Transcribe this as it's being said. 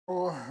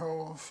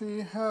روحوا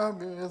فيها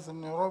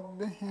بإذن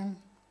ربهم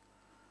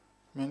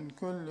من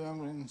كل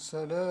أمر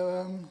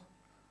سلام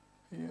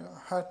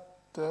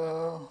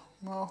حتى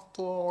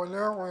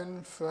مطلع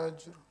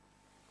الفجر.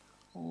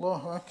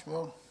 الله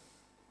أكبر.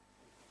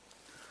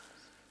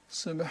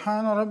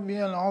 سبحان ربي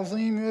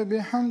العظيم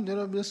وبحمد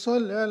ربي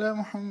صل على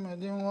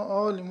محمد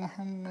وآل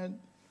محمد.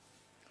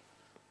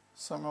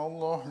 سمع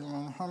الله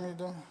لمن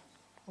حمده.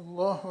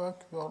 الله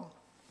أكبر.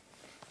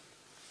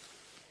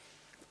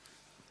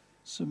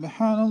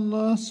 سبحان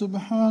الله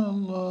سبحان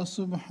الله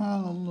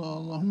سبحان الله.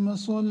 اللهم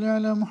صل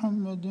على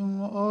محمد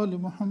وآل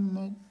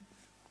محمد.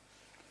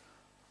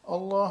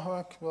 الله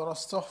أكبر.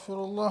 أستغفر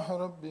الله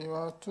ربي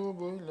وأتوب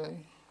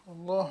إليه.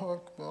 الله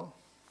أكبر.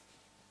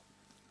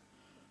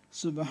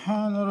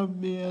 سبحان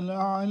ربي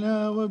الأعلى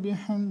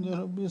وبحمد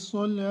ربي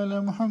صل على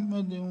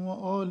محمد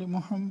وآل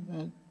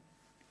محمد.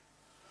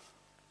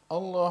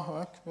 الله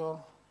أكبر.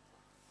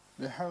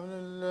 بحول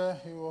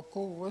الله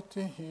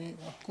وقوته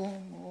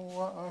أقوم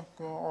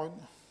وأقعد.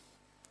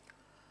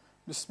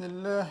 بسم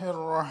الله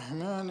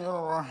الرحمن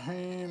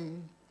الرحيم.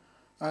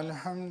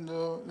 الحمد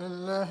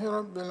لله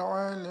رب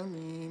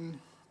العالمين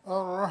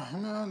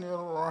الرحمن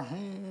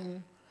الرحيم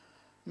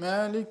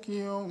مالك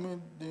يوم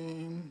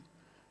الدين.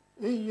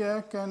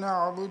 إياك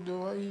نعبد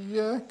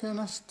وإياك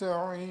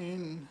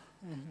نستعين.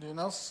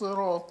 اهدنا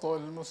الصراط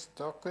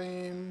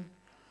المستقيم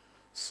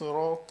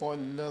صراط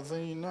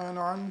الذين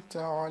أنعمت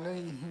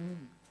عليهم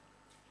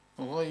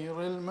غير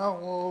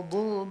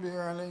المغضوب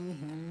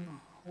عليهم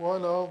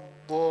ولا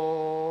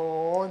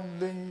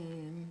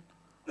الضالين.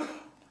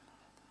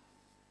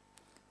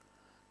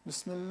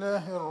 بسم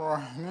الله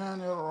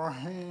الرحمن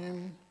الرحيم.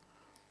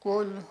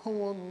 قل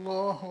هو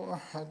الله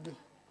أحد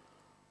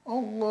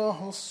الله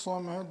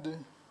الصمد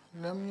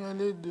لم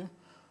يلد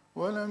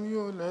ولم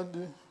يولد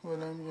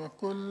ولم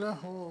يكن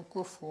له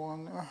كفوا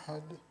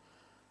أحد.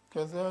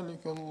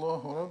 كذلك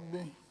الله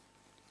ربي.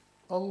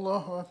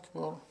 الله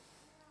أكبر.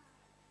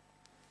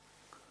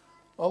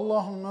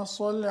 اللهم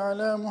صل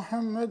على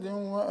محمد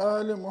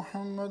وآل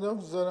محمد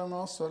أفضل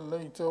ما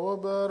صليت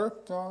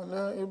وباركت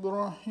على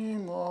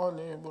إبراهيم وآل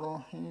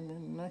إبراهيم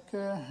إنك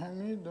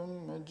حميد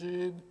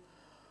مجيد.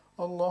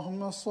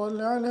 اللهم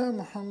صل على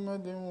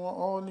محمد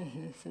وآله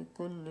في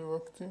كل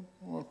وقت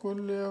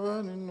وكل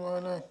أوان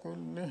وعلى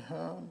كل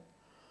حال.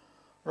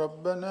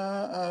 ربنا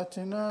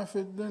آتنا في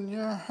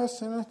الدنيا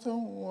حسنة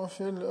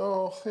وفي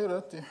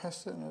الآخرة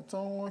حسنة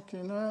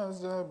وقنا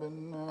عذاب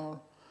النار.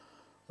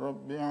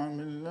 رب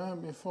عاملنا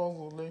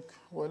بفضلك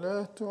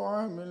ولا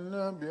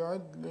تعاملنا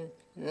بعدلك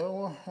يا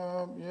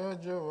وهاب يا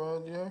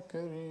جواد يا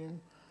كريم.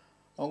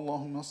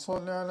 اللهم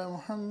صل على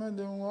محمد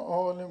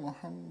وآل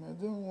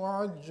محمد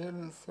وعجل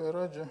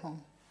فرجهم.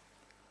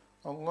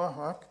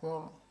 الله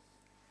أكبر.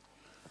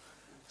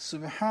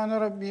 سبحان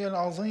ربي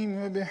العظيم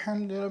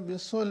وبحمد ربي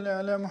صل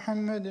على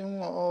محمد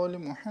وآل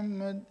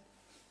محمد.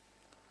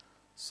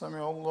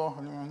 سمع الله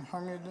لمن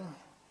حمده.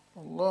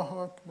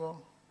 الله أكبر.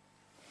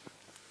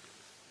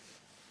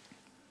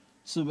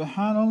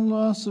 سبحان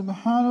الله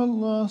سبحان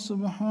الله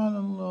سبحان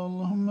الله.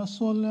 اللهم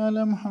صل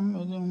على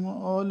محمد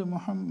وآل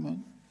محمد.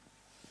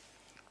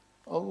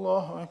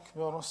 الله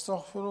أكبر.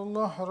 أستغفر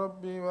الله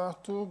ربي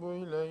وأتوب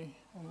إليه.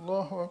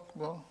 الله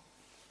أكبر.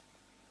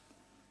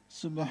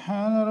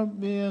 سبحان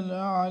ربي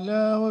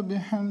الأعلى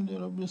وبحمد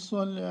ربي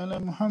صل على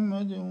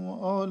محمد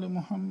وآل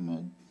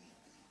محمد.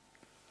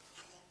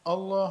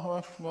 الله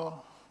أكبر.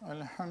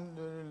 الحمد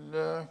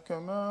لله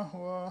كما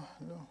هو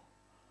أهله.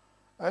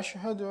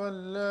 أشهد أن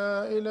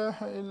لا إله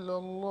إلا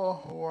الله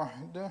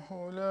وحده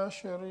لا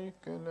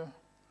شريك له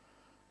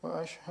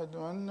وأشهد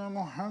أن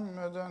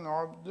محمدا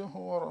عبده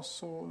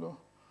ورسوله.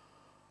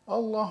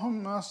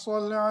 اللهم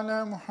صل على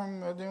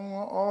محمد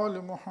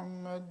وآل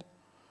محمد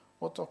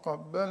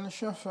وتقبل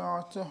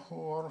شفاعته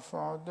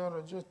وارفع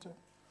درجته.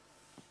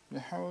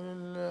 بحول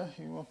الله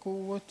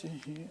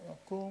وقوته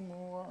أقوم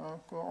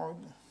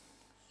وأقعد.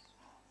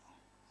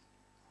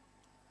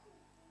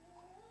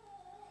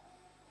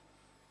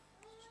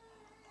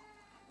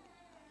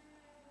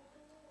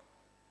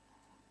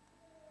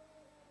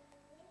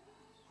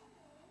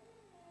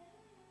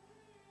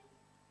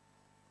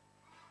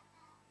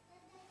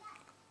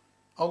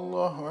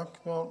 الله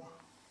أكبر.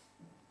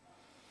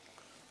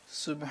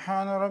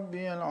 سبحان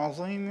ربي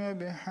العظيم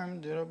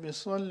وبحمد ربي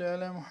صل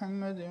على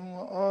محمد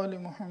وآل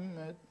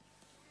محمد.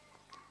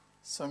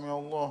 سمع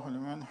الله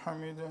لمن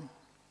حمده.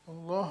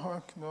 الله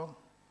أكبر.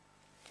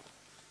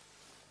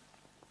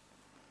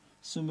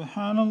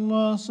 سبحان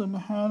الله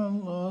سبحان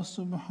الله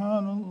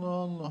سبحان الله.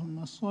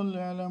 اللهم صل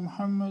على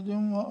محمد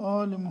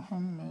وآل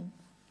محمد.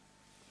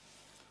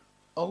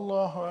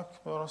 الله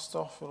أكبر.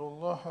 أستغفر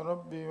الله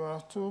ربي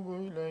وأتوب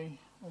إليه.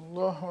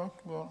 الله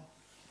أكبر.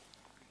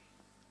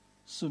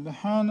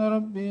 سبحان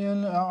ربي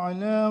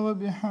الأعلى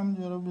وبحمد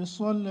ربي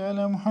صل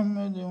على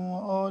محمد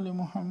وآل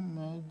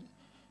محمد.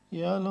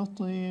 يا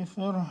لطيف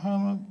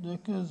ارحم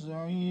عبدك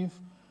الضعيف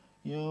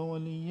يا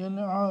ولي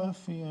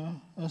العافية.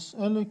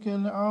 أسألك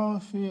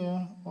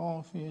العافية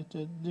عافية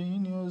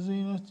الدين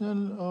وزينة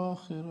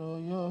الآخرة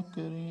يا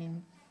كريم.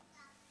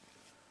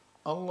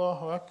 الله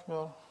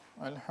أكبر.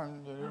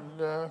 الحمد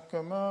لله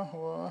كما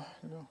هو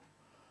أهله.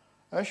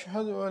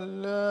 أشهد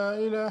أن لا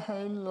إله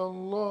إلا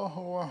الله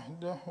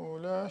وحده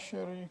لا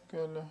شريك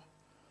له،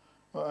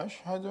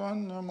 وأشهد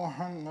أن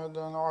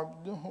محمدا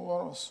عبده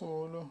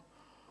ورسوله.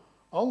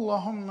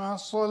 اللهم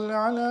صل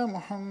على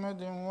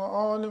محمد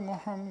وآل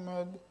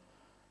محمد.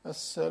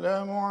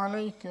 السلام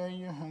عليك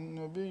أيها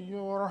النبي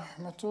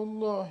ورحمة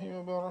الله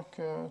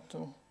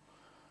وبركاته.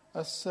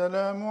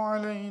 السلام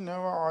علينا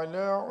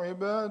وعلى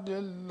عباد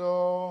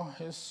الله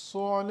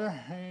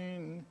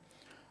الصالحين.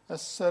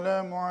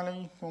 السلام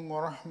عليكم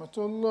ورحمة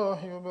الله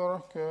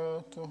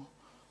وبركاته.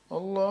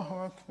 الله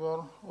أكبر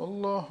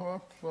الله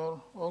أكبر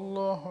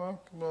الله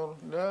أكبر،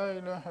 لا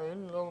إله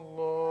إلا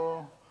الله.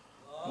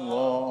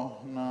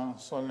 اللهم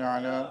صل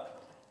على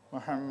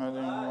محمد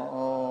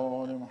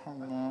وآل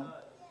محمد.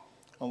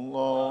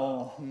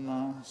 اللهم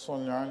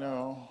صل على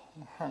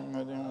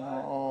محمد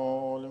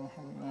وآل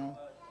محمد.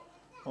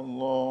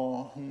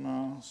 اللهم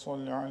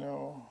صل على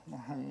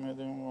محمد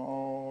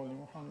وآل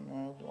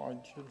محمد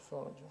وعجل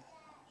فرجه.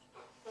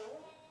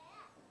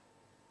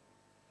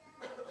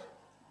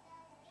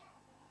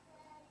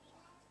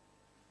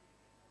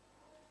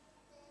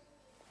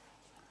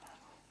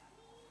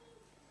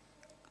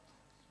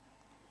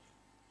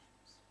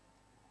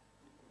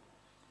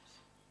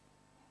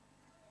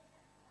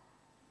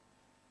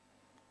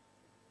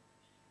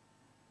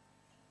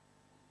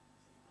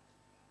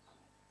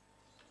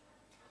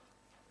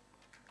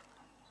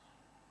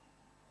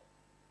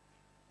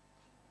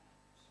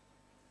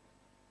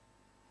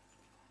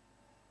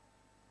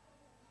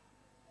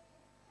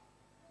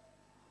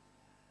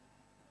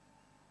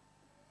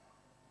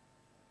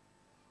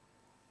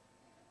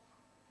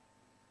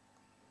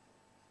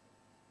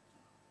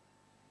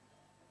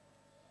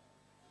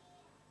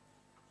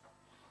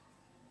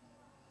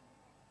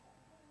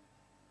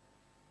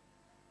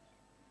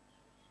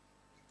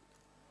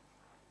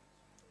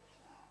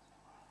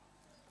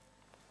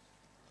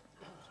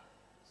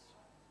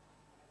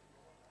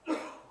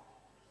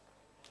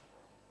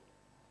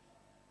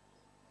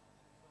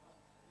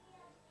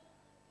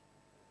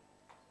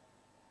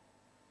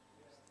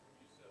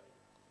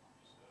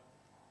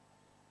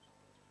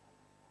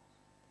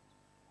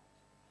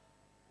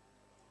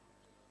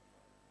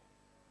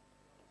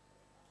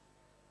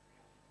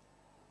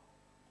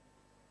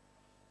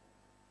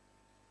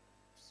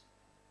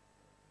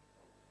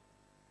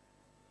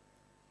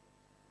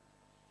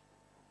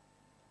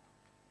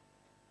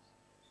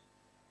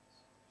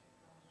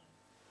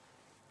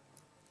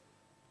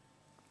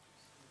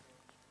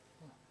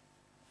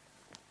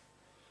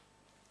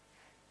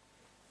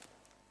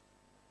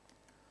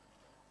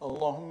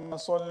 اللهم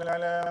صل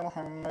على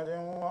محمد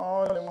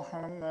وآل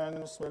محمد.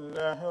 بسم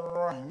الله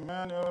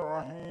الرحمن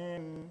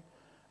الرحيم.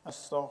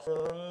 أستغفر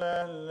الله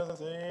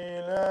الذي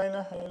لا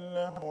إله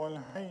إلا هو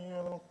الحي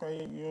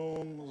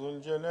القيوم ذو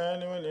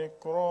الجلال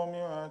والإكرام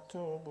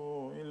وأتوب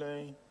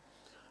إليه.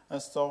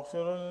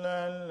 أستغفر الله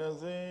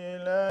الذي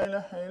لا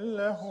إله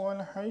إلا هو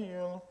الحي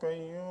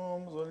القيوم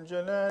ذو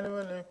الجلال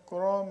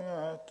والإكرام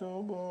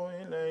وأتوب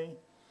إليه.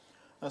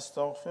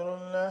 أستغفر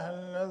الله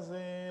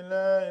الذي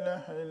لا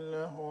إله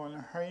إلا هو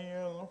الحي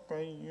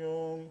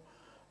القيوم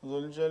ذو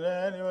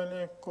الجلال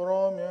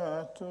والإكرام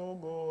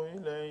وأتوب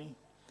إليه.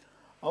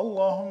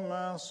 اللهم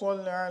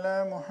صل على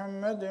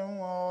محمد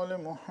وآل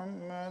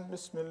محمد.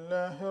 بسم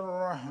الله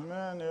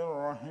الرحمن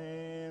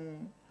الرحيم.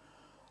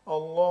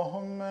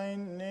 اللهم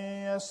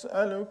إني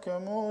أسألك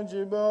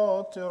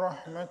موجبات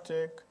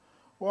رحمتك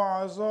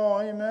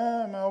وعزائم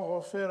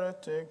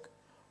مغفرتك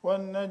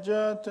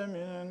والنجاة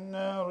من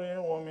النار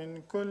ومن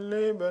كل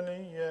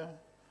بلية،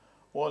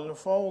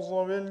 والفوز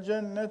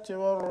بالجنة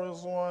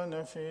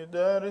والرضوان في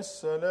دار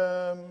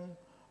السلام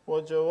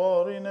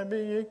وجوار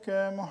نبيك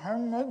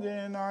محمد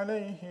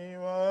عليه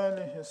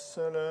وآله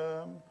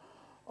السلام.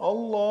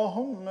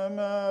 اللهم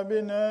ما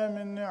بنا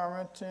من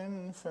نعمة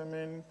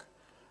فمنك،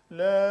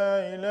 لا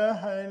إله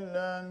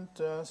إلا أنت.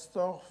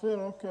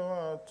 أستغفرك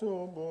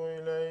وأتوب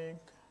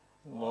إليك.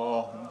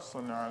 اللهم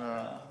صل على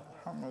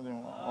محمد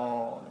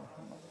وآل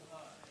محمد.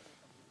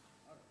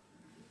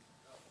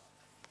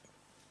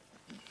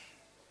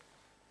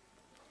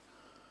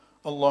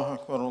 الله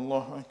أكبر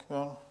الله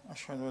أكبر.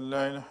 أشهد أن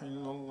لا إله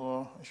إلا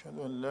الله. أشهد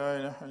أن لا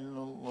إله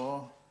إلا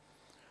الله.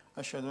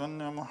 أشهد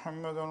أن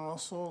محمدا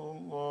رسول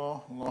الله.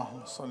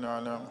 اللهم صل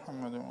على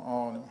محمد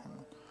وآل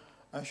محمد.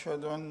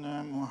 أشهد أن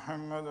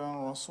محمدا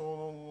رسول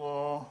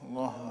الله.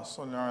 اللهم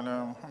صل على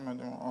محمد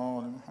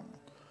وآل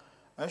محمد.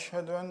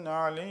 أشهد أن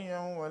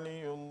عليا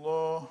ولي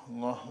الله.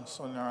 اللهم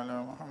صل على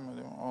محمد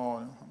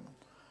وآل محمد.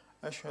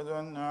 أشهد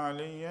أن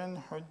عليا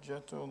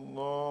حجة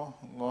الله.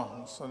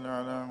 اللهم صل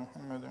على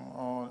محمد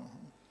وآل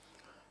محمد.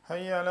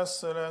 هيا على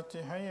الصلاة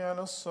هيا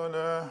على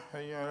الصلاة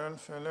هيا على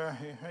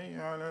الفلاح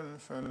هيا على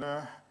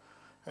الفلاح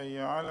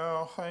هيا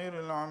على خير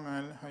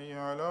العمل هيا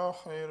على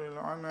خير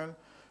العمل.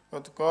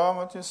 قد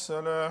قامت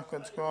الصلاة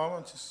قد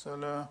قامت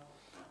الصلاة.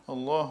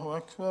 الله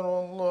أكبر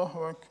الله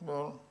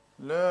أكبر،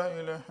 لا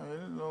إله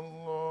إلا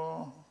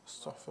الله.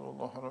 استغفر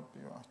الله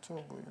ربي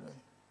وأتوب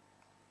إليه.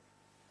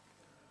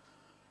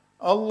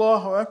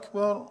 الله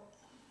أكبر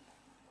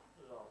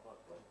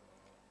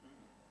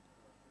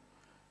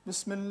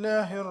بسم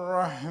الله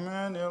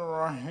الرحمن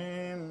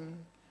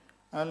الرحيم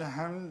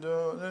الحمد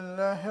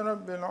لله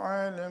رب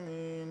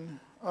العالمين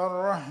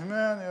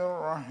الرحمن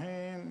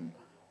الرحيم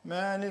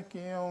مالك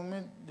يوم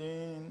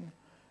الدين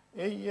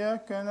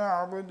إياك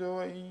نعبد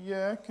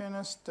وإياك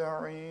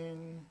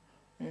نستعين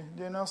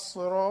اهدنا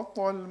الصراط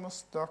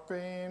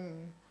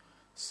المستقيم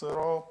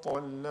صراط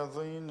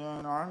الذين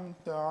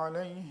أنعمت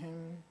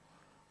عليهم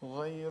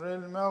غير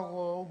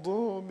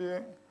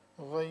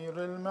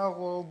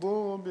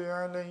المغضوب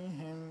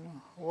عليهم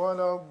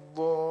ولا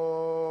الضالين.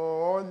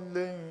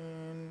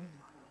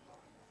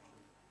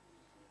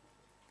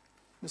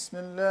 بسم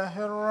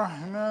الله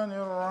الرحمن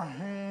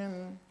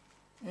الرحيم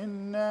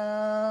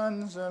إنا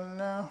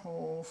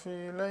أنزلناه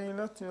في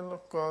ليلة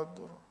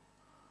القدر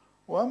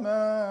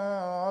وما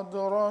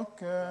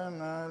أدراك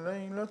ما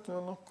ليلة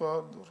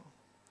القدر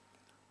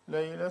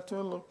ليلة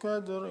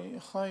القدر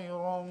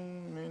خير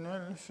من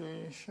 1000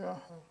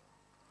 شهر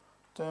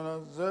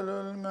تنزل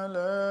الملائكة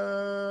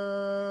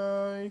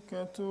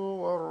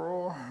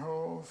والروح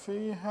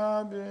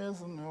فيها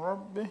بإذن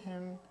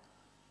ربهم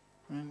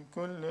من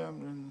كل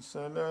أمر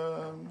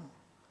سلام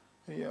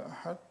هي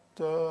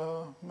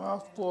حتى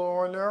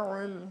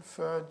مطلع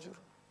الفجر.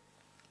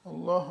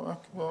 الله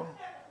أكبر.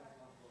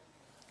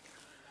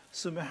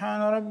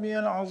 سبحان ربي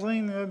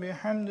العظيم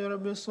وبحمد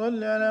ربي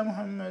صل على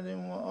محمد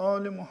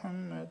وآل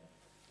محمد.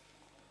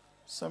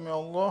 سمع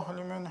الله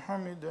لمن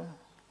حمده.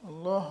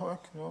 الله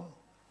أكبر.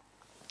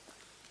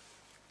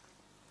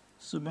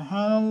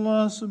 سبحان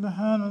الله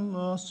سبحان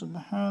الله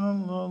سبحان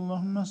الله.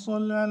 اللهم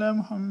صل على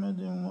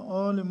محمد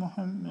وآل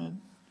محمد.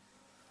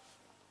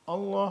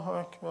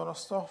 الله أكبر.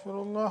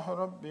 أستغفر الله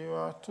ربي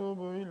وأتوب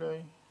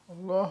إليه.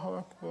 الله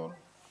أكبر.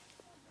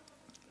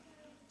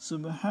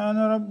 سبحان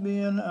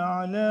ربي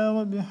الأعلى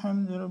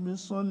وبحمد ربي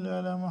صل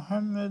على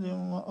محمد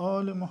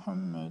وآل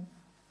محمد.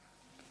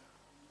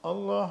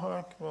 الله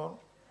أكبر.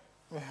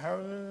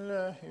 بحول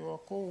الله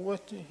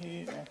وقوته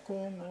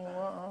أقوم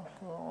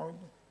وأقعد.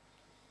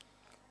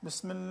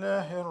 بسم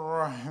الله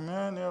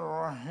الرحمن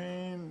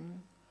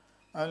الرحيم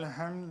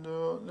الحمد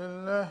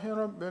لله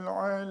رب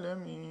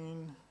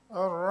العالمين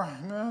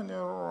الرحمن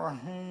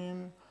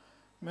الرحيم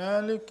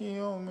مالك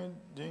يوم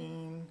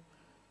الدين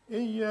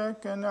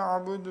إياك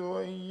نعبد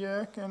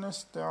وإياك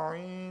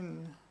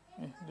نستعين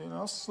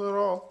اهدنا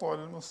الصراط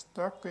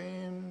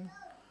المستقيم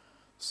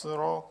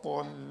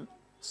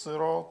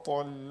صراط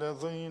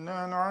الذين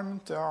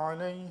أنعمت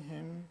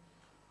عليهم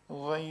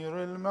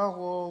غير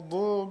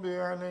المغضوب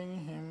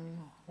عليهم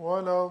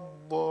ولا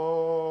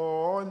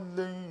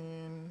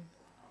الضالين.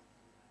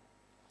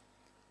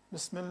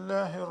 بسم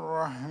الله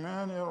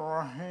الرحمن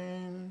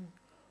الرحيم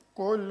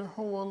قل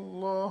هو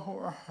الله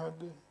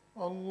أحد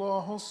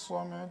الله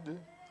الصمد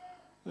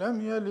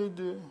لم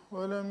يلد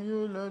ولم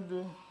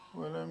يولد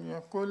ولم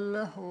يكن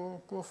له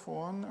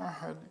كفوا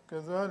أحد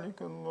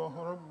كذلك الله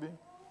ربي.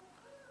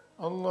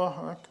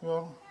 الله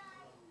أكبر.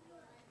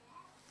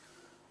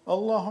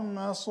 اللهم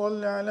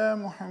صل على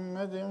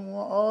محمد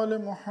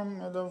وآل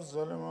محمد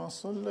أفضل ما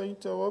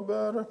صليت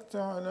وباركت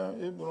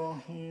على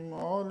إبراهيم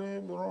وآل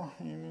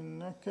إبراهيم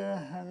إنك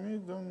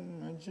حميد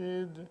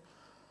مجيد.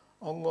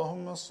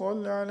 اللهم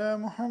صل على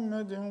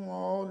محمد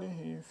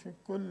وآله في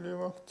كل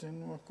وقت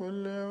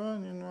وكل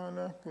آن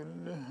وعلى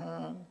كل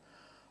حال.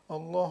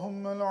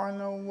 اللهم لعن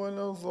أول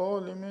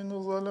ظالم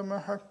ظلم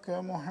حق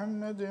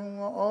محمد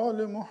وآل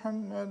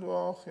محمد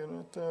وآخر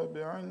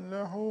تابع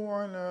له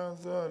على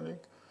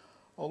ذلك.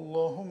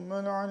 اللهم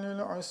لعن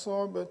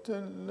العصابة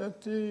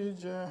التي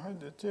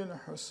جاهدت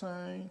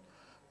الحسين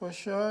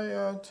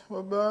وشايعت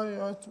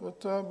وبايعت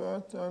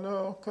وتابعت على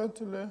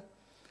قتله.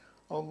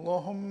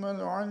 اللهم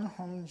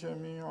لعنهم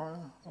جميعا.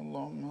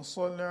 اللهم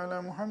صل على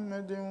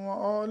محمد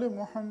وآل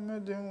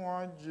محمد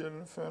وعجل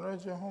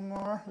فرجهم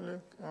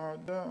وأهلك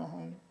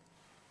أعداءهم.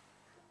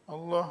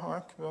 الله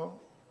أكبر.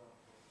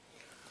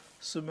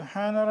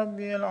 سبحان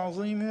ربي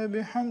العظيم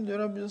وبحمد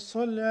ربي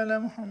صل على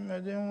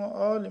محمد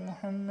وآل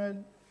محمد.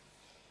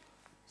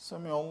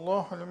 سمع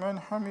الله لمن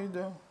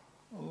حمده.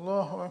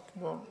 الله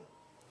أكبر.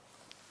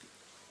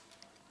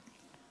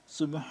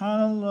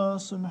 سبحان الله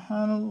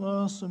سبحان الله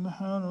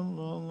سبحان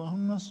الله.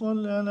 اللهم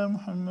صل على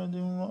محمد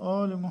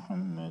وآل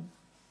محمد.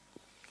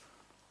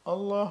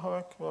 الله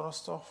أكبر.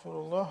 أستغفر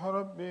الله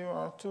ربي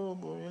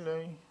وأتوب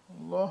إليه.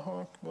 الله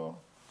أكبر.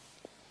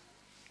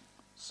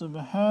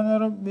 سبحان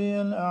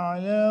ربي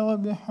الأعلى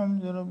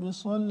وبحمد ربي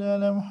صل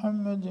على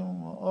محمد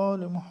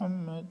وآل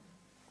محمد.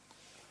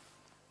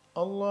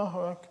 الله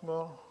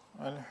أكبر.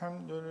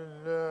 الحمد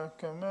لله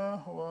كما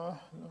هو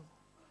أهله.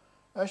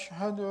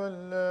 أشهد أن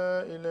لا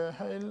إله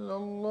إلا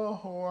الله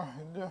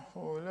وحده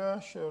لا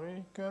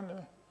شريك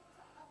له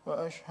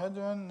وأشهد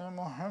أن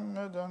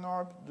محمدا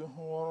عبده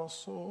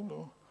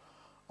ورسوله.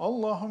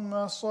 اللهم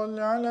صل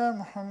على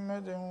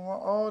محمد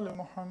وآل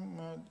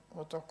محمد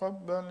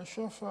وتقبل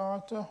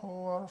شفاعته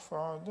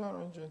وارفع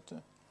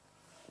درجته.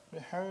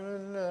 بحول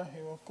الله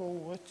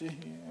وقوته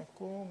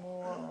أقوم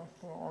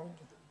وأقعد.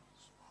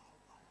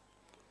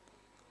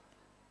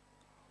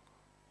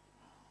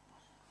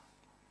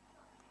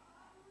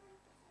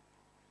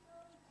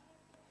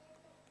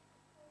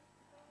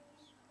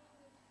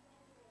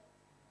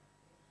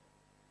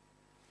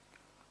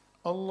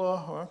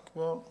 الله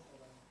أكبر.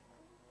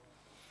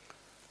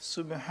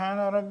 سبحان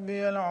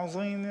ربي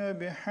العظيم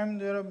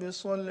وبحمد ربي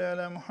صل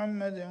على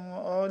محمد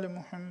وآل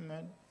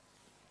محمد.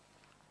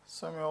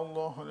 سمع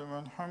الله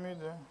لمن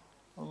حمده.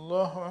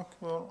 الله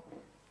أكبر.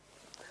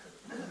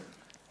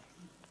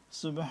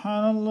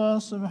 سبحان الله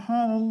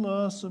سبحان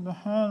الله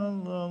سبحان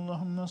الله.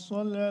 اللهم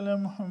صل على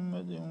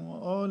محمد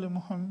وآل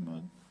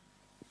محمد.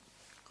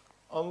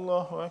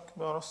 الله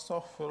أكبر.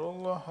 استغفر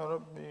الله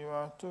ربي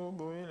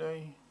وأتوب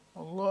إليه.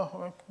 الله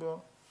أكبر.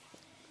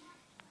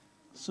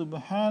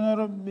 سبحان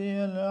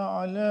ربي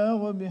الأعلى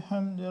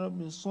وبحمد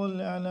ربي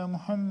صل على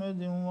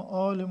محمد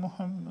وآل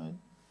محمد.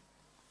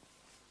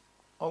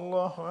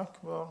 الله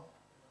أكبر.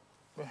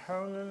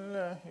 بحول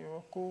الله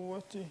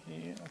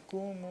وقوته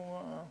أقوم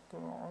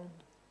وأقعد.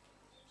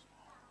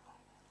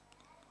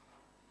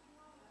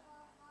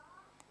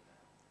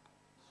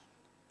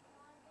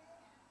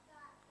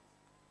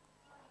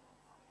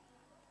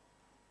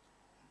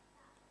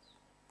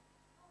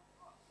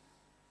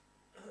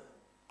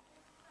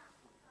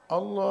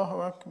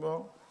 الله أكبر.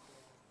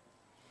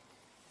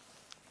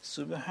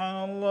 سبحان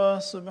الله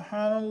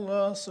سبحان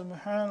الله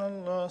سبحان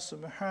الله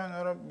سبحان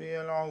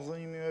ربي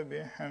العظيم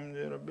وبحمد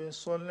ربي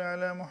صل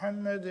على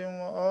محمد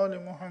وآل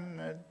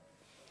محمد.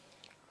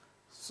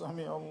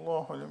 سمع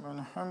الله لمن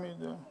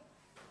حمده.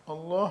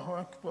 الله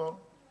أكبر.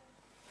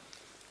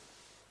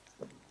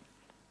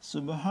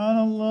 سبحان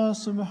الله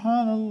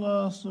سبحان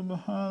الله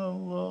سبحان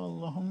الله.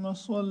 اللهم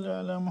صل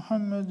على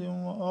محمد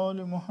وآل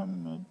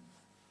محمد.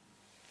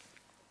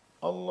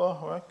 الله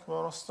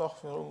أكبر.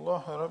 استغفر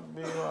الله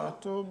ربي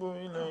وأتوب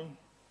إليه.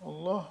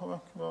 الله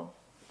أكبر.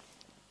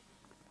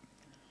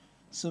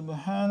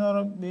 سبحان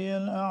ربي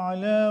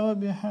الأعلى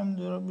وبحمد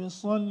ربي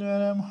صل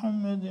على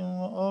محمد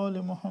وآل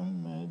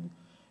محمد.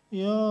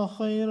 يا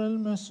خير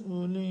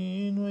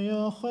المسؤولين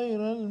ويا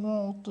خير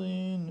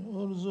المعطين،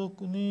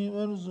 ارزقني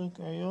وارزق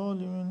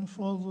عيالي من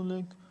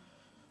فضلك،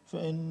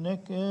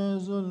 فإنك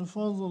ذو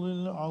الفضل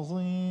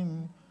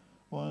العظيم،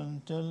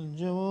 وأنت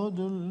الجواد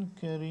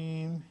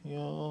الكريم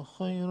يا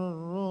خير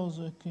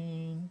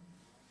الرازقين.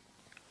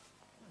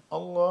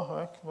 الله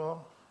أكبر.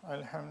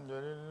 الحمد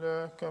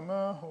لله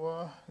كما هو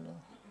أهله.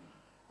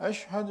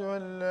 أشهد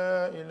أن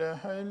لا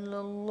إله إلا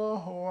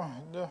الله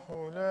وحده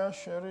لا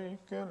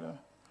شريك له،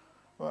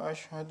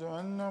 وأشهد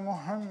أن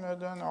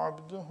محمدا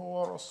عبده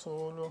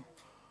ورسوله.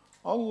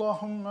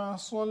 اللهم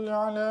صل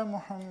على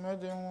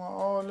محمد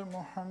وآل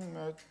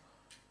محمد.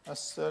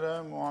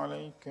 السلام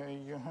عليك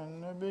أيها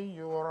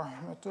النبي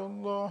ورحمة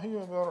الله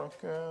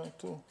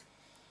وبركاته.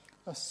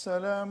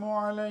 السلام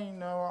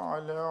علينا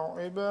وعلى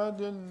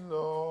عباد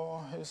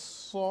الله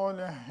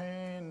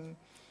الصالحين.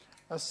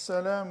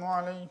 السلام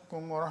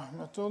عليكم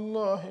ورحمة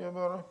الله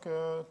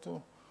وبركاته.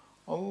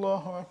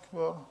 الله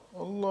أكبر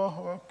الله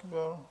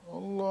أكبر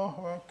الله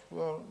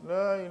أكبر.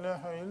 لا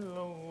إله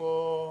إلا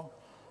الله.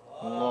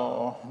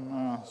 اللهم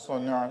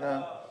صل على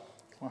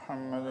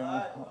محمد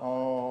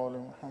وآل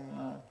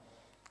محمد.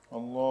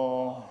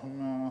 اللهم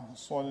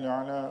صل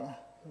على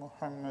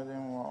محمد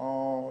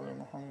وآل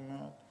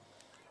محمد.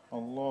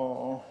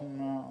 اللهم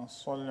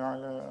صل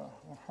على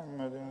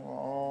محمد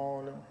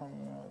وآل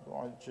محمد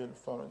وعجل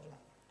فرجه.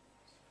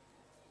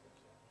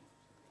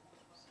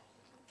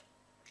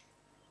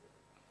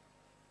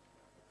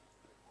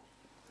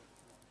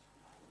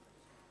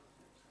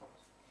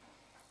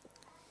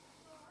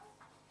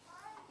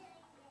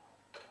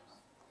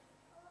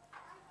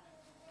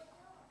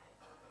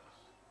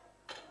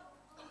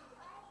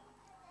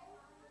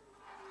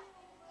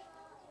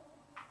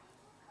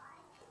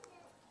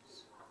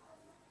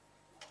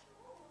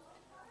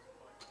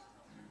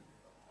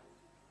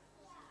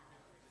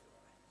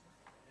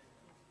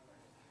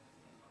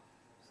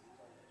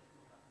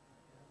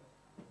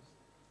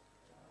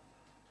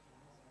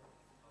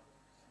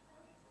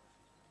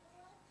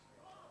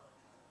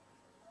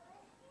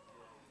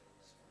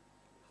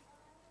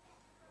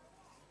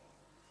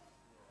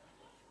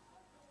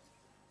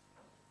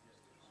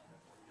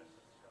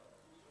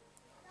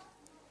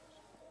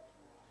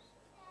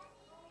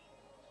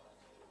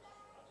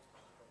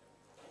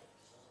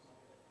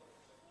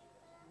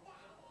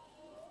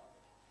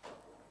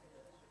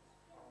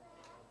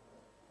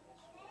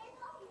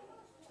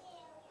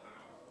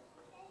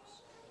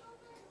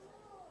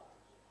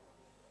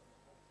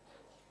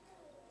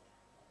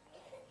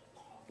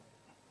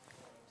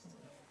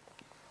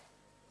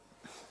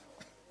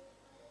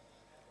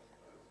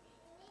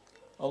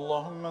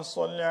 اللهم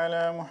صل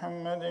على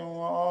محمد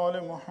وآل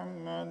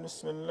محمد.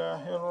 بسم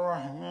الله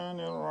الرحمن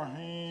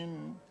الرحيم.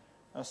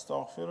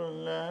 أستغفر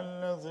الله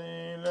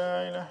الذي لا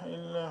إله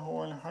إلا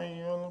هو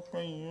الحي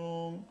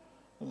القيوم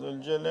ذو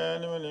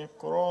الجلال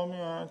والإكرام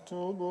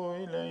وأتوب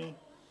إليه.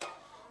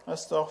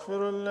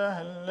 أستغفر الله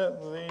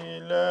الذي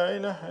لا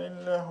إله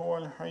إلا هو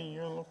الحي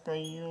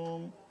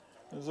القيوم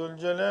ذو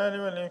الجلال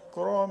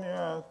والإكرام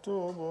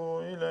وأتوب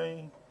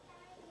إليه.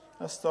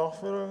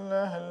 أستغفر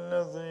الله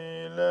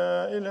الذي لا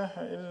إله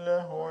إلا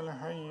هو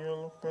الحي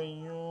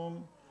القيوم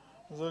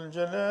ذو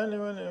الجلال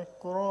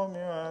والإكرام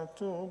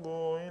وأتوب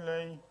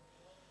إليه.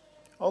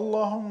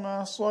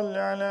 اللهم صل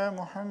على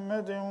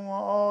محمد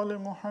وآل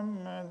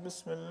محمد.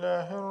 بسم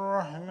الله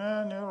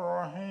الرحمن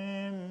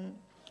الرحيم.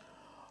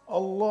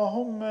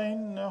 اللهم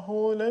إنه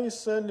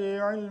ليس لي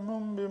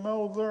علم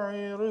بموضع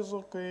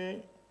رزقي،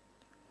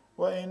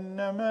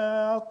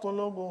 وإنما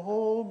أطلبه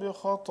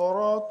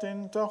بخطرات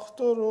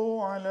تخطر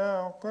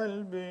على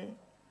قلبي،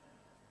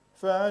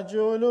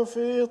 فأجول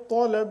في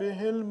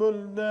طلبه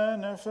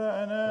البلدان،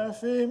 فأنا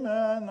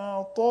فيما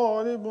أنا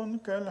طالب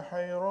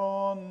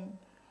كالحيران،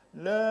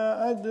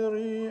 لا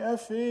أدري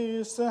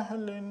أفي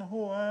سهل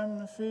هو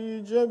أم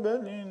في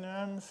جبل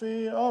أم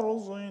في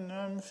أرض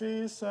أم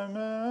في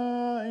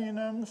سماء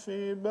أم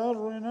في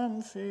بر أم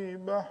في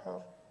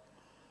بحر،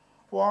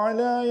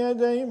 وعلى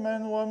يدي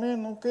من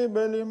ومن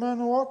قبل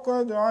من،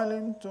 وقد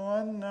علمت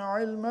أن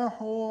علمه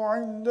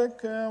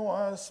عندك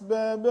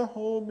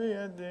وأسبابه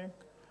بيدك،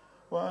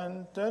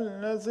 وأنت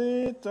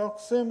الذي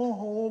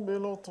تقسمه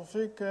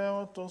بلطفك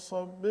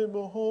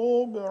وتصببه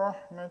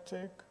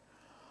برحمتك.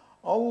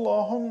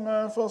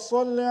 اللهم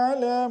فصل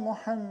على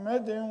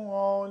محمد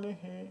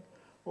وآله،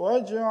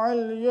 واجعل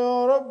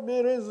يا رب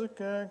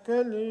رزقك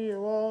لي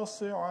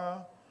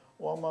واسعا،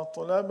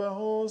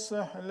 ومطلبه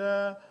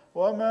سهلا،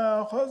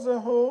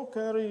 وماخذه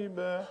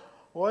قريبا،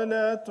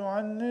 ولا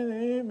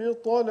تعنني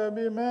بطلب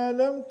ما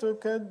لم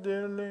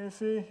تكدر لي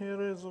فيه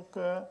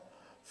رزقا،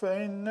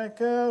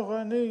 فإنك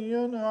غني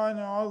عن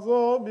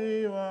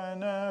عذابي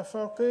وأنا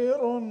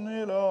فقير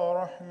إلى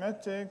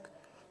رحمتك.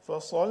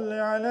 فصل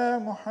على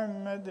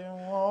محمد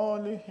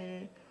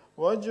وآله،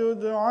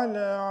 وجد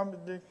على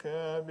عبدك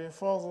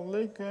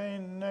بفضلك،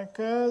 إنك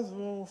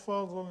ذو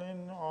فضل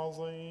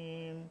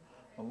عظيم.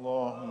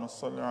 اللهم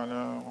صل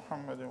على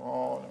محمد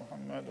وآل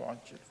محمد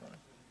وعجل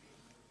فرجهم.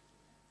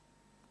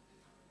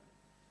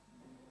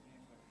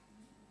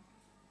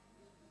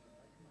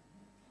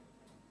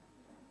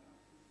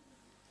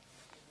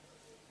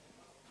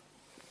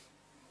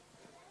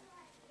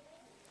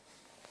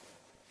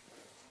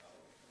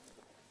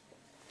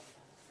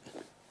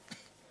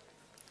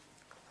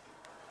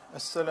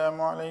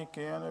 السلام عليك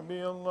يا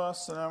نبي الله،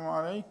 السلام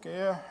عليك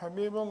يا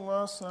حبيب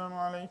الله، السلام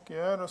عليك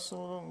يا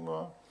رسول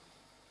الله،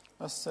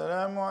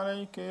 السلام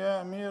عليك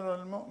يا أمير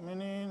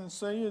المؤمنين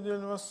سيد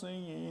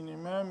الوصيين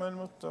إمام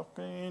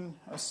المتقين،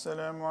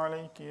 السلام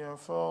عليك يا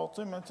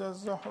فاطمة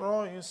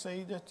الزهراء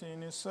سيدة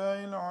نساء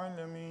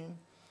العالمين،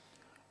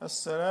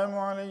 السلام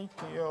عليك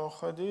يا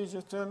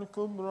خديجة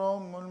الكبرى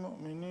أم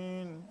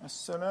المؤمنين،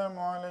 السلام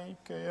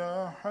عليك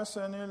يا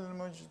حسن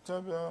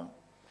المجتبى،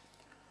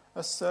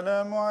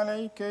 السلام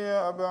عليك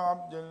يا أبا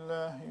عبد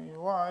الله،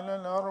 وعلى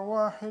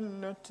الأرواح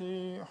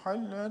التي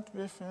حلت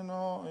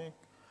بفنائك.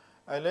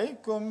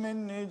 عليكم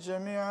مني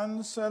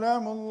جميعا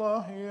سلام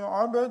الله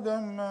عبدا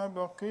ما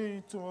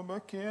بقيت،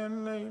 وبكي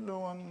الليل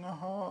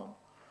والنهار،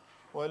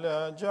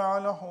 ولا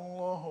جعله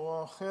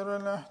الله آخر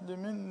العهد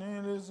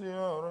مني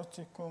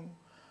لزيارتكم.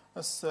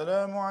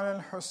 السلام على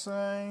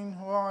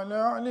الحسين وعلى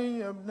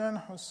علي بن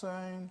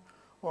الحسين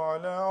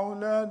وعلى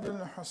أولاد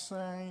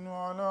الحسين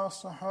وعلى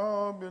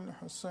صحاب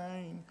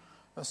الحسين.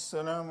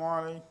 السلام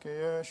عليك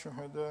يا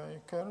شهداء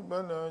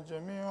كربلاء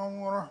جميعا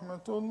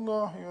ورحمة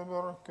الله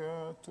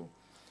وبركاته.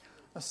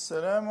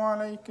 السلام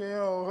عليك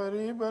يا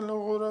غريب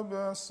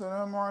الغرباء،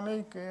 السلام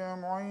عليك يا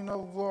معين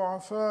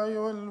الضعفاء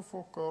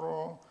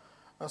والفقراء.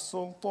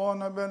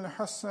 السلطان بن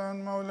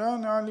حسن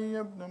مولانا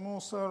علي بن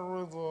موسى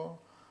الرضا،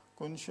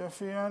 كن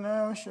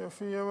شفيعنا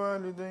وشفيع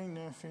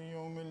والدينا في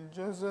يوم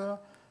الجزاء.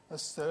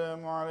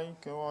 السلام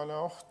عليك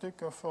وعلى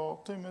أختك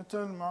فاطمة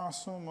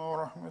المعصومة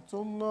ورحمة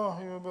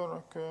الله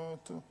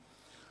وبركاته.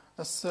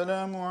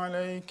 السلام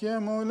عليك يا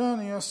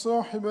مولانا يا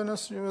صاحب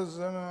الأسر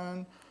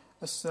والزمان.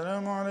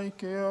 السلام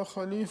عليك يا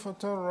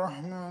خليفة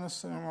الرحمن.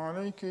 السلام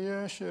عليك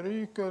يا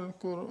شريك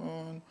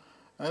القرآن.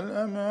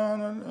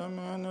 الأمان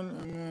الأمان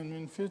الأمان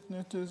من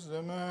فتنة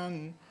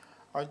الزمان.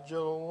 عجل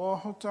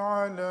الله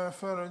تعالى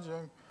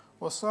فرجك،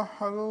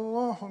 وسهل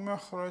الله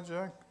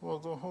مخرجك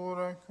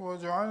وظهورك،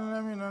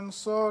 واجعلنا من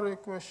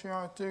أنصارك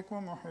وشيعتك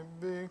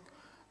ومحبيك.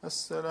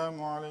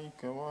 السلام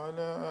عليك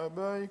وعلى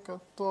آبائك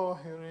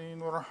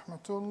الطاهرين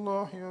ورحمة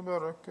الله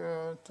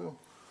وبركاته.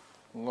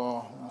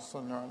 اللهم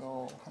صل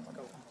على محمد.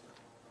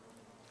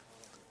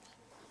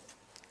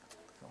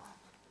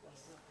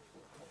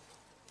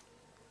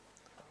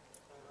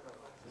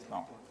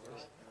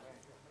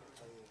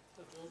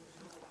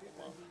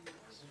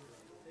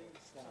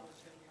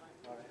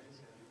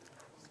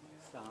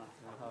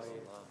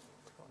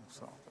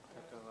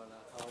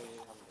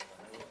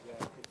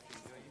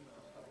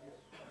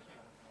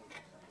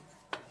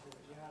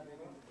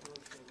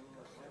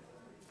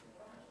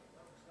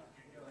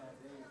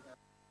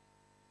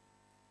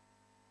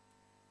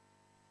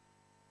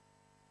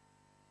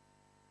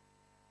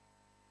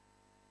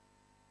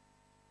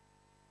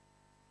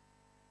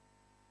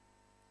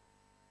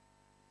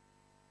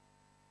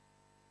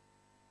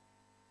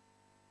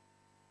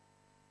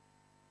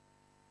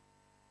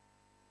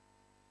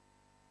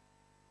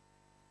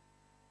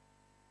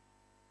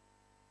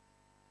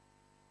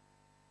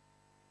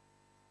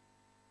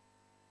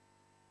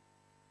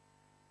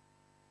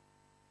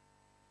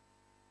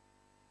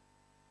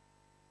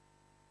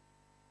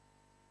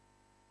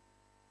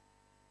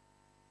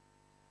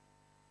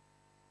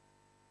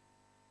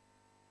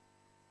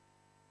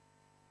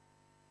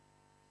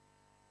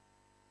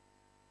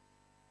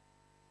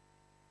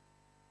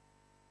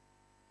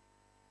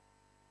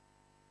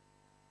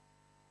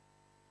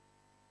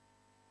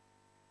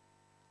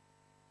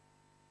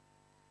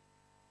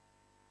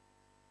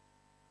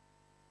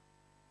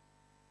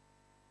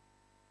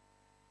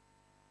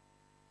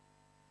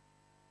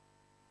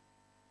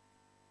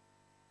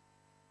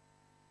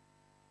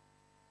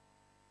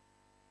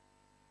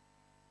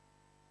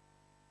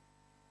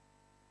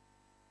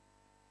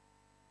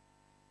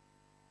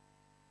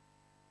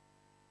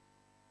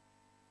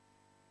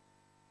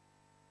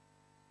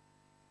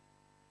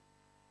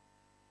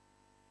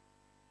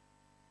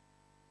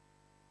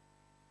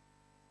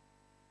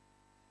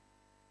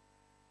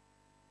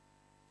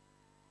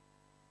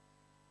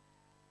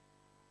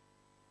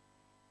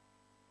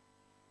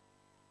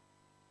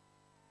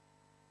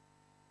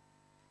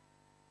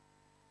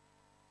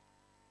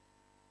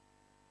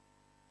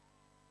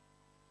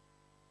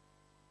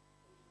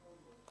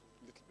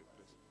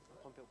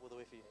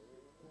 فيه.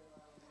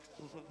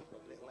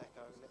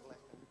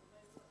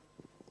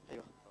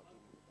 ايوه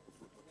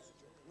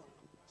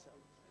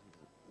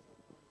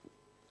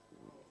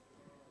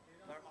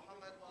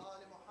محمد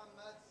وآل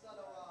محمد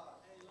صلوات.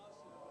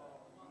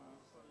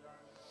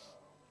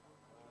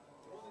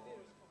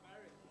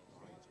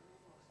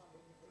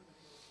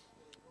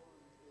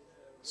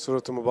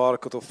 سورة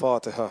مباركة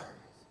الفاتحة.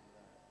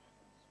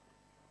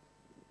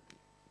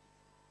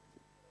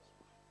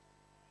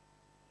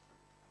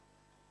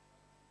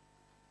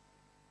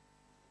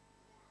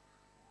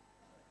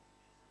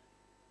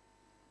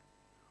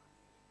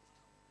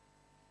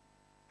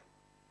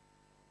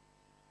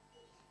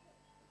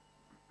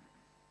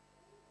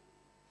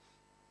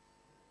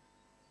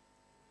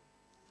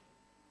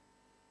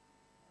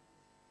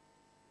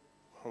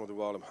 محمد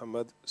وآل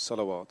محمد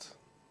صلوات.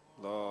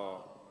 لا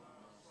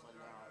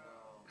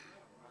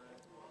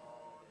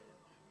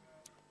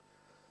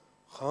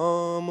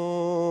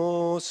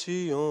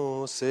خاموشیوں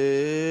سے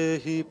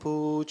ہی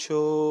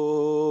پوچھو،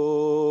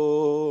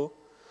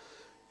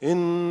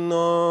 ان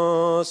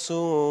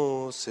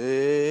آنسوؤں سے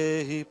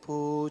ہی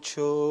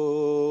پوچھو،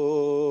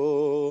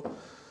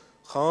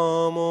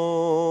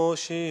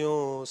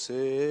 خاموشیوں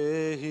سے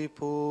ہی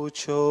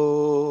پوچھو،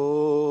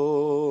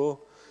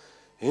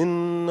 ان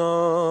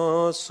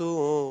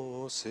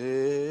آنسوؤں سے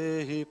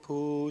ہی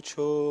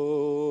پوچھو،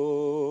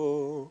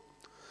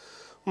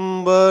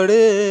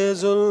 بڑے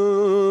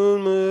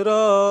ظلم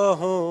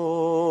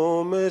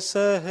راہوں میں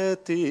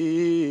سہتی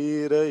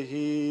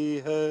رہی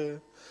ہے،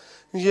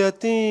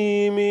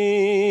 یتیمی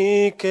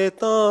کے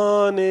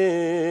تانے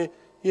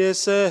یہ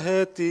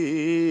سہتی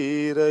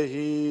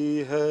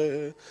رہی ہے،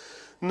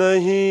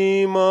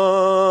 نہیں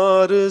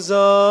مار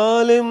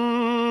ظالم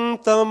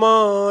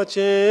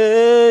تماچے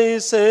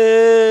اسے،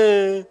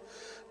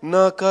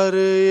 نہ کر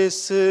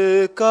اس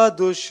کا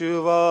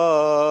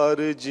دشوار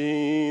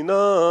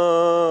جینا،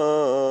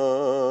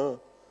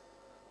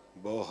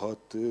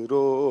 بہت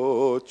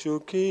رو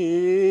چکی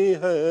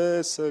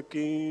ہے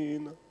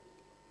سکینہ،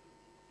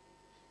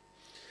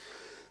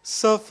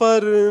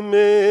 سفر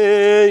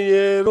میں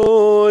یہ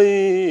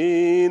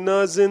روئی نہ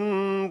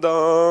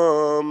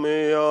زنداں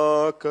میں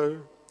آ کر،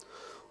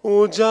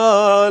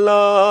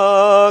 اجالا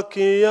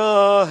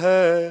کیا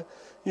ہے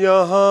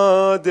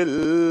یہاں دل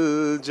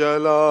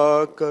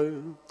جلا کر،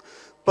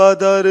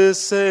 پدر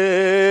سے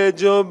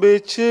جو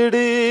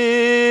بچھڑی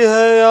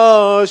ہے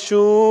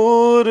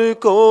عاشور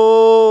کو،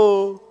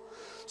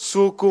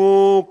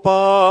 سکون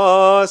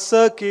پا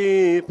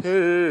سکی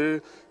پھر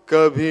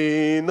کبھی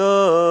نہ،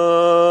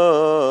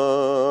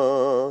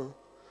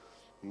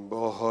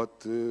 بہت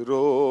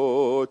رو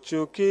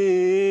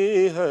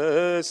چکی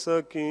ہے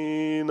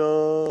سکینہ،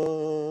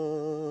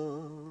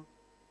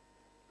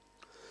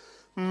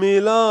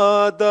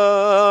 ملا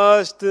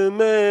دشت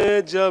میں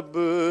جب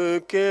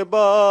کہ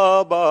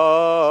بابا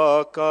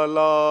کا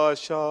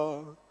لاشا،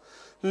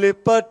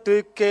 لپٹ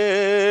کے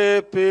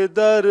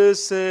پدر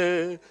سے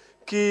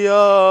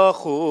کیا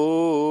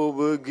خوب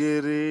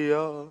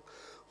گریا،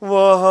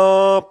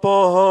 وہاں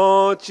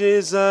پہنچ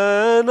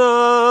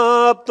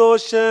زینب تو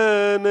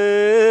شہ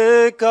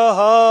نے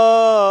کہا،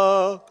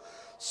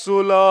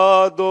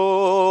 سلا دو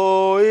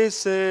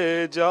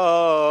اسے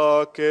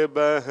جا کے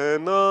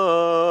بہنا،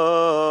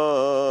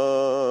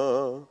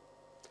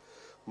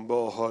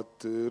 بہت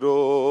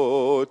رو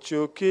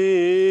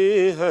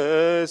چکی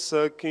ہے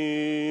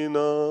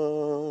سکینہ،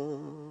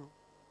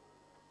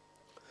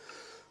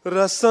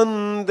 رسن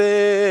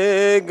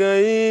دے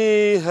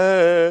گئی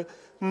ہے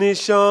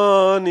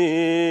نشانی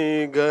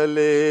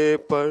گلے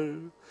پر،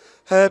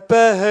 ہے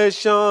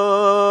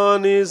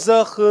پہچان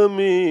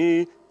زخمی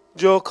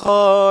جو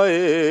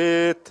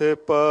کھائے تھے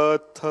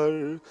پتھر،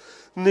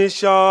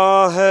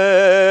 نشاں ہے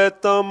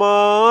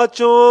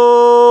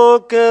تماچوں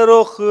کے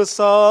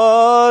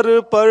رخسار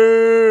پر،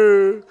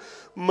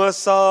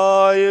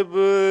 مصائب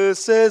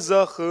سے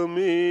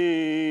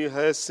زخمی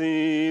ہے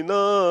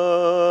سینہ،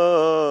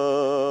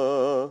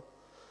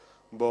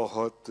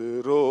 بہت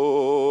رو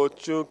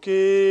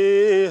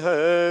چکی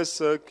ہے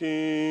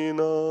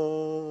سکینہ،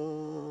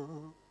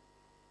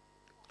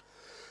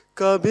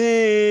 کبھی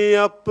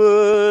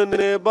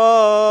اپنے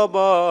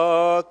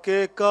بابا کے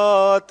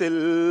قاتل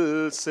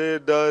سے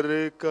ڈر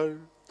کر،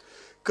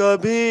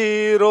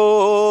 کبھی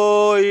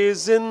روئی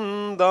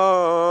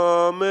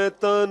زنداں میں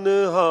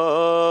تنہائیوں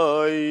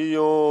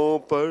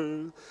پر،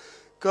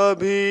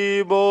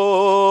 کبھی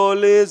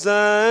بولی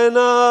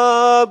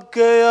زینب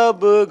کہ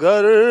اب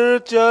گھر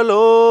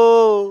چلو،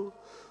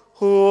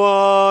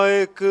 ہوا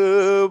ایک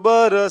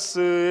برس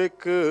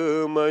ایک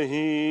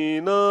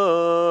مہینہ،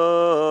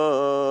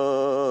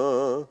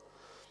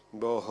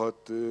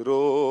 بہت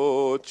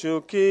رو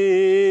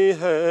چکی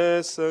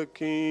ہے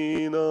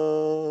سکینہ،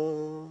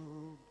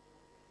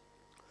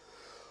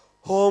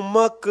 ہو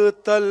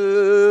مقتل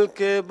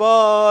کے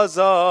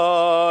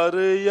بازار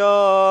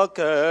یا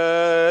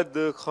قید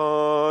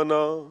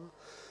خانہ،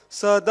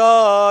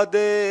 صدا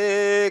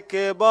دے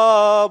کے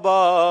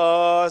بابا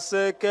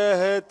سے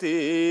کہتی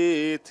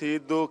تھی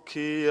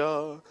دکھیا،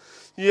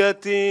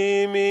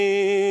 यतीमी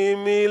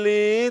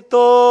मिली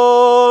तो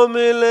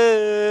मिले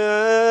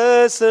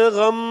ऐसे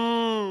गम,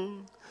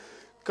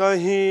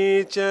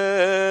 कहीं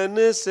चैन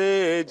से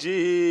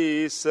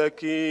जी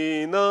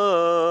सकीना,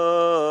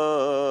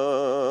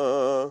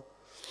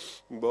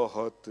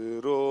 बहुत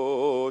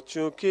रो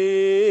चुकी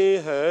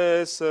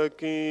है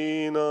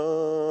सकीना।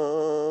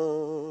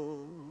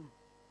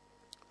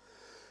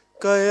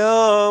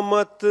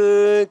 कयामत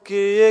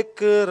की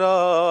एक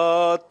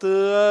रात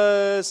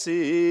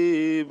ऐसी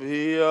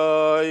भी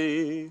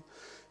आई,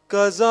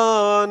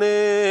 क़ज़ा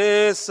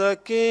ने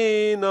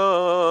सकीना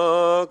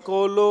को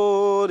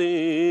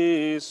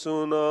लोरी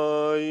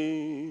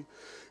सुनाई।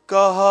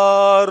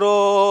 कहा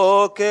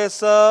रो के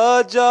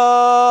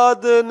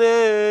सजाद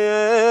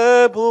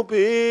ने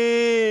भूपी,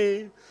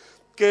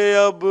 के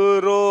अब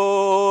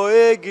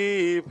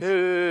रोएगी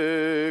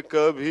फिर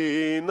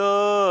कभी ना,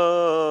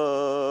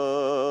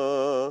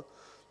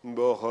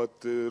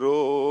 बहुत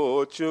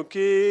रो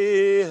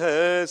चुकी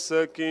है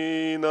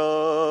सकीना,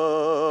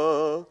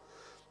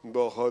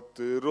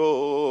 बहुत रो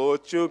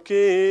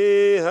चुकी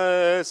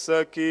है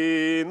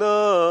सकीना,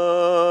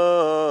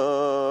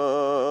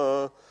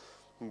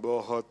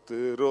 बहुत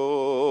रो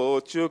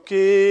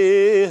चुकी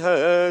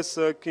है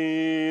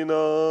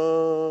Sakina.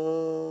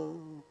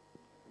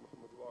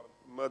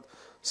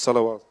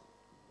 सलवात।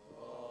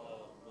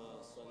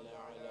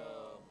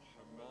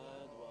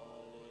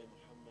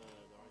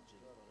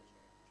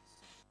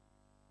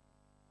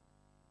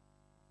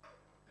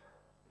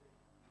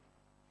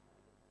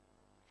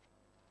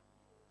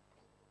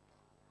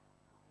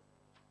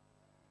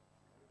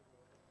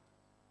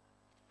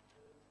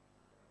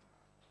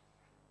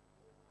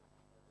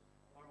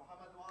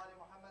 محمد وآل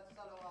محمد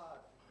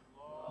صلوات.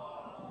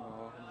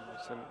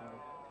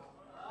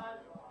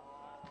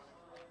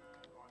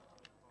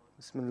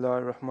 Bismillah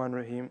ar-Rahman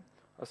ar-Rahim.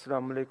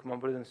 Assalamu alaikum, my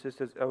brothers and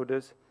sisters,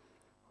 elders.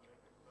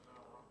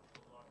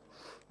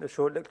 The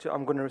short lecture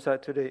I'm going to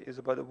recite today is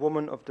about the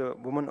woman of the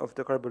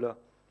Karbala.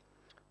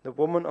 The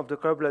woman of the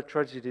Karbala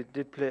tragedy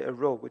did play a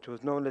role which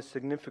was no less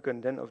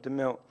significant than of the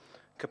male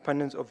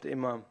companions of the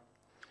Imam.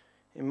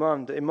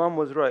 The Imam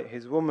was right.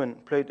 His woman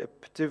played a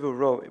pivotal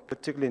role,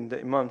 particularly in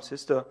the Imam's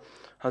sister,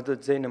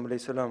 Hazrat Zainab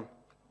alayhi salam.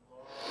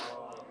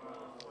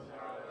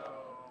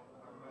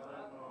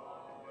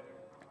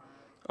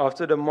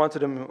 After the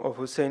martyrdom of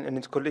Hussain and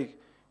his colleague,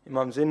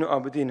 Imam Zainul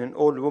Abidin and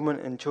all women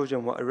and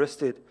children were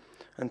arrested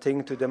and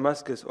taken to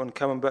Damascus on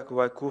coming back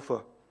via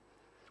Kufa.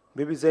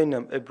 Bibi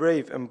Zainab, a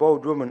brave and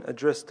bold woman,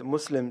 addressed the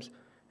Muslims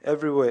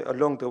everywhere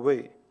along the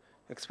way,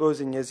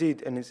 exposing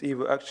Yazid and his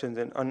evil actions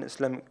and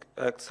un-Islamic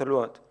acts.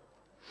 Salawat.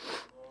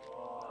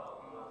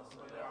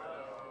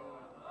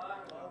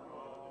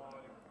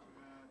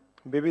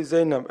 Bibi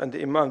Zainab and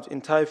the Imam's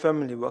entire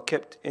family were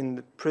kept in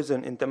the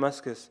prison in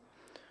Damascus.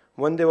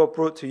 When they were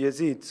brought to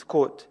Yazid's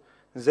court,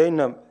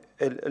 Zainab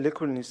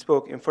eloquently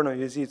spoke in front of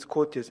Yazid's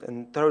courtiers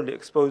and thoroughly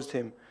exposed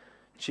him.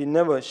 She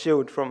never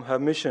shield from her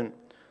mission,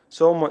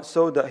 so much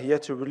so that he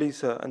had to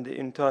release her and the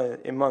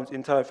Imam's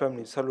entire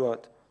family.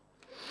 Salawat.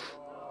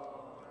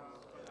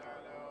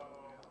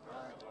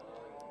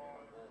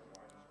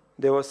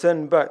 They were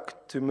sent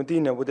back to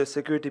Medina with their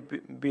security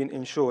being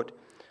ensured.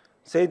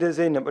 Sayyidah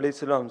Zainab alayhi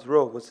salam's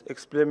role was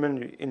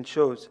exemplary and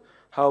shows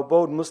how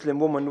bold Muslim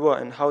women were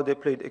and how they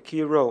played a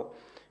key role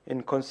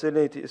in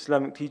consolidating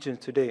Islamic teachings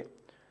today.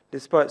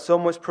 Despite so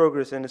much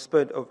progress in the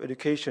spread of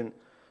education,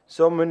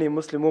 so many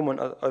Muslim women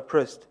are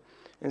oppressed.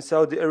 In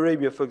Saudi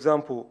Arabia, for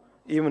example,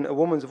 even a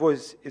woman's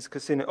voice is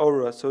considered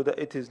aura so that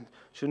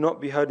should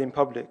not be heard in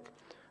public.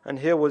 And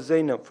here was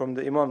Zainab from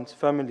the Imam's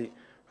family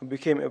who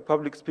became a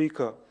public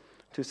speaker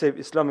to save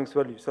Islamic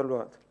values.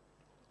 Salawat.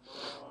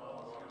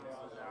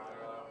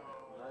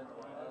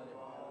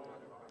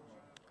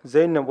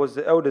 Zainab was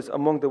the eldest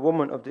among the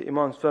women of the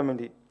Imam's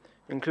family,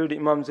 including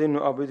Imam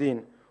Zainul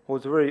Abidin, who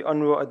was very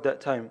unwell at that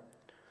time.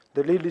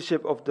 The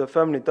leadership of the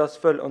family thus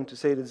fell onto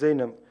Sayyidah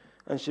Zainab,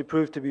 and she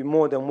proved to be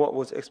more than what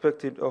was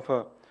expected of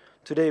her.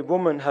 Today,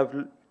 women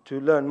have to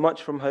learn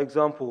much from her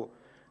example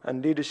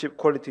and leadership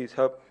qualities.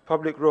 Her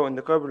public role in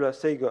the Karbala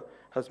saga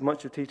has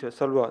much to teach her.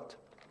 Salawat.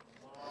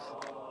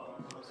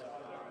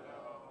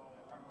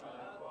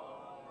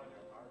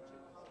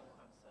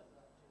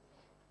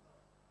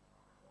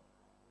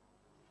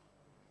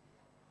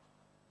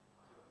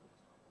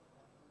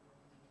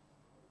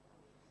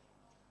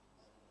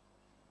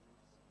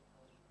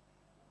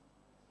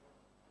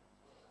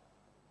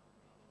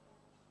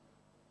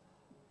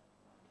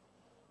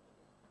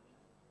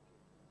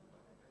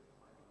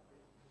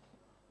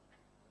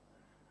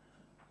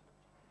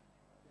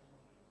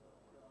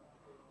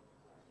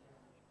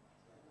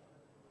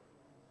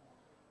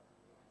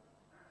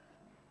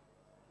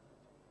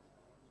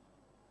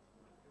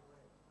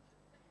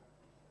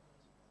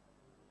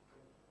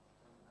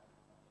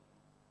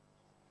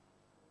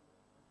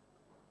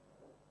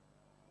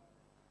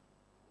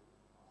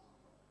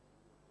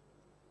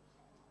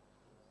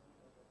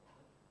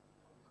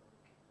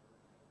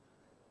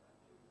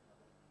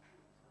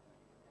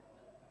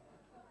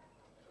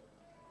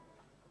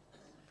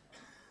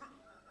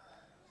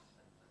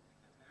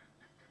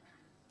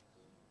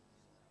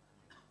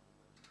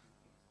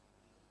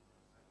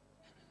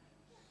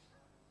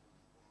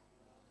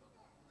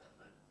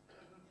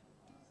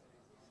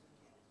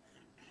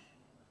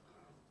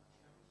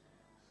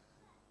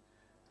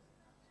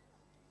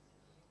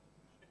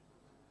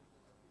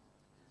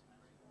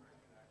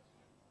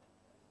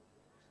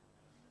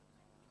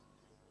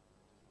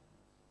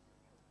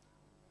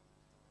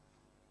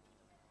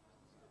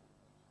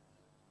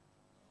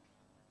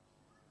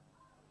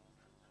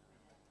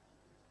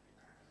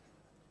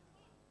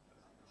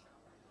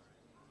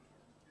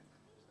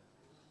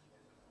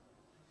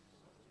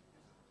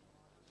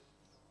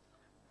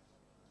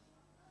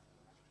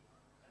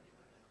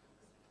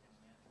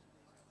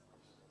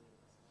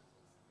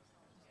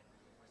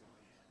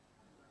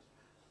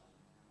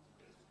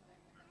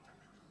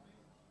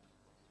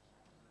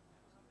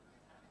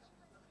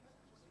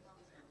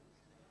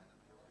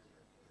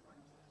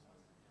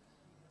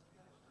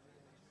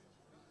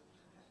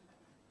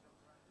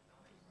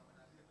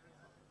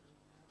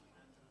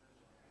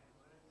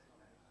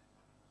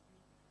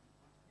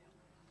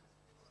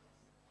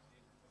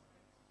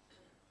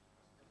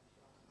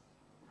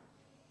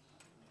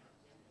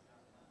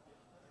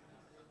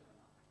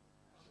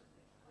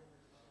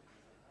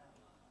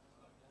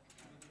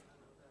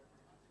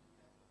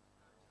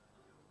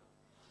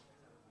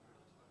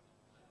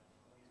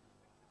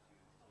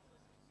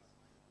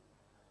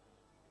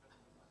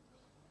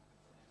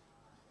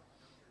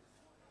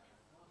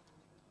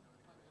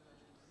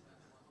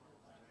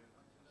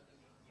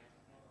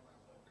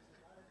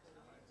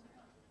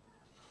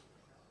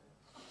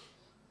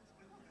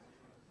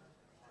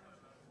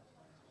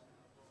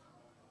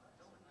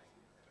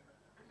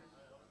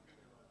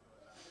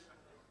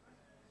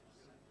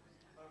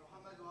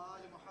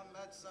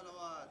 محمد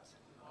صلوات.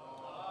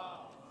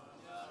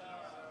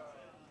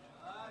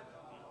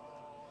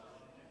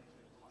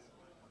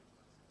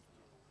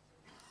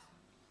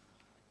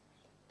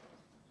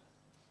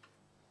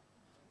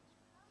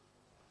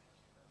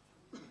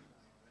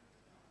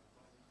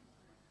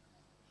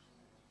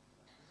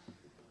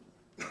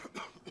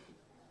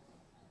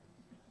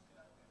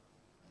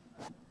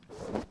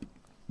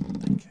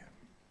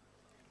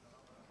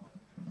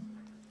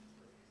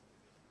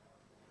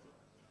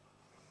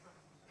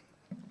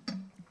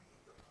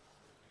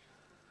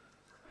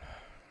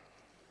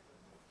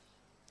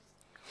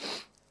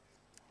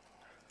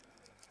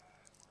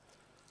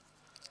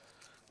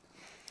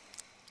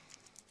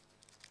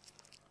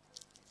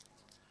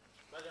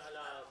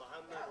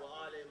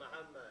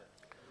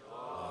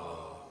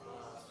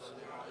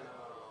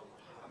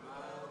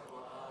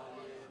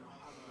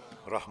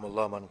 رحم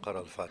الله من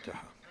قرأ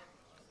الفاتحة.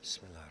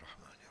 بسم الله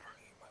الرحمن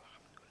الرحيم.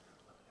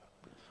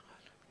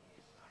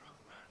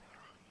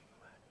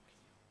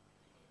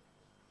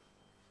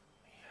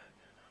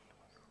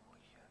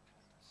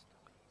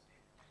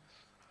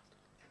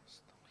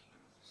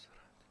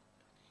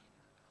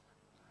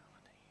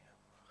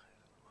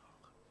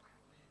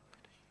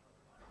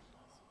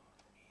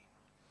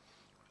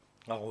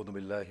 أعوذ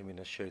بالله من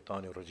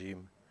الشيطان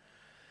الرجيم.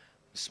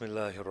 بسم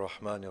الله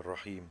الرحمن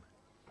الرحيم.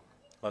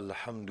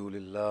 الحمد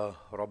لله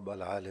رب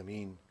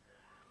العالمين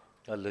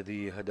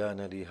الذي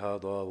هدانا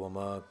لهذا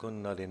وما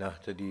كنا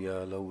لنهتدي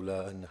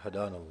لولا أن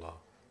هدانا الله،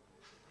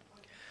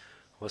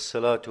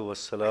 والصلاة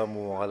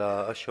والسلام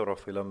على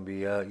أشرف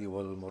الأنبياء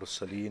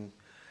والمرسلين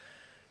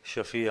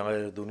شفيع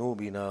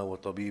ذنوبنا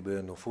وطبيب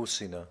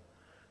نفوسنا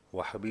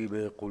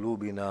وحبيب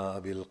قلوبنا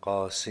أبي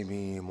القاسم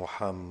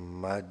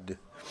محمد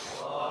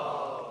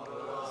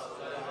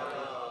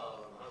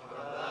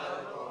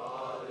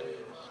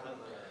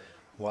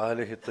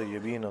وآله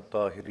الطيبين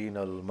الطاهرين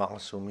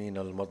المعصومين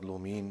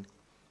المظلومين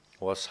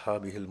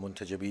وأصحابه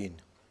المنتجبين،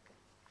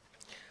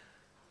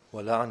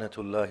 ولعنة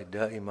الله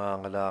الدائمة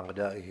على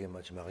أعدائهم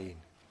أجمعين.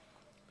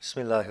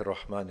 بسم الله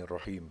الرحمن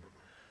الرحيم.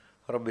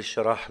 رب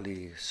اشرح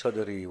لي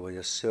صدري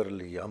ويسر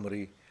لي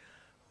أمري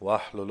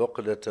واحلل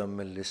عقدة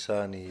من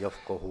لساني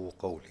يفقه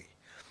قولي.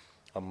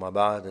 أما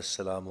بعد،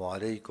 السلام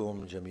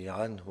عليكم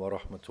جميعا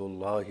ورحمة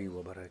الله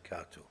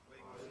وبركاته.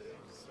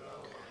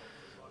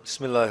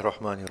 بسم الله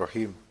الرحمن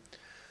الرحيم.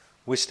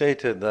 We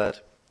stated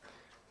that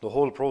the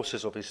whole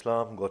process of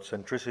Islam, God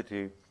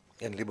centricity,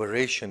 and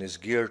liberation is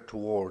geared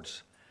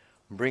towards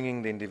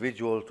bringing the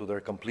individual to their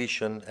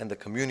completion and the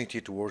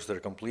community towards their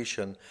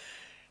completion,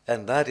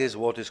 and that is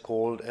what is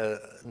called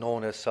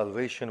known as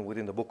salvation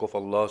within the book of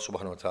Allah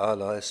subhanahu wa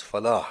ta'ala as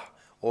falah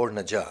or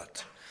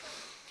najat.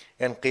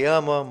 And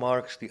Qiyamah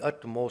marks the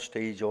utmost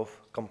stage of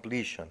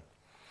completion.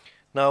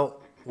 Now,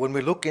 when we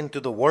look into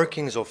the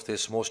workings of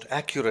this most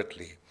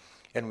accurately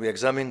and we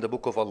examine the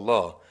book of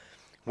Allah,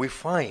 we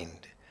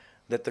find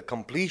that the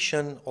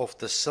completion of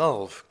the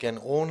self can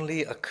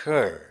only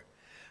occur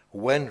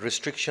when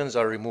restrictions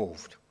are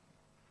removed.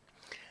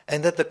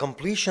 And that the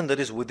completion that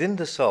is within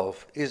the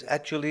self is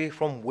actually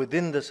from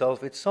within the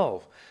self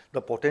itself.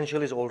 The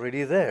potential is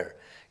already there.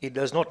 It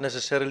does not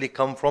necessarily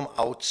come from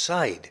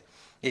outside.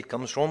 It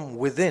comes from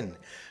within.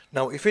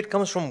 Now, if it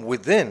comes from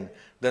within,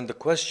 then the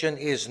question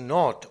is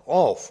not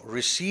of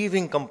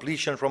receiving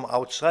completion from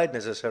outside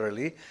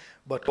necessarily,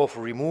 but of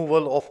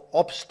removal of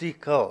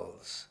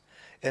obstacles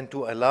and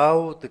to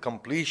allow the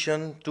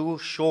completion to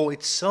show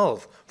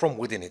itself from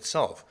within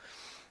itself.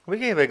 We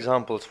gave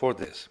examples for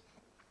this.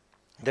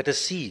 That a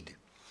seed,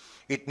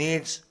 it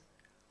needs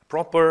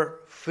proper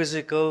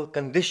physical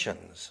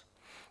conditions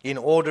in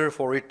order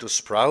for it to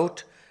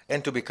sprout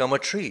and to become a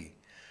tree.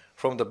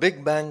 From the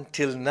Big Bang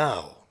till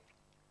now,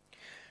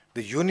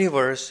 the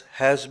universe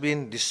has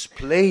been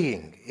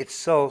displaying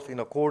itself in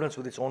accordance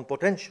with its own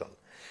potential.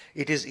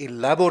 It is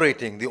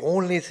elaborating. The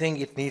only thing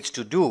it needs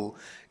to do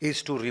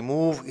is to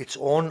remove its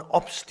own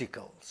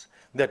obstacles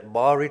that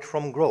bar it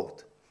from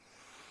growth.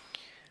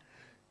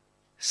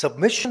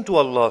 Submission to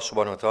Allah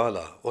subhanahu wa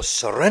ta'ala or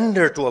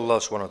surrender to Allah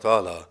subhanahu wa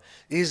ta'ala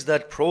is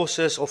that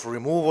process of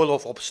removal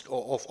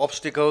of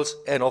obstacles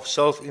and of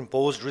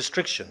self-imposed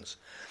restrictions.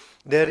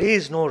 There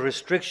is no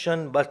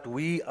restriction but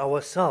we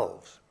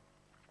ourselves.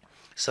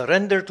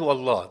 Surrender to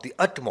Allah, the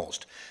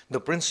utmost, the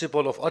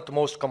principle of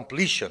utmost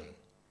completion,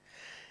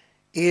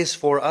 is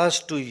for us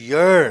to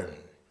yearn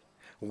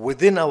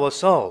within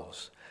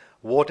ourselves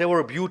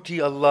whatever beauty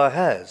Allah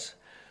has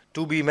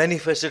to be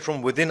manifested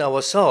from within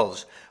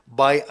ourselves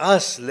by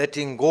us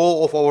letting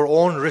go of our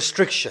own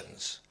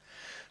restrictions.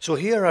 So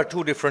here are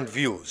two different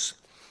views,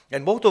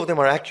 and both of them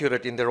are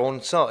accurate in their own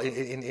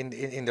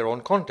in their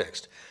own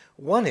context.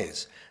 One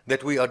is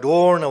that we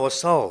adorn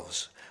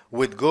ourselves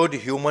with good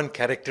human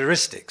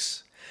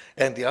characteristics,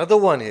 and the other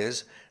one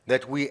is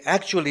that we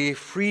actually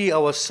free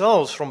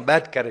ourselves from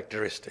bad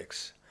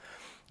characteristics.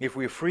 If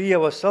we free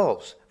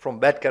ourselves from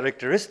bad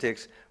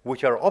characteristics,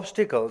 which are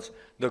obstacles,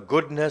 the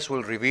goodness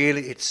will reveal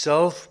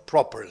itself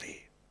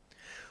properly.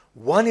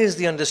 One is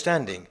the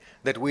understanding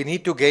that we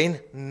need to gain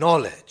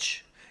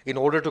knowledge in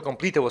order to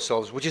complete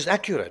ourselves, which is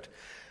accurate.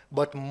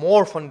 But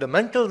more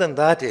fundamental than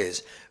that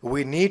is,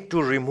 we need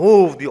to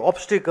remove the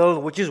obstacle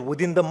which is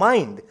within the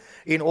mind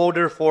in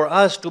order for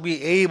us to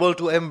be able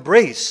to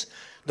embrace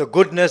the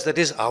goodness that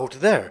is out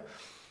there.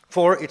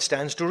 For it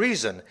stands to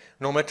reason,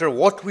 no matter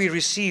what we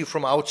receive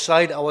from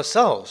outside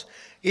ourselves,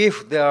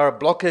 if there are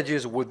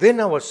blockages within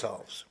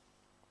ourselves,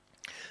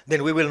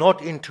 then we will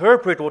not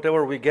interpret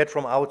whatever we get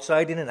from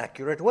outside in an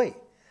accurate way.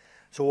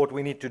 So what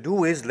we need to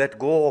do is let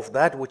go of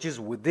that which is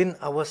within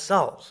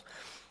ourselves.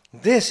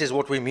 This is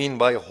what we mean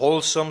by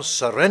wholesome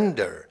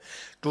surrender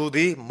to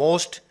the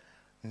most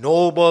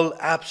noble,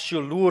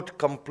 absolute,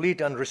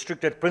 complete,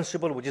 unrestricted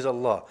principle, which is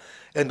Allah.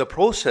 And the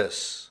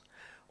process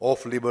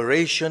of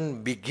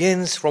liberation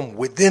begins from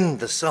within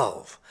the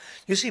self.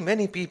 You see,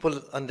 many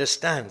people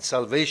understand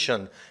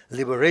salvation,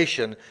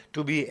 liberation,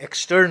 to be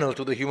external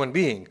to the human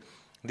being.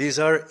 These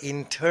are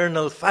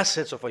internal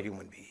facets of a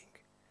human being.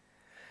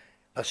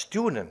 A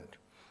student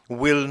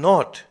will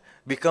not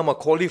become a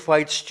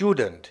qualified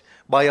student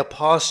by a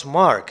pass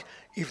mark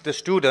if the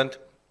student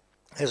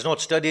has not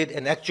studied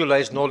and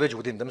actualized knowledge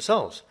within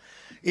themselves.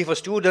 If a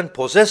student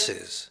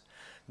possesses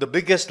the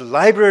biggest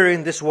library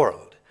in this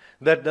world,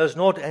 that does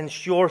not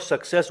ensure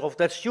success of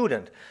that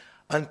student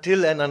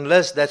until and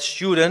unless that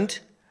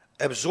student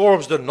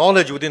absorbs the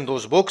knowledge within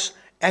those books,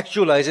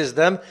 actualizes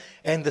them,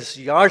 and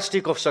the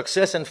yardstick of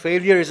success and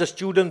failure is a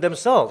student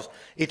themselves.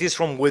 It is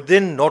from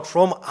within, not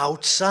from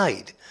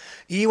outside.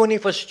 Even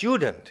if a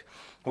student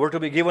were to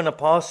be given a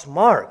pass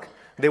mark,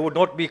 they would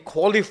not be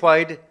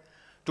qualified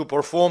to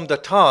perform the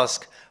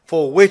task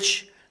for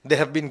which they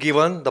have been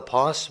given the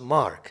pass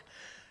mark.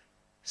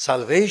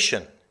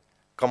 Salvation,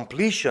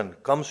 completion,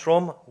 comes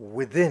from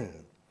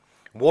within.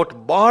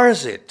 What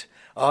bars it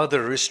are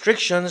the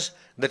restrictions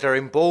that are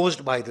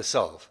imposed by the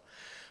self.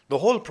 The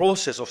whole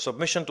process of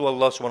submission to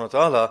Allah subhanahu wa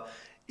ta'ala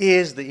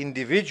is the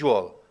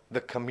individual,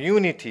 the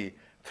community,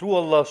 through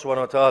Allah subhanahu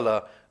wa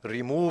ta'ala,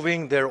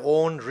 removing their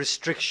own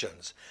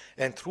restrictions.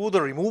 And through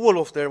the removal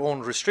of their own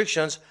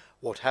restrictions,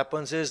 what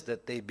happens is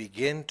that they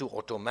begin to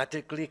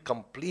automatically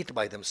complete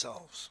by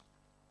themselves.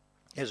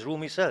 As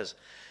Rumi says,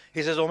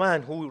 he says, "O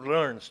man who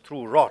learns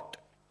through rot,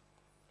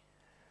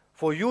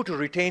 for you to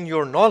retain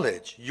your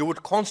knowledge, you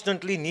would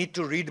constantly need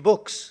to read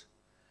books.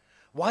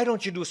 Why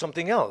don't you do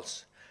something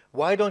else?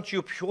 Why don't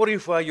you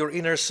purify your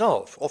inner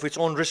self of its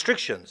own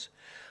restrictions?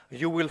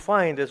 You will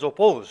find, as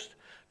opposed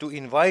to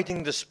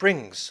inviting the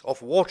springs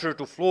of water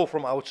to flow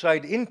from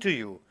outside into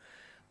you,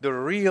 the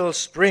real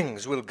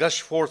springs will gush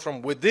forth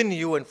from within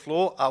you and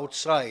flow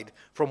outside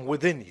from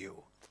within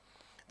you."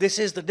 This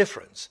is the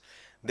difference.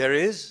 There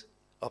is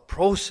a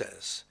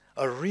process,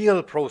 a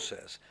real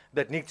process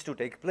that needs to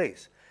take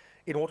place.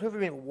 In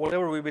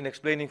whatever we've been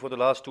explaining for the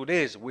last 2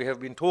 days, we have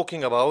been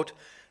talking about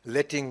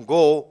letting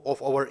go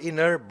of our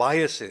inner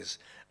biases,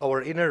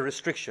 our inner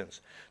restrictions,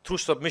 through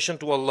submission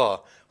to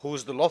Allah, who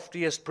is the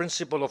loftiest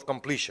principle of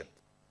completion.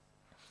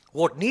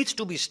 What needs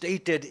to be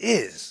stated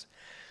is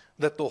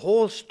that the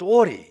whole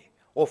story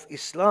of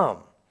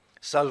Islam,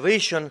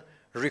 salvation,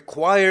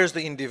 requires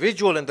the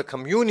individual and the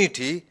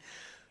community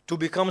to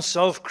become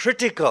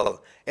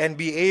self-critical and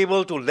be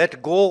able to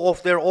let go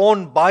of their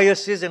own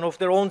biases and of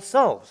their own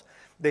selves.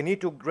 They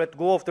need to let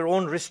go of their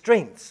own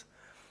restraints.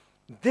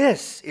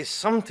 This is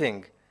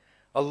something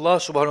Allah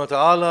subhanahu wa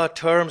ta'ala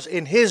terms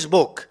in His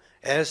book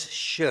as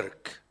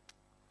shirk.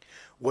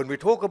 When we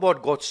talk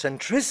about God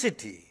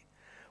centricity,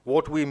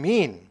 what we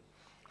mean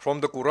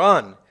from the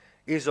Quran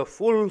is a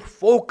full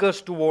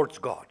focus towards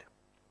God.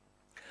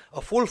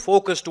 A full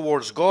focus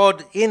towards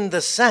God in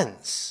the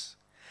sense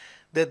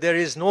that there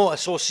is no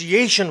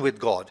association with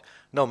God.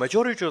 Now,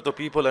 majority of the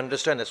people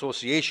understand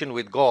association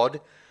with God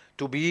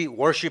to be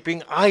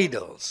worshipping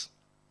idols.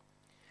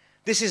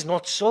 This is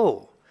not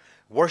so.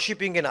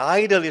 Worshipping an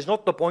idol is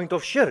not the point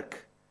of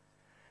shirk.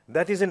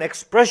 That is an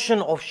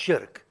expression of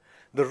shirk.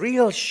 The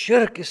real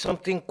shirk is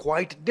something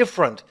quite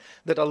different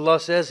that Allah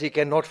says He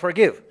cannot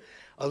forgive.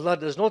 Allah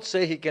does not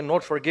say He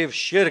cannot forgive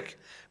shirk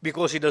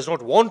because He does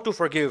not want to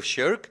forgive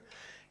shirk.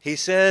 He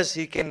says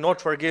He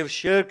cannot forgive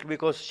shirk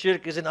because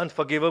shirk is an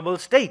unforgivable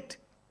state.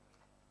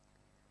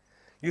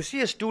 You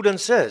see, a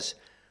student says,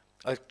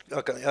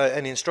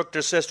 an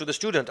instructor says to the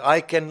student,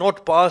 "I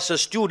cannot pass a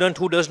student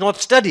who does not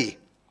study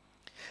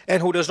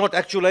and who does not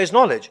actualize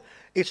knowledge."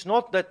 It's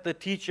not that the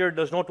teacher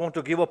does not want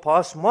to give a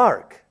pass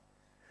mark.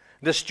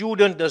 The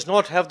student does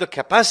not have the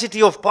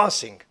capacity of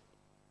passing.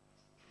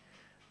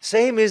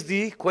 Same is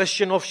the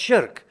question of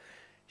shirk.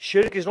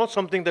 Shirk is not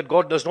something that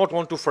God does not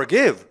want to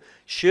forgive.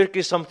 Shirk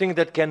is something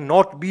that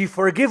cannot be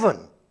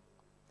forgiven.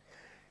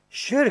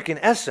 Shirk, in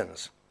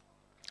essence,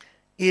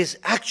 is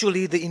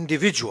actually the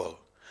individual,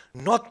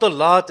 not the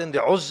Lat and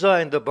the Uzza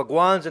and the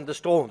Bhagwans and the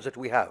stones that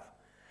we have.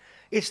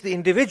 It's the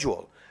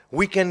individual.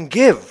 We can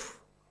give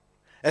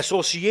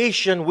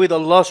association with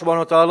Allah subhanahu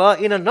wa ta'ala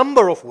in a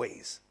number of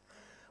ways.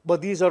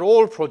 But these are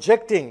all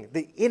projecting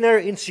the inner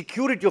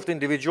insecurity of the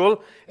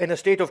individual and a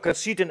state of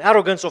conceit and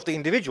arrogance of the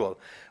individual.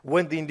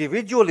 When the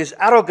individual is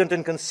arrogant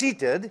and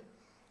conceited,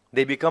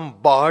 they become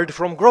barred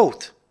from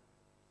growth.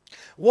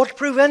 What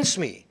prevents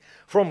me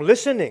from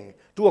listening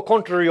to a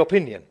contrary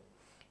opinion?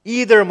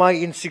 either my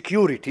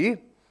insecurity,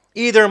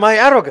 either my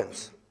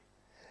arrogance.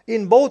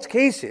 In both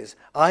cases,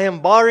 I am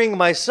barring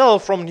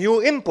myself from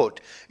new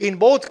input. In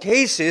both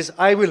cases,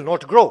 I will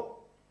not grow.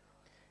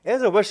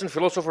 As a Western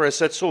philosopher has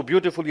said so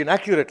beautifully and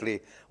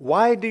accurately,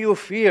 why do you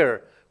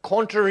fear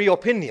contrary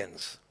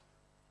opinions?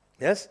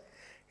 Yes?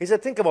 He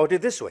said, think about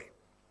it this way.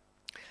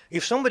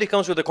 If somebody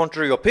comes with a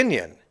contrary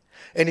opinion,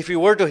 and if you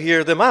were to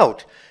hear them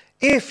out,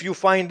 if you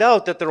find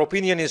out that their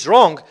opinion is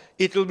wrong,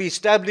 it will be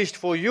established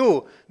for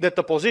you that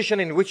the position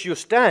in which you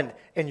stand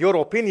and your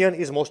opinion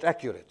is most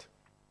accurate.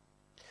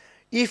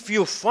 If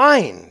you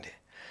find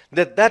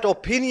that that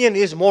opinion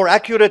is more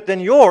accurate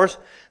than yours,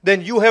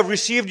 then you have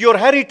received your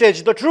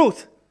heritage, the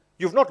truth.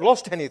 You've not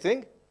lost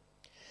anything.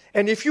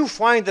 And if you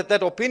find that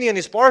that opinion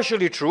is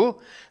partially true,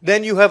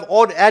 then you have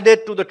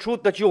added to the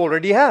truth that you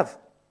already have.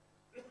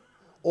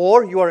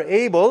 Or you are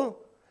able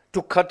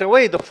to cut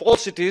away the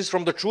falsities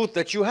from the truth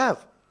that you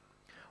have.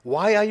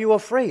 Why are you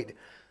afraid?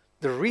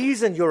 The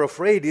reason you're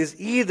afraid is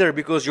either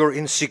because you're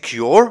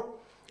insecure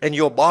and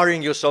you're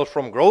barring yourself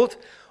from growth,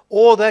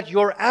 or that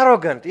you're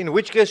arrogant, in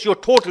which case you're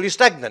totally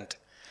stagnant.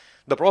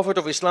 The Prophet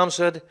of Islam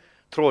said,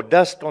 throw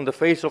dust on the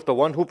face of the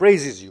one who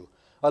praises you.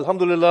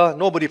 Alhamdulillah,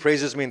 nobody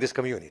praises me in this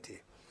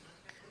community.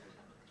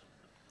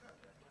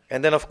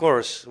 And then of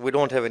course, we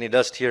don't have any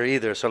dust here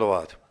either,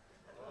 salawat.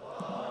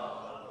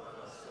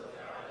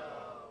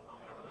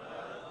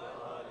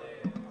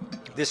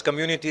 This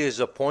community is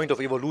a point of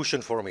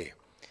evolution for me.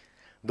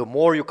 The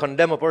more you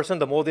condemn a person,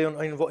 the more they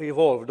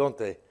evolve, don't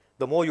they?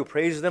 The more you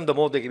praise them, the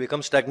more they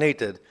become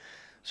stagnated.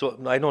 So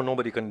I know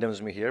nobody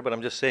condemns me here, but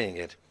I'm just saying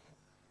it.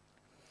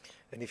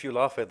 And if you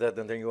laugh at that,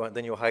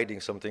 then you're hiding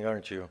something,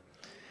 aren't you?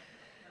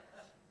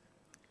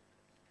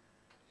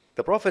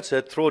 The Prophet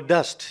said, throw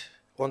dust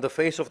on the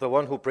face of the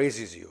one who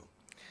praises you.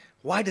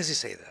 Why does he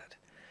say that?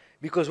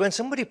 Because when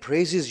somebody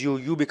praises you,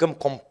 you become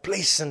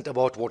complacent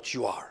about what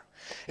you are.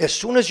 As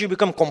soon as you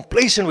become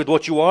complacent with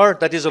what you are,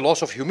 that is a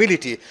loss of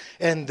humility,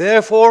 and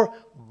therefore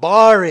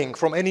barring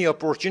from any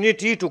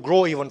opportunity to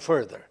grow even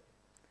further.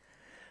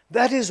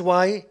 That is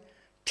why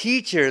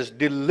teachers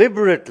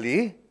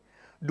deliberately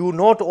do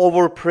not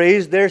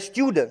overpraise their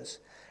students,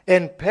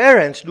 and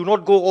parents do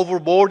not go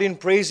overboard in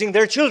praising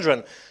their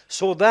children,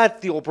 so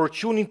that the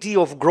opportunity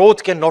of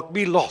growth cannot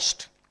be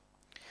lost.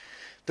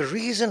 The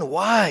reason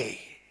why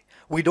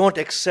we don't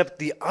accept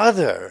the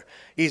other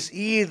is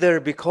either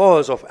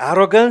because of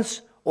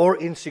arrogance or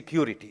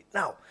insecurity.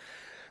 Now,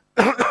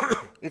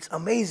 it's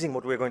amazing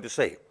what we're going to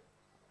say.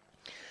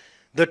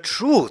 The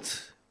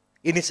truth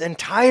in its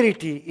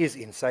entirety is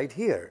inside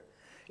here.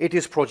 It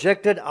is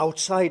projected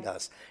outside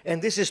us.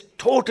 And this is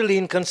totally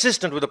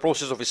inconsistent with the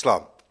process of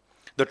Islam.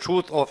 The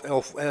truth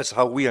of as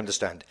how we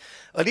understand.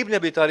 Ali ibn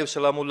Abi Talib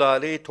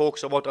salamullah alayhi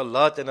talks about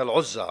Al-Lat and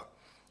Al-Uzza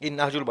in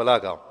Nahjul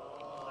Balagha.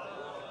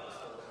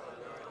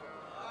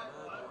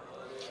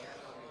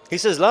 He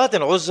says, Lat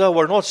and Uzza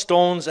were not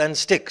stones and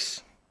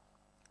sticks.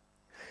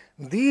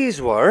 These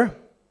were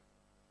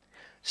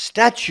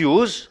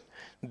statues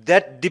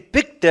that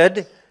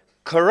depicted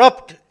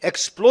corrupt,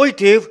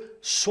 exploitive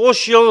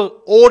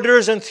social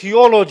orders and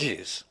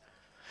theologies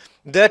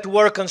that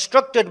were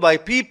constructed by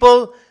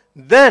people,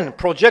 then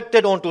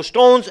projected onto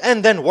stones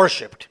and then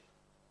worshipped.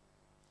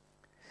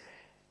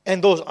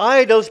 And those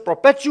idols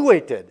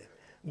perpetuated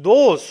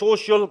those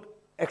social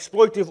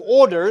exploitive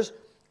orders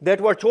that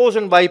were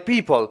chosen by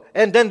people,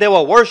 and then they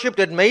were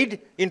worshipped and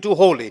made into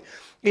holy.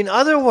 In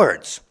other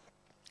words,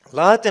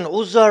 Lat and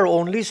Uzza are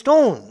only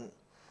stone.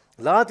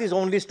 Lat is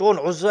only stone,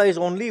 Uzza is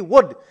only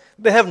wood.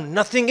 They have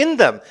nothing in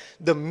them.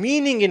 The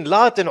meaning in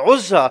Lat and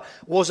Uzza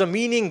was a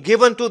meaning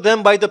given to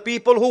them by the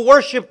people who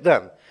worshipped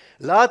them.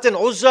 Lat and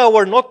Uzza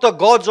were not the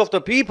gods of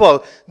the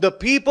people. The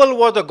people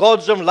were the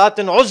gods of Lat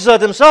and Uzza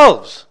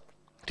themselves.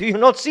 Do you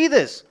not see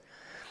this?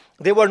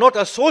 They were not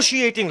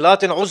associating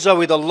Lat and Uzza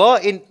with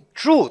Allah in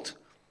truth.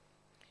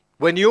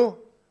 When you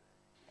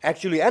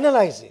actually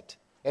analyze it,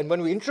 and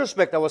when we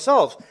introspect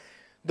ourselves,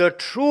 the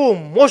true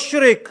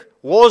mushrik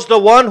was the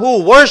one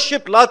who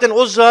worshipped Lat and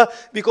Uzza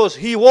because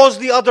he was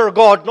the other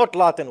god, not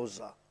Lat and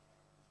Uzza.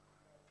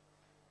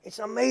 It's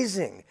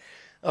amazing.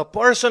 A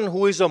person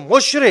who is a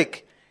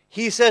mushrik,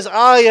 he says,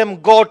 I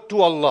am God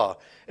to Allah.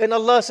 And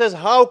Allah says,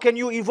 how can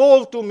you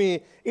evolve to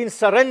me in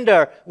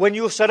surrender when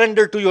you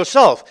surrender to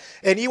yourself?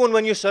 And even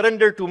when you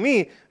surrender to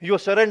me, you're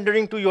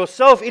surrendering to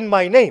yourself in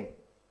my name.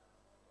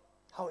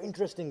 How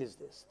interesting is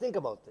this? Think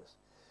about this.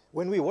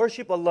 When we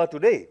worship Allah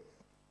today,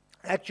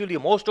 actually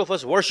most of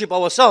us worship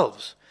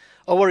ourselves.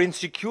 Our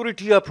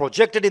insecurity are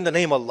projected in the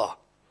name Allah.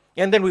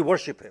 And then we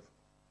worship Him.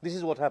 This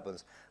is what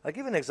happens. I'll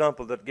give an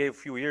example that gave a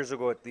few years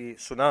ago at the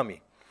tsunami.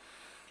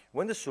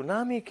 When the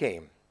tsunami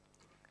came,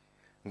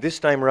 this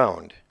time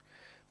round,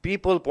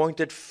 people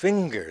pointed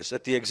fingers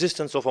at the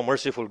existence of a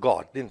merciful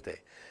God, didn't they?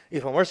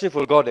 If a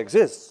merciful God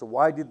exists,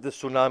 why did the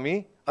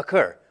tsunami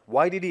occur?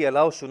 Why did He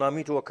allow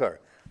tsunami to occur?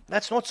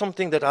 That's not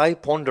something that I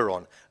ponder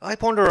on. I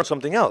ponder on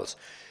something else.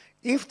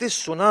 If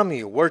this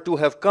tsunami were to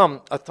have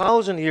come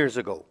 1,000 years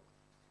ago,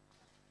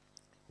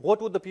 what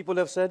would the people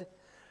have said?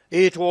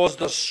 It was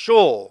the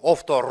show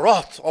of the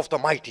wrath of the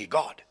mighty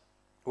God.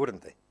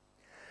 wouldn't they?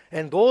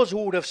 And those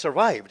who would have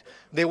survived,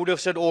 they would have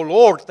said, "Oh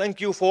Lord,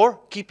 thank you for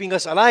keeping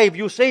us alive,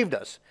 you saved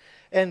us."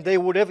 And they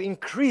would have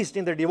increased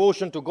in their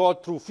devotion to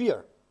God through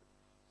fear.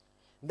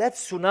 That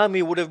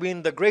tsunami would have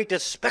been the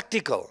greatest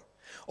spectacle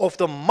of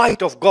the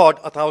might of God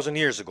 1,000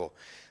 years ago.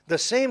 The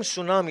same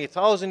tsunami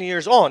 1,000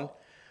 years on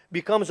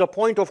becomes a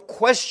point of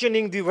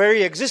questioning the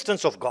very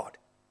existence of God.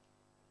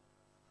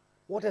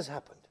 What has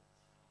happened?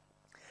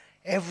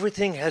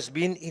 Everything has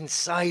been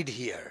inside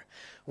here.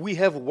 We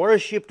have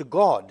worshipped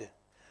God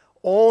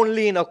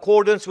only in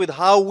accordance with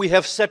how we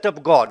have set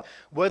up God.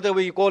 Whether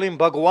we call him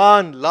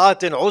Bhagwan,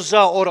 Lat and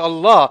Uzza or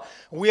Allah,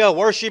 we are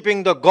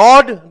worshipping the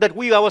God that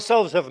we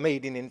ourselves have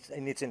made in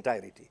its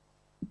entirety.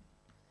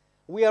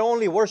 We are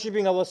only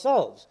worshipping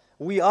ourselves.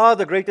 We are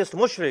the greatest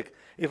mushrik.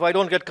 If I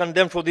don't get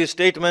condemned for these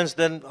statements,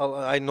 then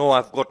I know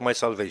I've got my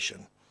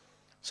salvation.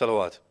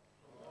 Salawat.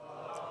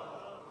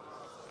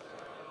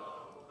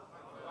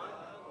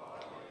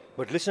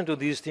 But listen to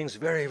these things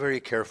very, very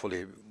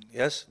carefully.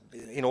 Yes,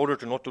 in order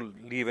to not to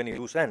leave any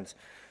loose ends.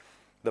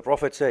 The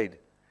Prophet said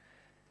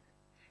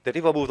that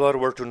if Abu Dhar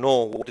were to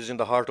know what is in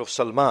the heart of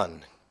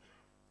Salman,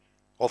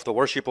 of the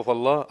worship of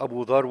Allah,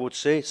 Abu Dhar would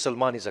say,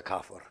 Salman is a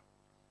kafir.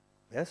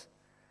 Yes?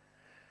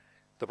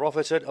 The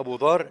Prophet said Abu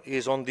Dhar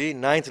is on the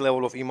 9th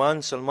level of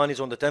Iman, Salman is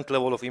on the 10th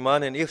level of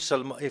Iman, and if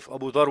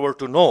Abu Dhar were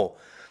to know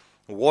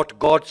what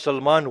God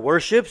Salman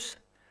worships,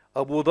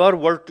 Abu Dhar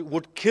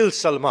would kill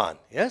Salman.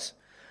 Yes?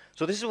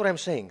 So this is what I'm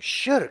saying.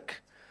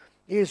 Shirk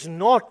is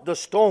not the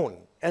stone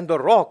and the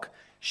rock.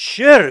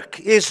 Shirk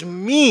is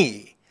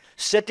me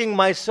setting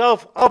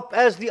myself up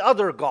as the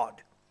other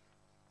God.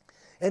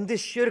 And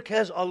this shirk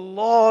has a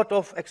lot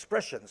of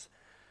expressions.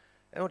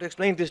 I want to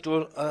explain this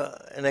to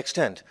an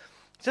extent.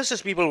 Just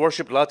as people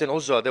worship Lat and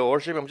Uzza, they were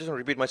worshiping, I'm just going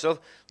to repeat myself,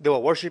 they were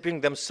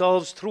worshiping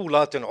themselves through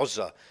Lat and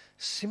Uzza.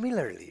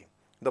 Similarly,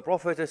 the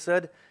Prophet has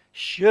said,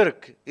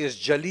 shirk is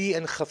jali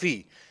and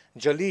khafi.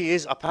 Jali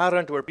is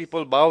apparent, where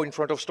people bow in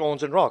front of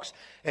stones and rocks.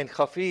 And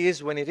khafi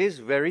is when it is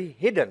very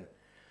hidden.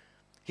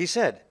 He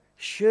said,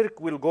 shirk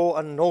will go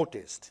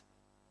unnoticed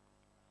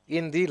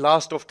in the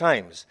last of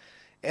times,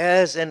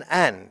 as an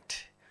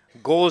ant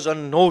goes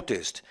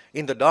unnoticed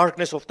in the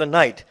darkness of the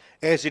night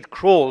as it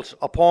crawls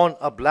upon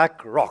a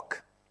black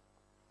rock.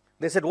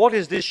 They said, what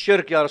is this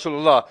shirk, Ya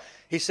Rasulullah?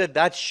 He said,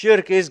 that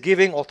shirk is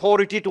giving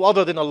authority to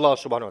other than Allah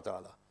subhanahu wa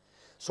ta'ala.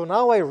 So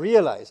now I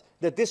realize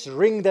that this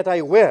ring that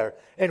I wear,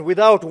 and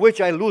without which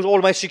I lose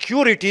all my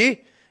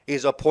security,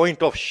 is a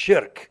point of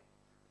shirk.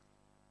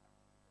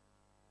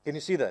 Can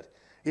you see that?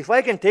 If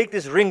I can take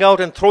this ring out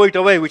and throw it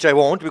away, which I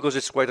won't because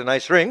it's quite a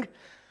nice ring,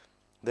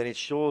 then it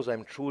shows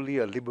I'm truly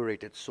a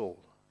liberated soul.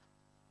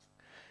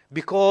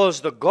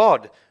 Because the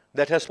God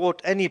that has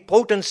put any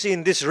potency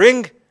in this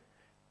ring,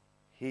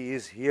 He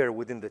is here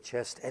within the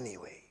chest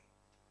anyway.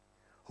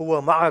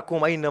 Huwa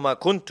ma'akum aynama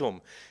kuntum.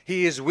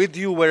 He is with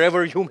you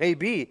wherever you may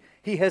be.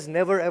 He has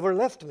never ever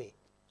left me.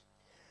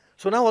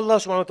 So now Allah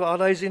subhanahu wa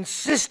ta'ala is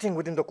insisting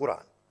within the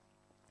Quran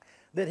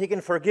that He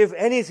can forgive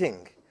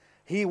anything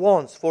He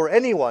wants for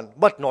anyone,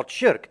 but not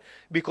shirk,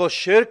 because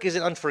shirk is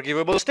an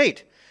unforgivable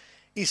state.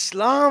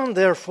 Islam,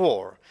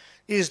 therefore,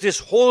 is this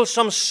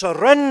wholesome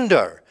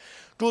surrender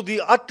to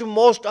the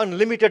utmost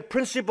unlimited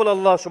principle of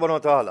Allah subhanahu wa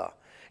ta'ala.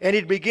 And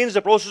it begins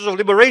the process of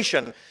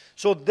liberation.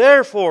 So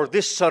therefore,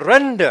 this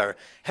surrender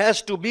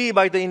has to be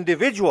by the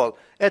individual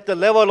at the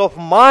level of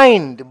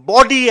mind,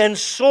 body and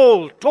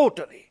soul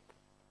totally.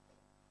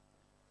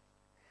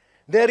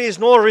 There is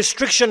no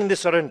restriction in this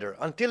surrender.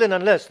 Until and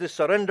unless this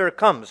surrender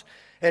comes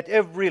at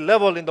every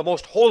level in the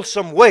most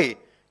wholesome way,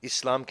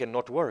 Islam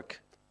cannot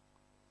work.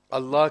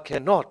 Allah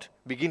cannot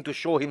begin to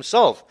show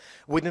Himself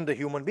within the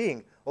human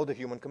being or the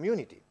human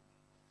community.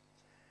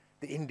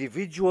 The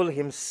individual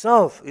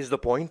himself is the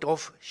point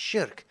of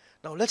shirk.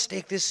 Now let's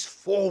take this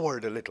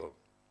forward a little.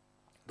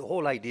 The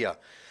whole idea.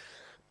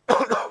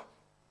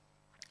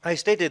 I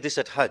stated this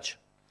at Hajj.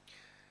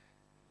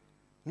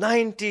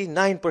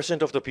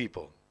 99% of the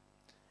people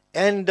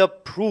end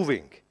up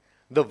proving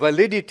the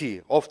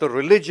validity of the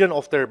religion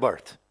of their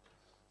birth.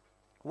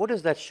 What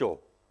does that show?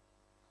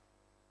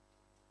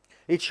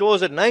 It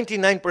shows that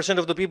 99%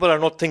 of the people are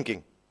not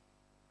thinking.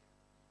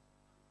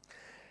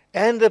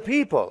 And the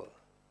people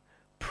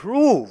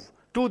prove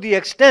to the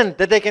extent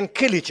that they can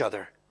kill each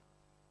other.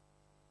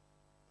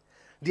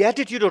 The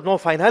attitude of no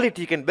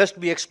finality can best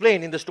be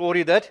explained in the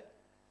story that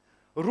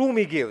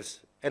Rumi gives.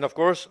 And of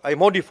course, I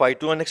modified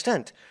to an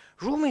extent.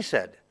 Rumi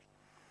said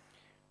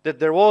that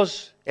there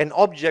was an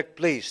object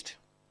placed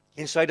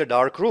inside a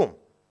dark room.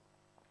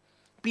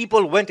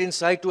 People went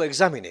inside to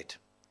examine it.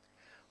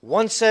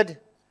 One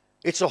said,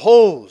 it's a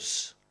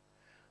hose.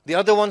 The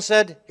other one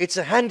said, it's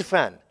a hand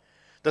fan.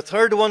 The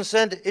third one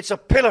said, it's a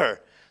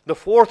pillar. The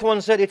fourth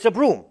one said, it's a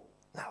broom.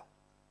 Now,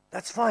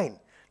 that's fine.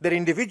 Their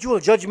individual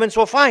judgments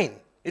were fine.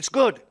 It's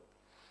good.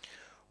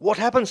 What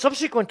happens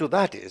subsequent to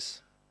that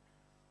is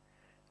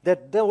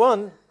that the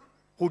one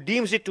who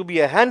deems it to be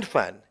a hand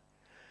fan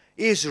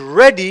is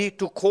ready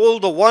to call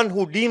the one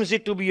who deems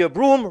it to be a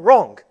broom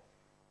wrong,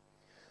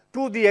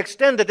 to the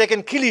extent that they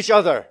can kill each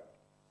other.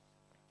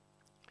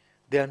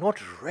 They are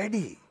not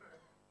ready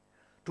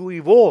to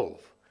evolve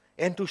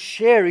and to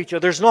share each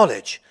other's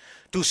knowledge,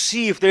 to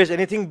see if there is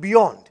anything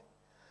beyond.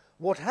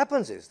 What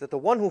happens is that the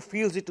one who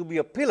feels it to be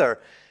a pillar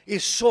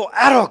is so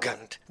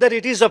arrogant that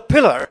it is a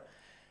pillar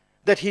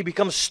that he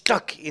becomes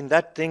stuck in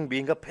that thing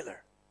being a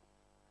pillar.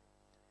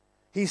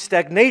 He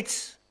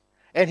stagnates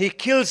and he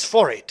kills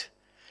for it.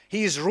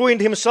 He's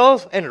ruined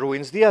himself and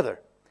ruins the other.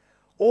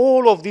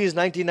 All of these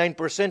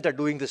 99% are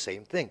doing the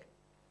same thing.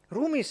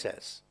 Rumi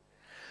says,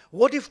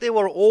 what if they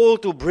were all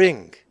to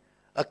bring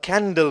a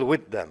candle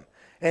with them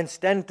and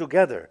stand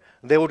together?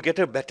 They would get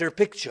a better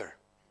picture.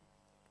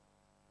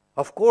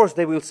 Of course,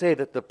 they will say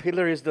that the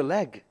pillar is the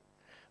leg,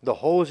 the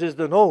hose is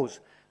the nose,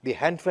 the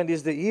hand fan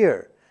is the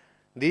ear,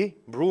 the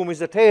broom is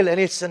the tail, and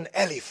it's an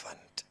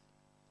elephant.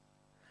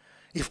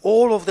 If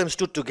all of them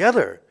stood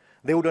together,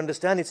 they would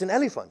understand it's an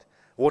elephant.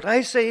 What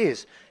I say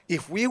is,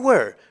 if we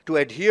were to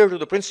adhere to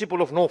the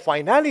principle of no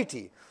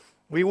finality,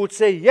 we would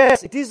say,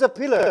 yes, it is a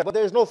pillar, but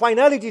there is no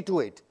finality to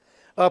it.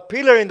 A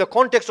pillar in the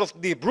context of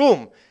the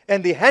broom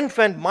and the hand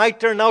fan might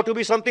turn out to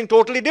be something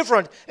totally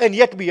different and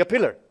yet be a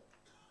pillar.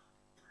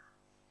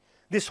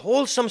 This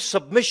wholesome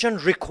submission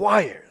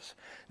requires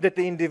that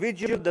the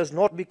individual does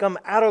not become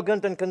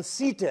arrogant and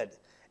conceited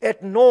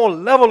at no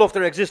level of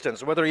their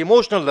existence, whether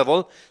emotional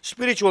level,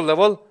 spiritual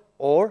level,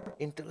 or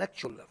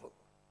intellectual level.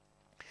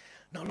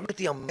 Now look at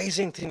the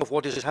amazing thing of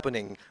what is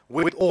happening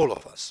with all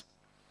of us.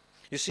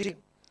 You see,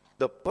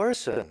 the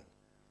person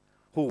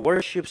who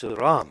worships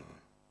Ram,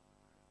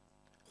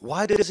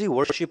 why does he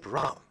worship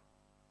Ram?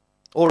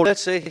 Or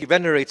let's say he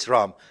venerates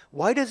Ram.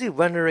 Why does he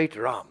venerate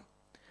Ram?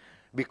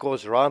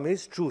 Because Ram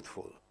is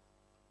truthful.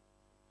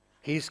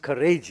 He is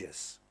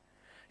courageous.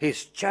 He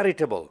is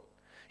charitable.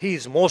 He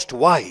is most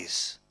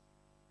wise.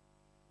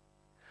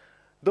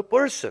 The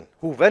person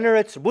who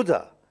venerates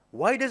Buddha,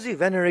 why does he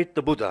venerate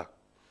the Buddha?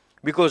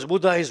 Because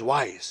Buddha is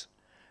wise,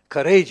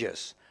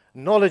 courageous,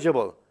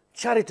 knowledgeable,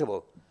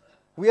 charitable.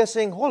 We are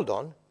saying, hold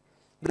on.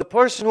 The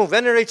person who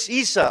venerates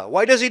Isa,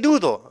 why does he do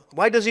though?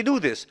 Why does he do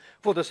this?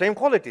 For the same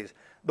qualities.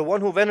 The one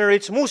who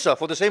venerates Musa,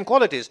 for the same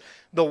qualities.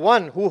 The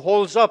one who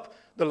holds up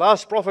the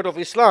last prophet of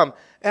Islam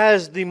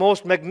as the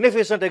most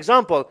magnificent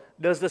example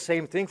does the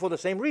same thing for the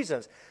same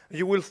reasons.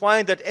 You will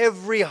find that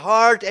every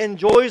heart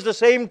enjoys the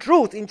same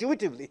truth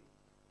intuitively.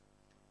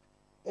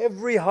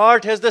 Every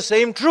heart has the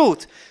same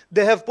truth.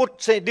 They have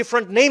put, say,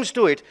 different names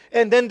to it,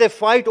 and then they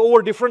fight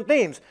over different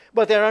names.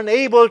 But they're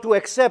unable to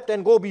accept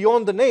and go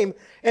beyond the name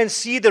and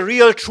see the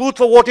real truth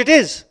for what it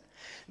is.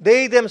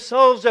 They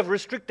themselves have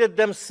restricted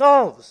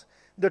themselves.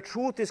 The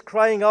truth is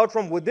crying out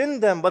from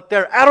within them, but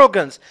their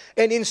arrogance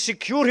and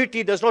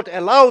insecurity does not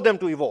allow them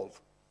to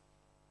evolve.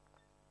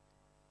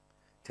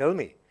 Tell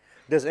me,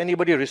 does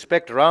anybody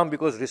respect Ram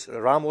because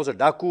Ram was a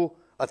daku,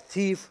 a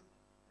thief,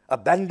 a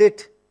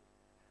bandit,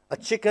 a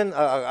chicken,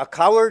 a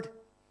coward?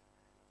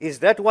 Is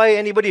that why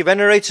anybody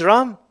venerates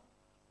Ram?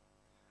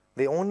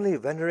 They only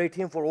venerate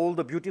him for all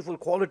the beautiful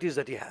qualities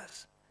that he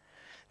has.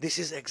 This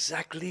is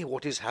exactly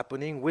what is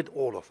happening with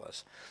all of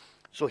us.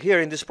 So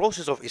here in this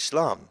process of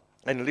Islam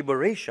and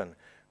liberation,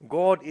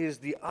 God is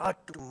the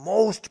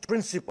utmost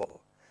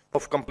principle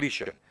of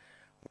completion.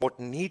 What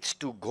needs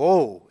to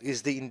go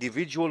is the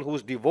individual who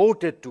is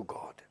devoted to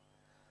God.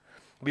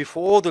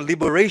 Before the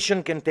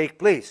liberation can take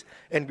place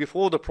and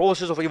before the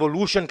process of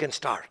evolution can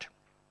start.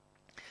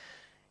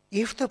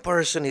 If the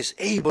person is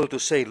able to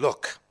say,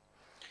 look,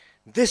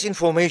 this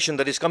information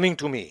that is coming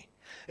to me,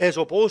 as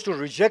opposed to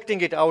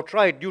rejecting it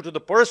outright due to the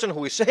person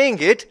who is saying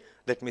it,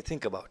 let me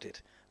think about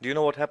it. Do you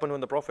know what happened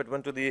when the Prophet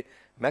went to the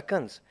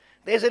Meccans?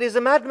 They said he's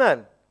a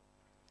madman.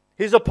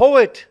 He's a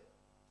poet.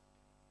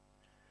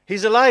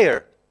 He's a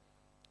liar.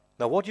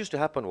 Now what used to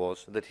happen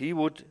was that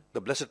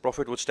the Blessed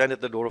Prophet would stand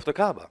at the door of the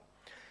Kaaba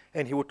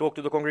and he would talk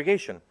to the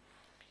congregation.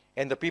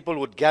 And the people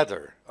would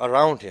gather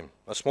around him,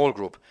 a small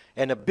group,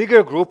 and a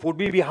bigger group would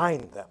be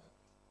behind them.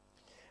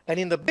 And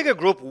in the bigger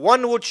group,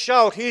 one would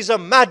shout, he is a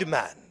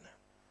madman.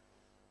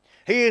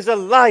 He is a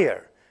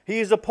liar. He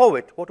is a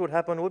poet. What would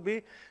happen would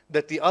be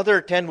that the other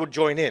 10 would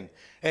join in.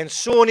 And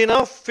soon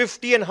enough,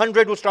 50 and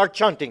 100 would start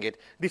chanting it.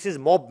 This is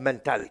mob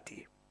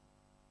mentality.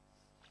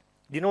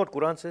 Do you know what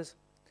Quran says?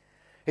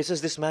 It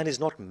says this man is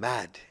not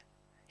mad.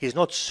 He is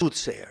not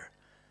soothsayer.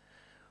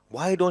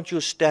 Why don't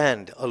you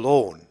stand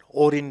alone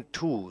or in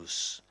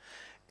twos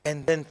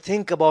and then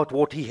think about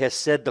what he has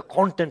said, the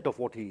content of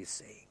what he is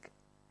saying?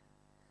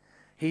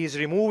 He is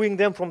removing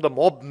them from the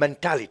mob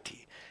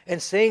mentality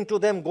and saying to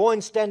them, go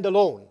and stand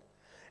alone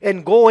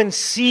and go and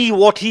see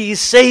what he is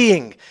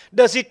saying.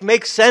 Does it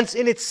make sense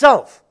in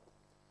itself?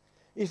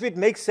 If it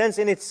makes sense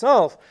in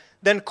itself,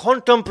 then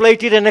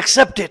contemplate it and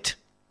accept it.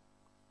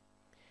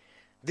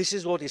 This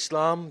is what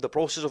Islam, the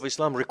process of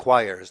Islam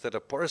requires, that a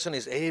person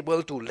is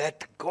able to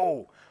let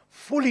go,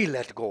 fully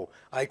let go.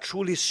 I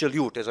truly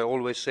salute, as I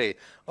always say,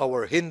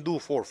 our Hindu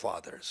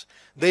forefathers.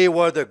 They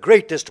were the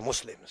greatest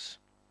Muslims.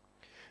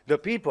 The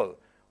people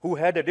who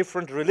had a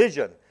different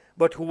religion,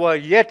 but who were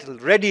yet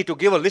ready to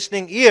give a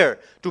listening ear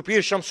to Pir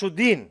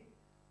Shamsuddin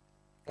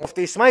of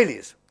the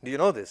Ismailis. Do you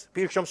know this?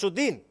 Pir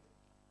Shamsuddin.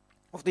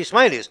 of the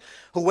Ismailis,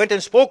 who went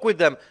and spoke with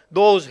them,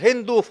 those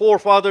Hindu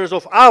forefathers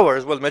of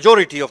ours, well,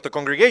 majority of the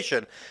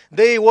congregation,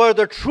 they were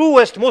the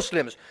truest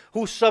Muslims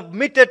who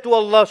submitted to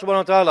Allah subhanahu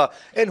wa ta'ala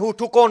and who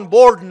took on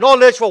board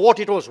knowledge for what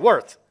it was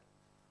worth.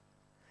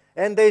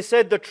 And they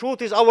said the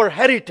truth is our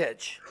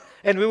heritage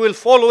and we will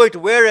follow it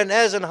where and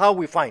as and how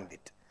we find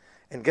it.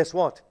 And guess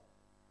what?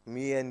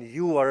 Me and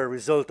you are a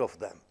result of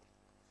them.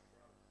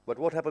 But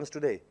what happens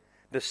today?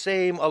 The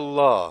same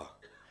Allah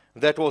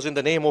that was in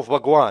the name of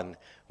Bhagwan,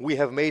 we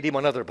have made him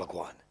another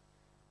Bhagwan.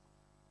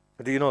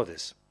 Do you know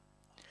this?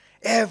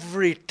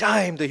 Every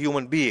time the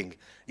human being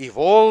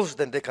evolves,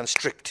 then they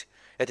constrict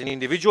at an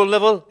individual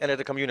level and at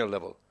a communal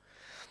level.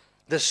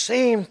 The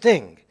same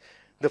thing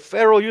the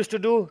Pharaoh used to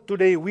do,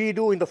 today we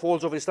do in the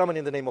folds of Islam and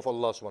in the name of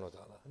Allah subhanahu wa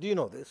ta'ala. Do you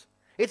know this?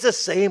 It's the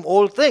same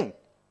old thing.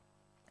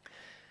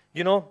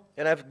 You know,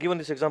 and I've given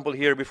this example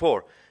here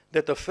before,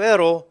 that the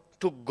Pharaoh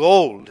took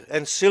gold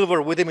and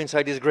silver with him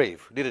inside his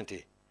grave, didn't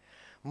he?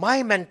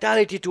 My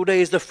mentality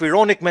today is the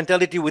Pharaonic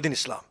mentality within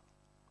Islam.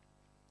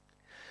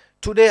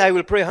 Today I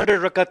will pray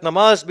 100 rakat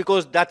namaz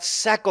because that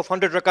sack of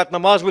 100 rakat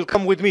namaz will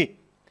come with me.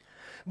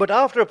 But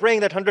after praying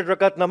that 100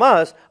 rakat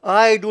namaz,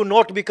 I do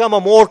not become a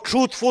more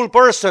truthful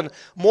person,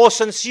 more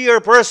sincere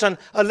person,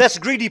 a less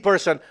greedy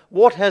person.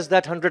 What has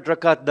that 100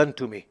 rakat done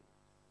to me?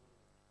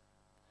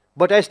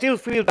 But I still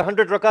feel the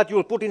 100 rakat you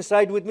will put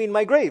inside with me in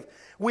my grave.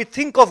 We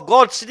think of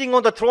God sitting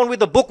on the throne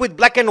with a book with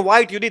black and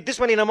white. You did this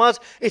many namaz,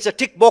 it's a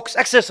tick box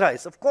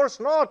exercise. Of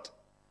course not.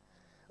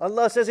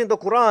 Allah says in the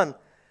Quran,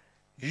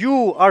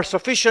 you are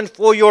sufficient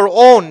for your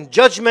own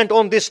judgment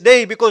on this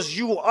day because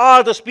you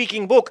are the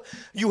speaking book.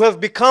 You have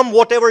become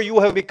whatever you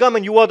have become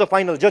and you are the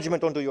final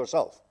judgment unto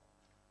yourself.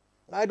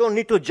 I don't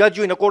need to judge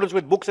you in accordance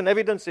with books and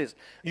evidences.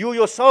 You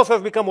yourself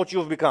have become what you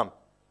have become.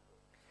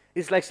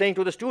 It's like saying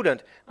to the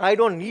student, I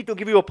don't need to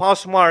give you a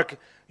pass mark.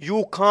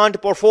 You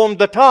can't perform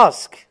the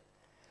task.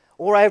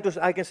 Or I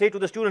can say to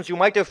the students, you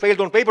might have failed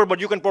on paper, but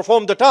you can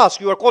perform the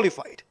task. You are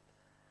qualified.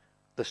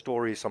 The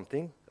story is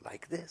something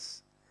like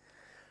this.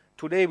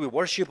 Today we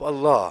worship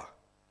Allah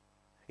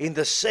in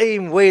the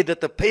same way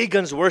that the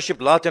pagans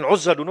worship Lat and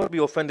Uzza. Do not be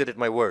offended at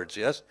my words,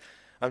 yes?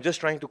 I'm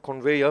just trying to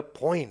convey a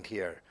point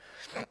here.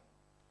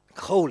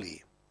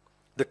 Khawli,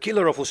 the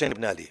killer of Hussain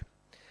ibn Ali.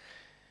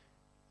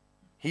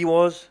 He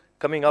was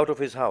coming out of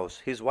his house.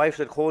 His wife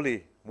said,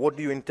 Khawli, what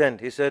do you intend?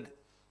 He said,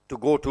 to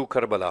go to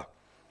Karbala.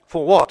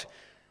 For what?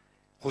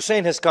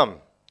 Hussain has come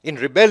in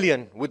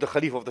rebellion with the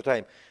Khalif of the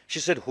time.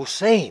 She said,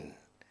 Hussain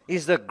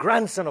is the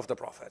grandson of the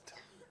Prophet.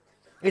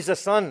 He's the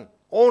son,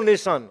 only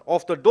son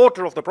of the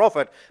daughter of the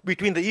Prophet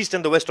between the east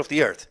and the west of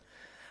the earth.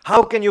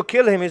 How can you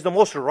kill him? He's the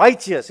most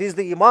righteous. He's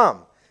the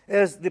Imam,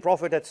 as the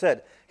Prophet had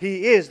said.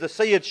 He is the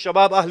Sayyid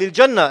Shabab Ahlil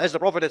Jannah, as the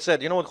Prophet had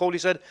said. You know what Khawli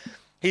said?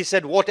 He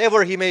said,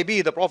 whatever he may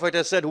be, the Prophet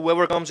has said,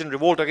 whoever comes in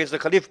revolt against the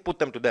Khalif, put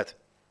them to death.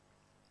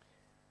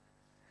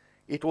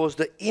 It was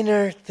the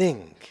inner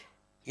thing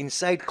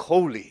inside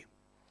Khawli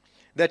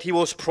that he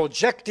was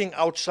projecting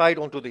outside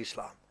onto the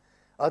Islam.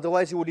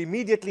 Otherwise, he would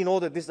immediately know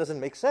that this doesn't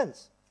make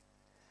sense.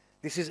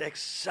 This is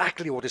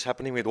exactly what is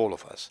happening with all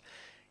of us.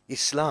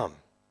 Islam,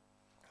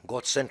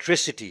 God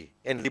centricity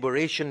and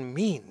liberation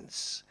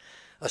means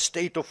a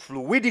state of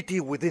fluidity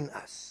within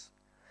us,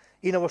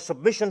 in our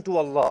submission to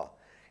Allah.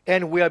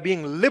 And we are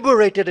being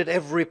liberated at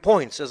every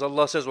point. As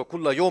Allah says,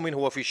 وَكُلَّ يَوْمٍ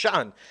هُوَ فِي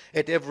شَأْنٍ.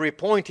 At every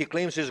point He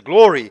claims His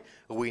glory.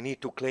 We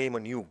need to claim a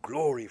new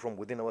glory from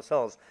within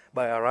ourselves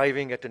by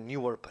arriving at a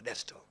newer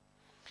pedestal.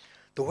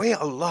 The way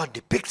Allah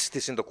depicts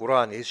this in the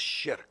Quran is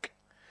shirk.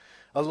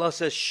 Allah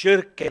says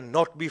shirk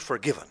cannot be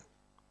forgiven.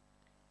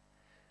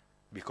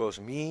 Because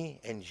me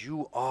and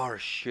you are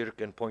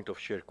shirk and point of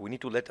shirk. We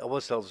need to let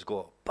ourselves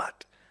go.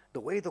 But the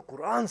way the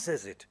Quran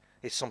says it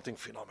is something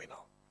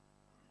phenomenal.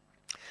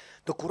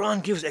 The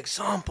Quran gives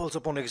examples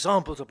upon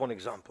examples upon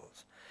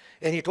examples.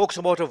 And He talks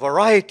about a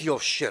variety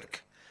of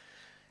shirk.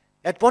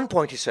 At one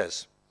point He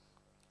says,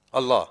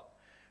 Allah,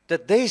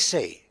 that they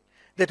say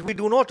that we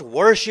do not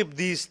worship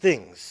these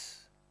things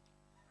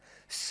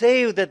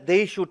save that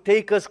they should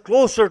take us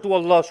closer to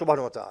Allah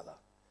subhanahu wa ta'ala.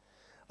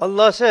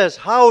 Allah says,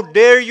 how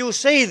dare you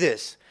say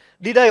this?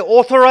 Did I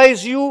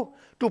authorize you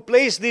to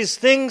place these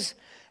things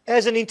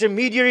as an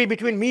intermediary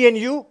between me and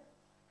you?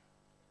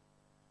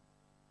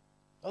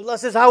 Allah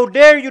says, how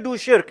dare you do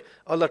shirk?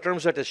 Allah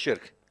terms that as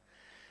shirk.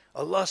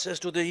 Allah says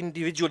to the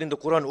individual in the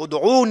Quran,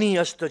 Udu'uni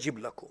astajib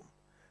lakum.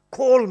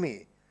 Call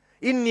me.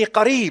 Inni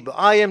qareeb.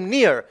 I am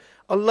near.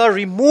 Allah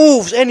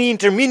removes any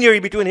intermediary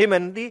between Him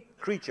and the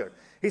creature.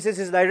 He says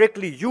it's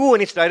directly you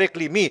and it's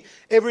directly me.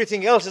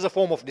 Everything else is a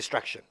form of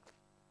distraction.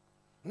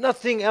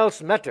 Nothing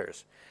else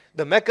matters.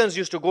 The Meccans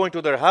used to go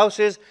into their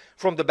houses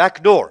from the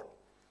back door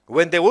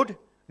when they would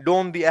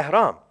don the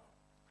ihram.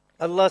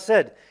 Allah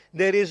said,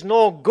 there is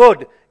no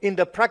good in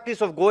the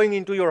practice of going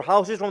into your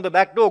houses from the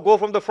back door. Go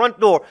from the front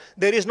door.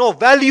 There is no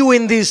value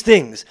in these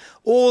things.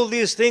 All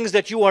these things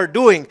that you are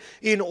doing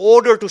in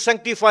order to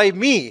sanctify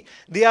me,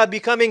 they are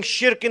becoming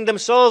shirk in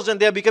themselves and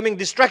they are becoming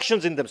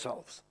distractions in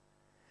themselves.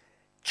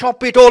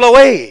 Chop it all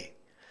away.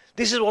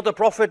 This is what the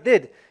Prophet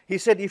did. He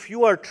said, if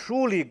you are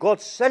truly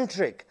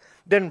God-centric,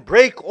 then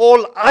break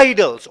all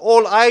idols.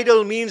 All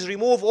idol means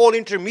remove all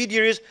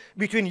intermediaries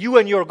between you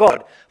and your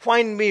God.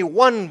 Find me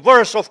one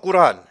verse of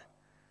Quran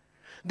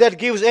that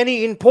gives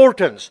any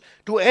importance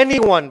to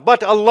anyone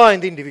but Allah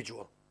and the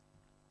individual.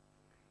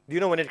 Do you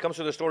know, when it comes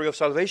to the story of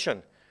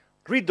salvation,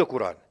 read the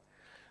Quran.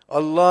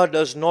 Allah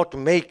does not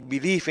make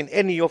belief in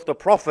any of the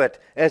Prophet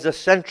as a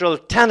central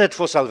tenet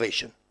for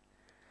salvation.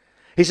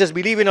 He says,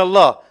 believe in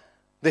Allah,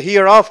 the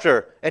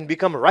hereafter, and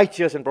become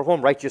righteous and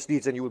perform righteous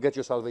deeds, and you will get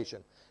your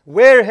salvation.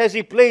 Where has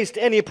He placed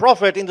any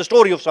prophet in the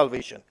story of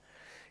salvation?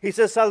 He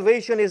says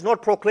salvation is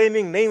not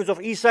proclaiming names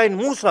of Isa and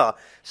Musa.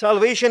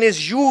 Salvation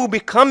is you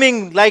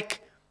becoming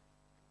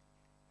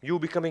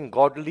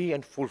godly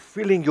and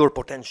fulfilling your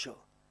potential.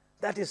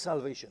 That is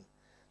salvation.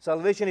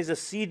 Salvation is a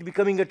seed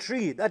becoming a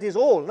tree. That is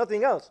all,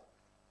 nothing else.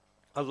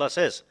 Allah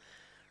says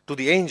to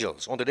the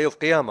angels on the day of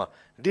Qiyamah,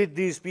 did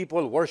these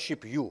people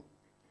worship you?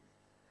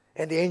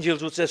 And the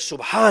angels would say,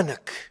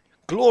 Subhanak,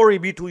 glory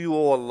be to you,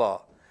 O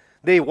Allah.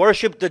 They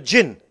worshipped the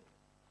jinn.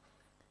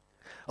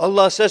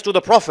 Allah says to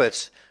the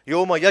prophets,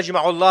 Yawma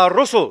yajma'ullah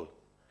rusul,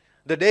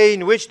 the day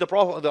in which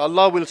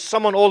Allah will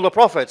summon all the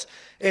prophets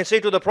and say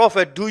to the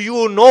prophet, do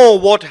you know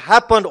what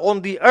happened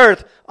on the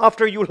earth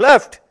after you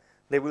left?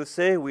 They will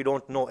say, we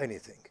don't know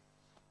anything.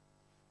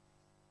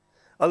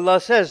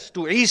 Allah says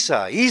to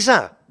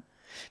Isa,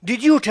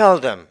 did you tell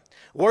them,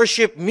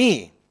 worship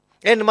me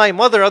and my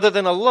mother other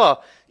than Allah?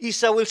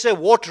 Isa will say,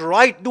 what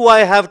right do I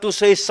have to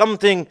say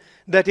something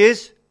that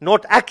is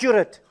not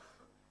accurate?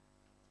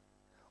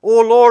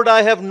 Oh Lord,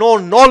 I have no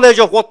knowledge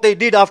of what they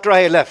did after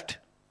I left.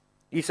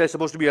 Isa is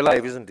supposed to be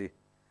alive, isn't he?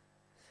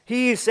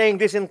 He is saying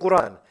this in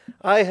Quran.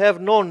 I have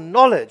no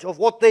knowledge of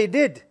what they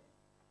did.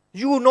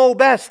 You know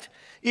best.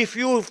 If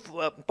you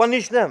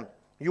punish them,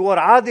 you are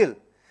adil.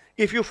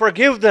 If you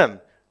forgive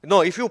them,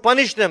 if you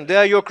punish them, they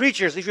are your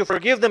creatures. If you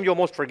forgive them, you're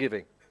most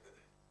forgiving.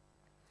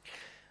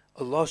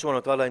 Allah subhanahu wa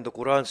ta'ala in the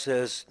Quran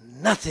says,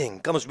 nothing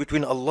comes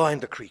between Allah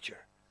and the creature.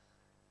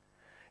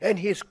 And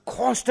He is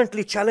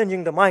constantly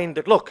challenging the mind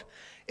that, look,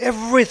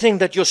 everything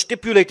that you're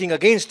stipulating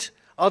against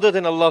other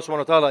than Allah subhanahu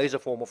wa ta'ala is a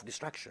form of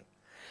distraction.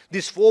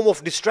 This form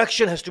of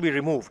distraction has to be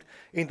removed.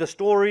 In the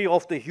story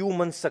of the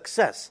human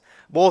success,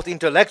 both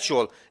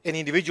intellectual and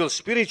individual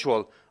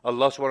spiritual,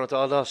 Allah subhanahu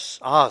wa ta'ala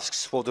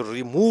asks for the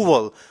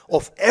removal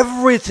of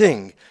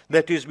everything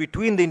that is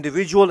between the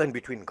individual and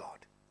between God.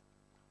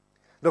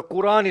 The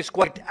Quran is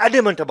quite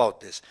adamant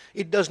about this.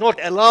 It does not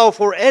allow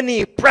for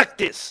any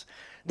practice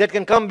that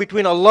can come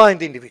between Allah and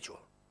the individual.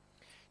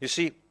 You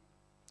see,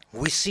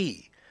 we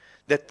see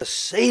that the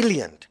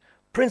salient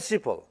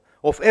principle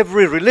of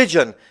every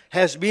religion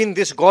has been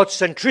this God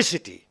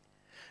centricity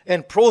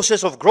and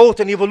process of growth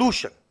and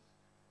evolution.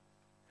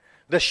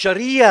 The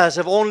Sharias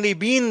have only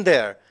been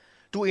there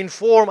to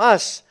inform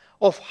us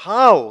of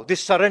how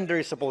this surrender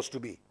is supposed to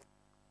be.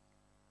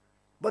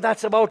 But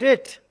that's about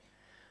it.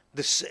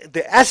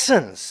 The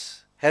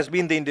essence has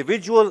been the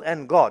individual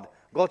and God.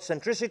 God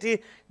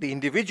centricity, the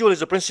individual is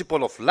the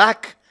principle of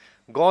lack.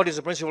 God is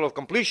the principle of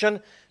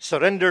completion.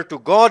 Surrender to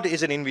God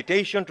is an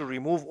invitation to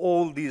remove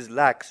all these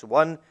lacks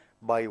one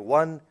by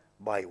one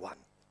by one.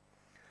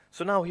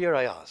 So now here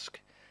I ask,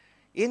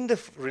 in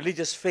the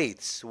religious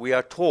faiths we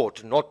are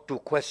taught not to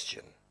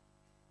question.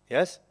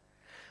 Yes?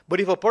 But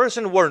if a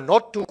person were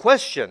not to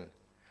question,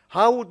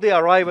 how would they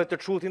arrive at the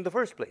truth in the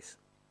first place?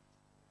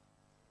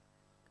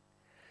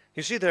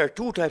 You see, there are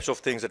two types of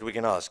things that we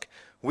can ask.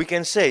 We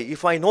can say,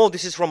 if I know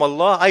this is from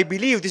Allah, I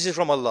believe this is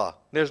from Allah.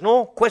 There's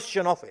no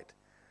question of it.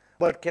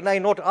 But can I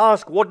not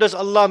ask, what does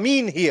Allah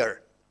mean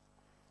here?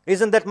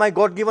 Isn't that my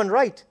God-given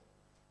right?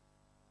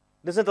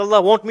 Doesn't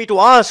Allah want me to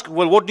ask,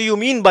 well, what do you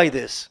mean by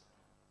this?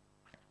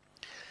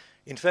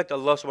 In fact,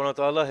 Allah subhanahu wa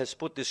ta'ala has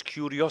put this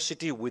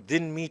curiosity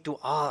within me to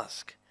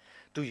ask,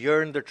 to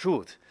yearn the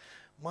truth.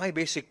 My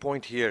basic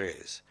point here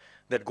is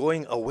that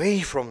going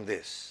away from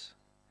this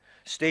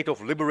state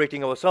of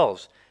liberating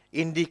ourselves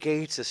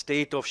indicates a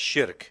state of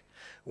shirk,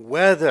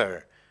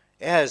 whether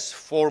as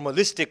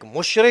formalistic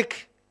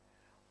mushrik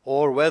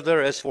or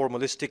whether as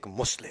formalistic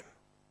Muslim.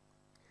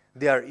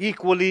 They are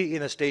equally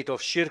in a state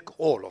of shirk,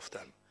 all of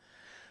them.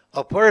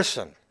 A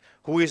person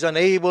who is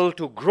unable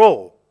to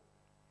grow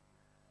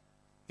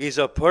is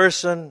a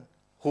person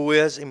who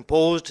has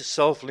imposed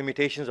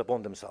self-limitations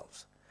upon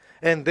themselves.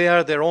 And they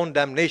are their own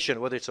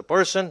damnation, whether it's a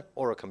person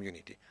or a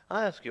community.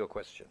 I ask you a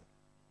question.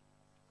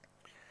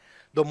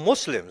 The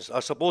Muslims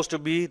are supposed to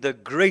be the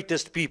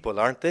greatest people,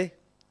 aren't they?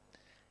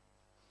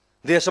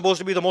 They are supposed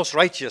to be the most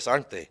righteous,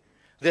 aren't they?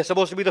 They're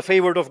supposed to be the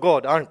favored of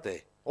God, aren't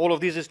they? All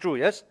of this is true,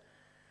 yes?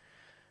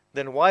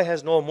 Then why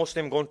has no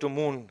Muslim gone to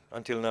moon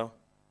until now?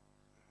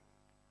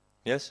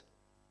 Yes?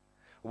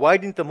 Why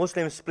didn't the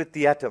Muslim split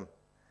the atom?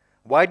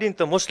 Why didn't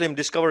the Muslim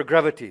discover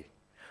gravity?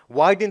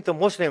 Why didn't the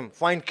Muslim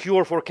find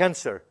cure for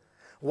cancer?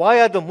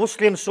 Why are the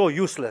Muslims so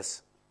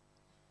useless?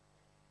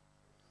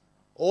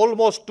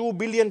 Almost 2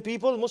 billion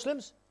people,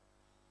 Muslims?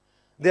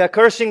 They are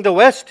cursing the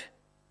West.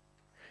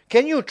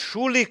 Can you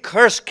truly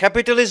curse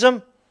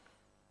capitalism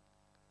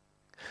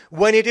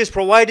when it is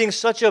providing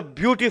such a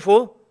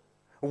beautiful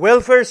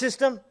welfare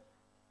system?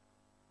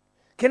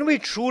 Can we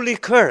truly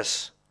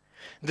curse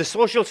the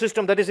social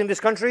system that is in this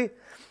country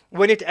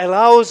when it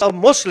allows a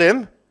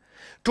Muslim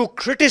to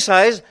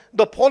criticize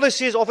the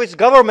policies of its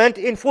government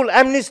in full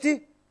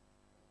amnesty?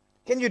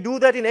 Can you do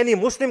that in any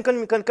Muslim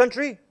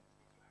country?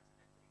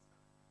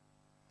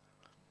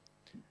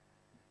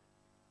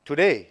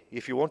 Today,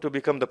 if you want to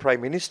become the prime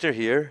minister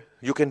here,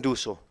 you can do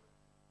so.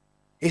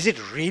 Is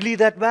it really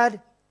that bad?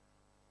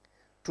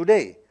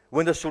 Today,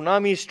 when the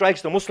tsunami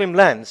strikes the Muslim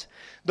lands,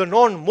 the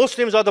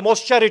non-Muslims are the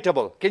most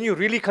charitable. Can you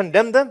really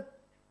condemn them?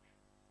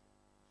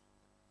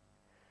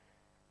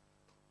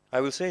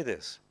 I will say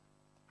this,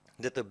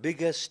 that the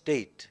biggest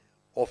state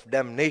of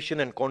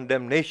damnation and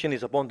condemnation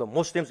is upon the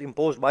Muslims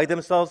imposed by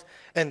themselves,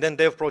 and then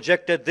they've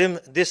projected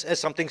this as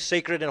something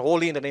sacred and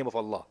holy in the name of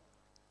Allah.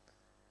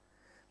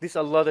 This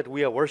Allah that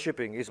we are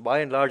worshipping is by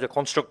and large a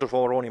construct of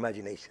our own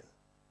imagination.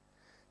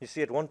 You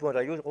see, at one point,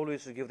 I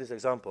always give this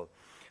example,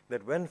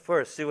 that when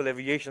first civil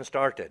aviation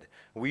started,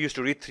 we used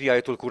to read 3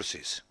 Ayatul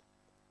Kursis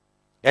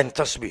and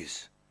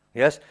tasbihs.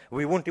 Yes,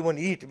 we wouldn't even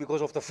eat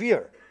because of the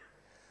fear.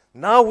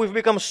 Now we've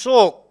become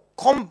so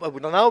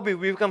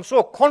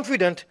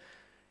confident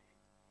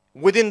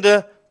within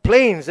the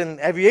planes and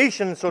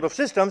aviation sort of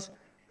systems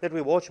that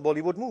we watch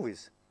Bollywood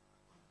movies.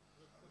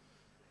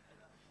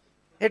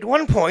 At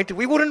one point,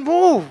 we wouldn't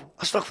move.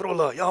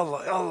 Astaghfirullah, Ya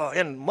Allah, Ya Allah,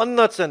 and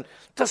mannats and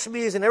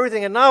tasbihs and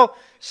everything. And now,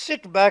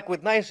 sit back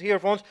with nice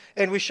earphones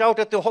and we shout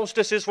at the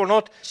hostesses for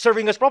not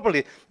serving us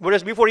properly.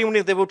 Whereas before, even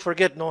if they would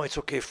forget, no, it's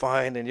okay,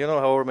 fine. And you know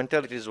how our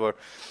mentalities were.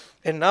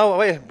 And now,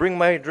 hey, bring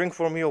my drink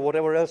for me or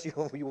whatever else you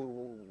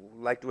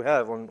like to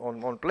have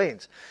on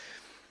planes.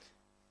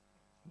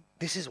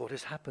 This is what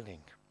is happening.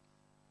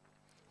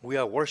 We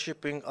are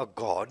worshipping a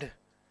God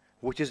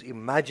which is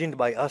imagined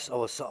by us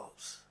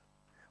ourselves.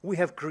 We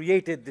have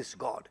created this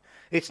God.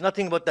 It's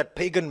nothing but that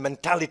pagan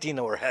mentality in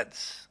our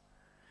heads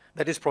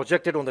that is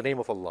projected on the name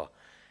of Allah.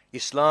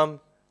 Islam,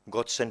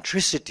 God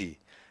centricity,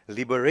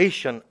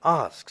 liberation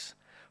asks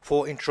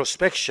for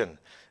introspection,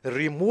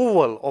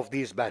 removal of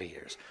these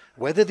barriers.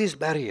 Whether these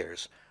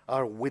barriers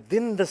are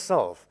within the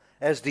self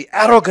as the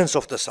arrogance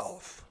of the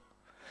self,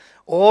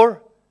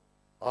 or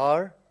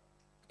are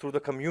through the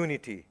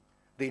community,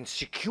 the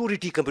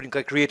insecurity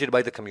created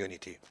by the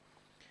community.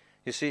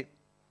 You see,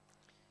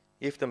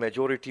 if the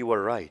majority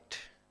were right,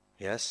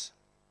 yes,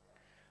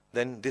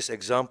 then this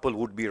example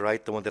would be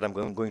right, the one that I'm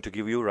going to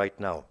give you right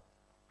now.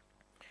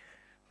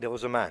 There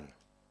was a man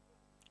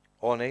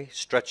on a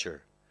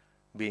stretcher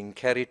being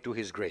carried to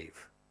his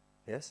grave,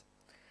 yes?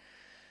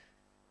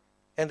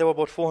 And there were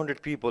about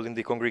 400 people in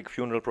the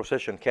funeral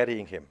procession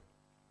carrying him.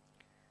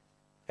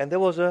 And there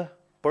was a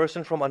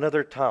person from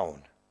another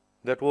town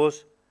that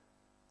was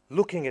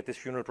looking at this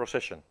funeral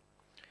procession.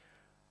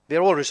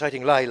 They're all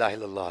reciting, La ilaha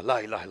illallah, La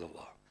ilaha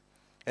illallah.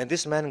 And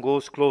this man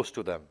goes close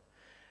to them.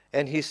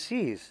 And he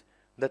sees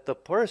that the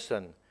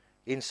person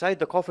inside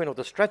the coffin of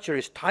the stretcher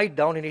is tied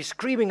down and he's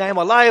screaming, I am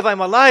alive,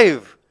 I'm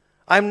alive.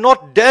 I'm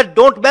not dead,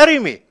 don't bury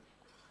me.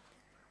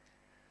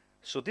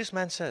 So this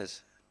man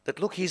says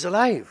that, look, he's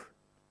alive.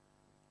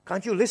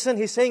 Can't you listen?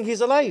 He's saying he's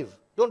alive.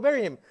 Don't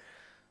bury him.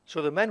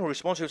 So the man who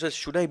responds to him says,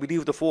 should I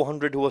believe the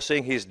 400 who are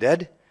saying he's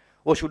dead?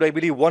 Or should I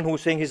believe one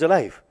who's saying he's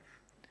alive?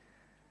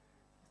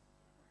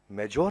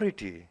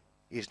 Majority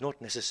is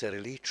not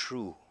necessarily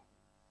true.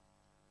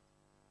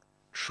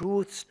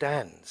 Truth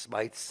stands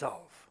by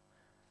itself.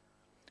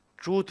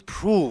 Truth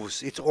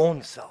proves its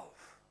own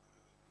self.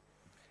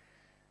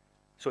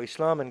 So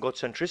Islam and God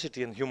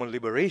centricity and human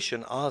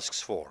liberation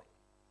asks for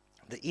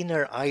the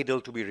inner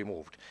idol to be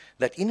removed.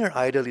 That inner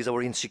idol is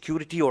our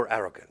insecurity or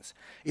arrogance.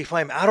 If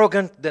I'm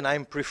arrogant, then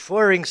I'm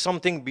preferring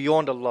something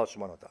beyond Allah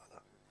subhanahu wa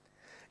ta'ala.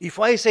 If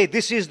I say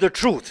this is the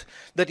truth,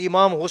 that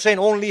Imam Hussain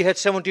only had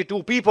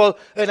 72 people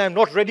and I'm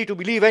not ready to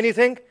believe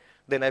anything,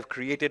 then I've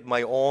created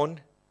my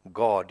own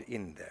God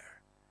in there.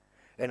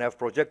 And I've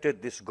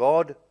projected this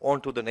God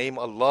onto the name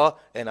Allah,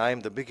 and I am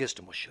the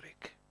biggest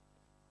mushrik.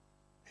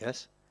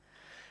 Yes?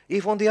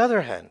 If on the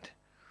other hand,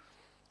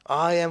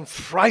 I am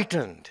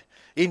frightened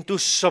into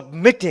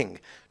submitting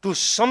to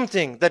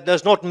something that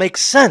does not make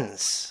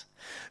sense,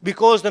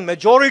 because the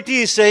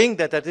majority is saying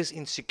that that is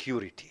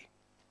insecurity.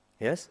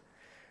 Yes?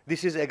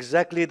 This is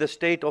exactly the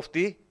state of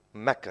the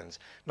Meccans.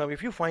 Now,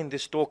 if you find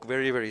this talk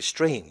very, very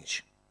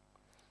strange,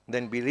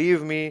 then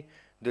believe me,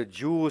 the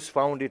Jews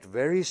found it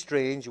very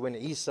strange when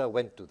Isa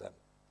went to them.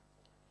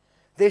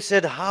 They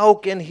said, how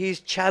can he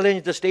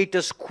challenge the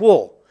status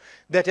quo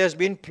that has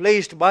been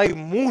placed by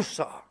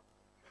Musa?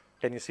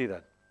 Can you see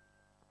that?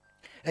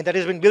 And that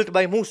has been built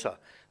by Musa.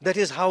 That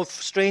is how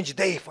strange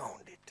they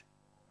found it.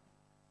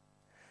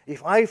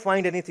 If I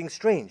find anything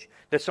strange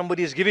that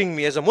somebody is giving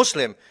me as a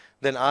Muslim,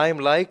 then I'm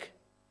like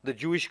the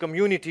Jewish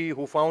community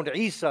who found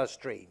Isa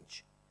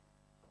strange.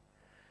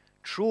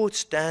 Truth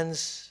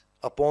stands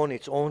upon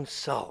its own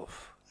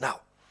self.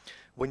 Now,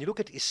 when you look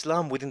at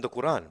Islam within the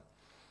Quran,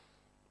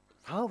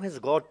 how has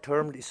God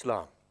termed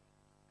Islam?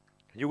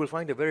 You will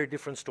find a very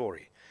different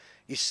story.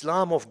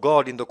 Islam of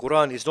God in the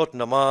Quran is not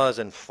namaz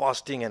and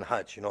fasting and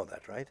hajj. You know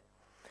that, right?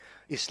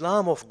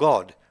 Islam of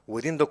God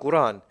within the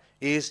Quran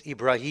is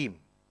Ibrahim.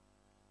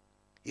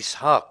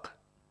 Ishaq,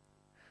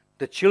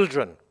 the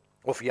children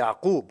of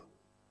Yaqub,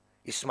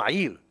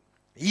 Ismail,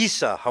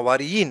 Isa,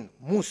 Hawariyin,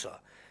 Musa,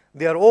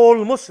 they are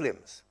all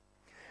Muslims.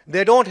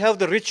 They don't have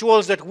the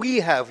rituals that we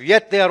have,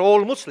 yet they are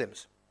all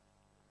Muslims.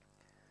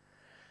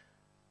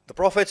 The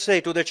prophets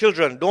say to their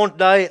children, don't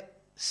die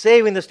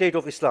save in the state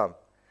of Islam.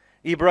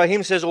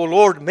 Ibrahim says, "O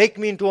Lord, make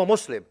me into a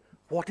Muslim."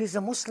 What is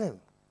a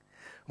Muslim?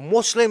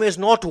 Muslim is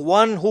not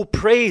one who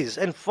prays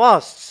and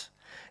fasts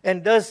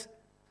and does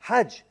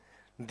Hajj.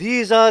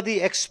 These are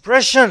the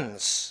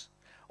expressions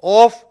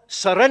of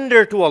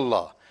surrender to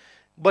Allah.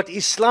 But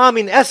Islam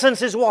in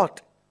essence is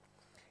what?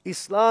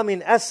 Islam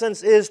in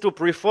essence is to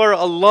prefer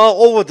Allah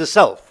over the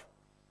self.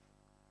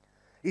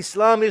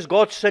 Islam is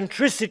God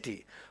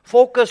centricity,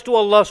 focus to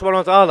Allah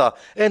subhanahu wa ta'ala,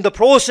 and the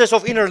process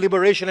of inner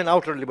liberation and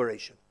outer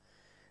liberation.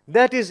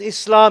 That is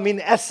Islam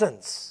in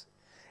essence.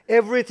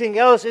 Everything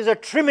else is a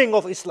trimming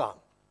of Islam.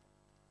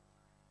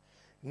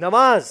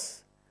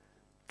 Namaz,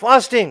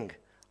 fasting,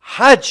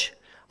 Hajj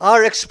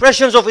are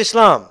expressions of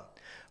Islam.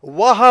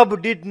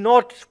 Wahab did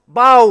not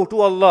bow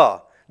to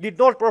Allah, did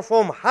not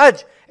perform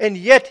Hajj, and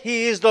yet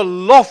he is the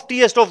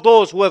loftiest of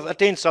those who have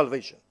attained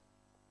salvation.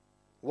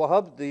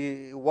 Wahab,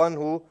 the one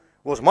who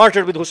was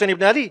martyred with Hussain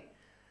ibn Ali,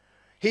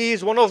 he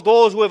is one of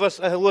those who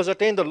has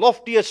attained the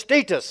loftiest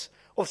status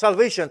of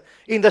salvation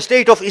in the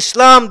state of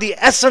Islam, the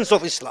essence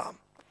of Islam.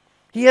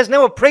 He has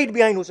never prayed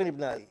behind Hussain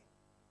ibn Ali.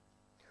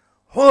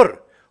 Hur,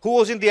 who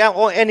was in the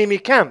enemy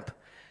camp,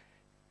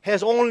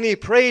 has only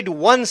prayed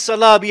one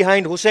salah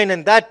behind Hussain,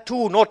 and that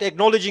too not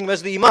acknowledging him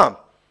as the Imam.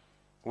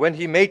 When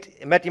he met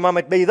Imam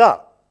at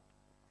Bayda,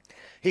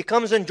 he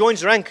comes and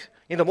joins rank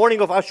in the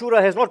morning of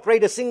Ashura, has not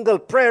prayed a single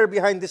prayer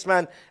behind this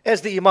man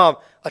as the Imam,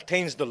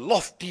 attains the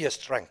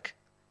loftiest rank.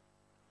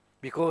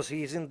 Because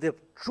he is in the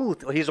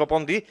truth, he is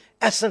upon the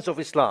essence of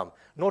Islam,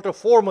 not a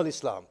formal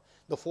Islam.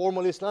 The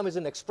formal Islam is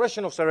an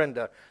expression of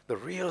surrender. The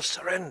real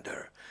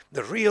surrender,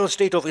 the real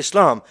state of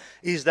Islam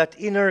is that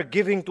inner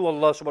giving to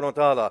Allah subhanahu wa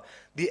ta'ala,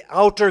 the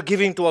outer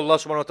giving to Allah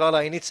subhanahu wa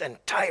ta'ala in its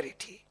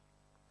entirety.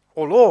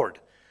 O Lord,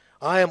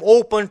 I am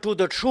open to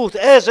the truth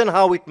as and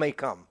how it may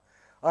come.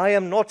 I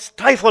am not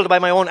stifled by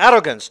my own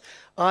arrogance.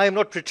 I am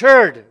not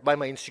perturbed by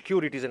my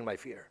insecurities and my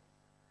fear.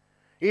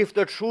 If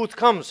the truth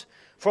comes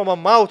from a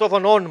mouth of a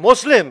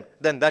non-Muslim,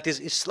 then that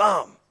is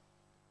Islam.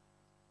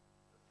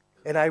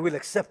 And I will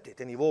accept it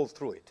and evolve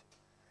through it.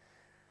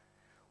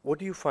 What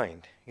do you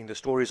find in the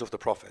stories of the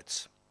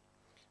prophets?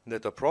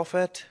 That the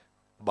prophet,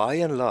 by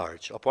and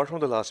large, apart from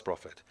the last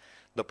prophet,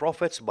 the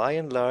prophets by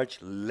and large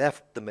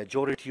left the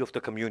majority of the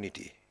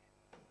community.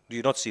 Do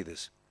you not see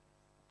this?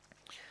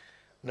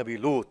 Nabi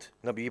Lut,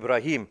 Nabi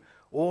Ibrahim,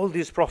 all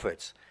these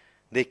prophets,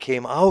 they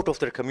came out of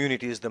their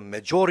communities, the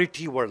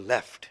majority were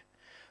left.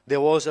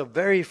 There was a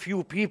very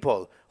few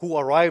people who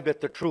arrived at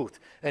the truth,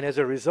 and as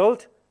a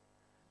result,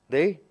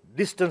 they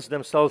distanced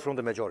themselves from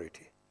the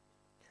majority.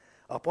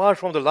 Apart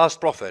from the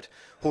last prophet,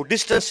 who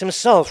distanced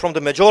himself from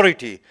the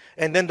majority,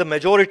 and then the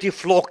majority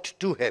flocked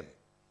to him.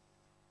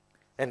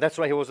 And that's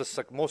why he was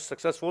the most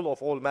successful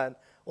of all men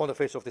on the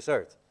face of this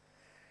earth.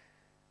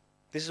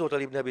 This is what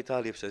Ali ibn Abi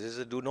Talib says. He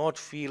says, do not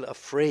feel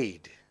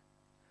afraid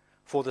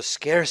for the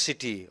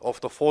scarcity of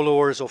the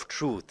followers of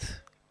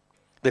truth.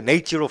 The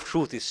nature of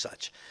truth is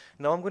such.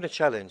 Now I'm going to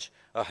challenge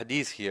a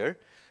hadith here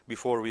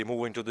before we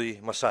move into the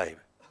Masaib.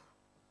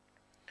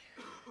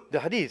 The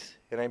hadith,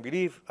 and I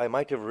believe I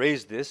might have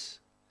raised this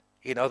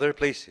in other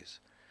places.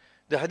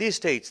 The hadith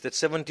states that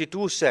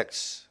 72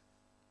 sects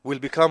will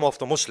become of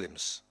the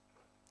Muslims.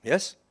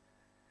 Yes?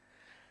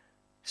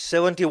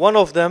 71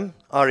 of them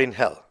are in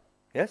hell.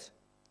 Yes?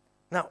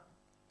 Now,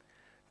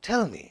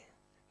 tell me,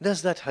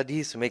 does that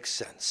hadith make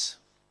sense?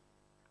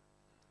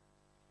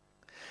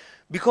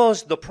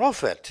 Because the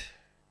Prophet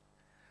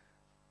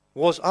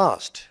was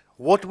asked,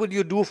 what will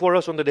you do for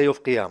us on the day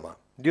of Qiyamah?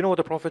 Do you know what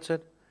the Prophet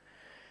said?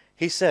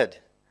 He said,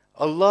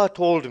 Allah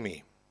told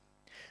me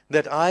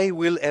that I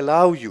will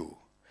allow you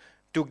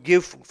to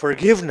give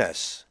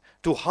forgiveness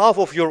to half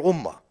of your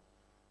ummah.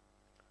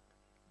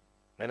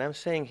 And I'm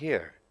saying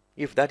here,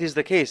 if that is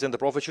the case, then the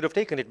Prophet should have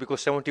taken it,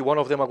 because 71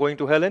 of them are going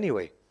to hell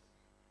anyway.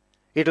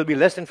 It will be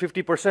less than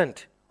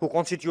 50% who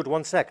constitute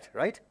one sect,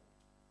 right?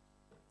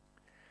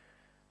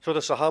 So the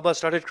Sahaba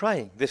started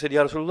crying. They said,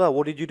 Ya Rasulullah,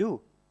 what did you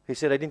do? He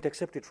said, I didn't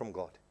accept it from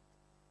God.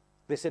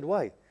 They said,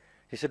 why?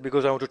 He said,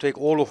 because I want to take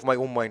all of my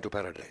ummah into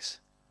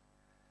paradise.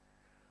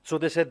 So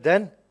they said,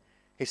 then?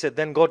 He said,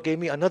 then God gave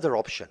me another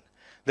option,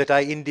 that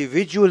I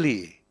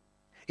individually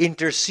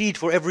intercede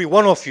for every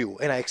one of you,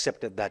 and I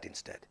accepted that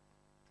instead.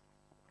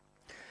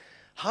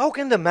 How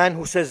can the man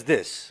who says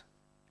this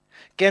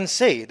can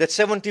say that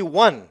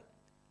 71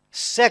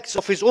 sects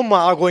of his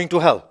ummah are going to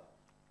hell?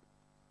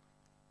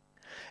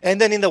 And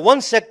then in the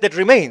one sect that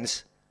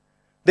remains,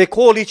 they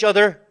call each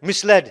other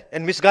misled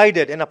and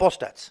misguided and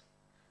apostates.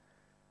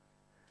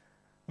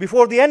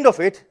 Before the end of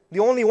it, the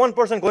only one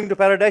person going to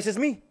paradise is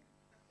me.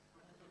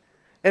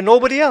 And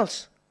nobody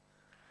else.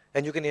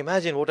 And you can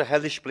imagine what a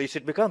hellish place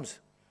it becomes.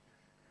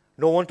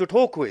 No one to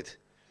talk with.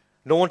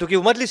 No one to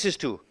give majlises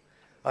to.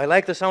 I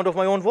like the sound of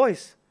my own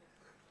voice.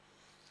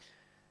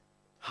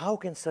 How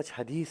can such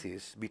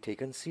hadiths be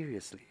taken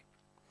seriously?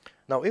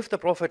 Now, if the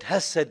Prophet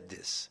has said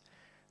this,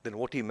 then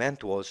what he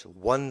meant was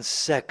one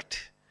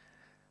sect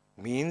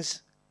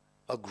means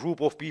a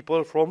group of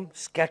people from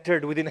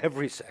scattered within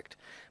every sect.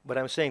 But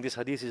I'm saying this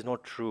hadith is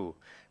not true,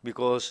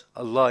 because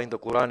Allah in the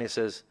Quran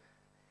says,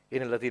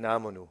 إِنَّ الَّذِينَ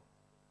آمَنُوا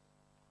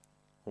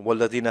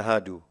وَالَّذِينَ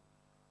هَادُوا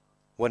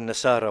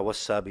وَالنَّصَارَى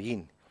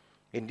وَالسَّابِئِينَ.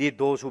 Indeed,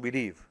 those who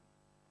believe,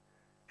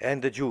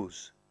 and the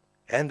Jews,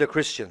 and the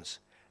Christians,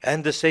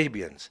 and the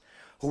Sabians,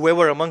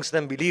 whoever amongst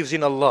them believes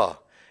in Allah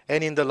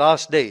and in the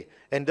last day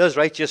and does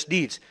righteous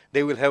deeds,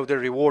 they will have their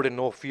reward and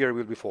no fear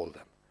will befall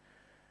them.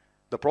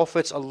 The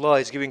Prophet's Allah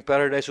is giving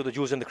paradise to the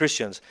Jews and the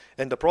Christians,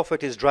 and the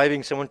Prophet is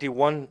driving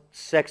 71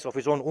 sects of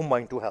his own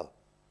ummah into hell.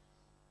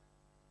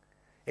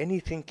 Any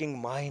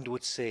thinking mind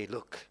would say,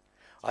 look,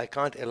 I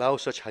can't allow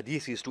such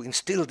hadiths to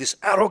instill this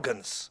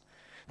arrogance,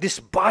 this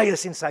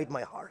bias inside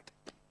my heart.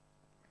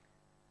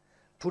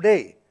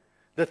 Today,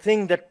 the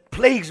thing that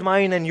plagues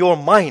mine and your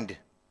mind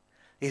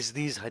is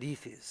these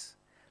hadiths.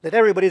 That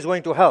everybody is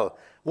going to hell.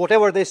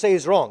 Whatever they say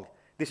is wrong.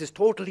 This is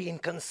totally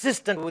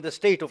inconsistent with the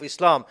state of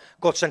Islam,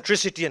 God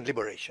centricity and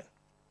liberation.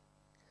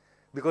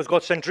 Because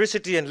God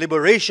centricity and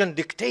liberation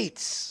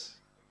dictates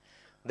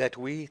that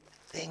we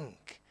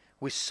think,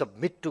 we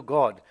submit to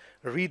God,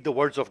 read the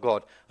words of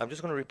God. I'm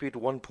just going to repeat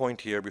one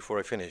point here before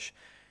I finish.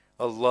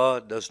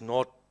 Allah does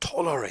not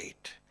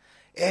tolerate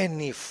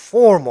any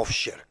form of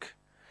shirk.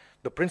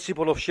 The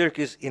principle of shirk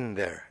is in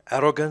there,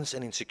 arrogance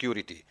and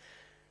insecurity.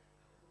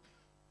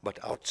 But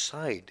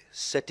outside,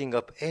 setting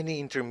up any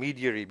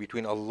intermediary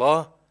between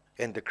Allah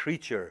and the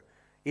creature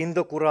in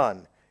the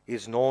Quran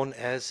is known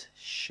as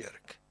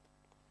shirk.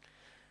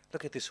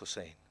 Look at this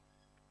Hussain.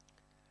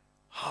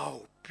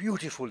 How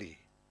beautifully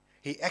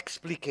he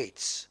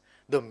explicates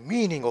the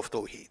meaning of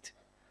Tawheed.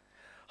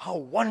 How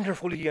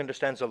wonderfully he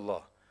understands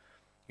Allah.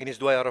 In his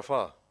Dua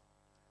Arafah,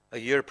 a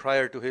year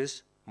prior to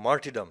his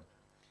martyrdom,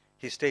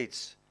 he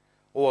states,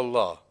 O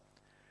Allah,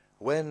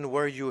 when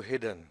were you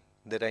hidden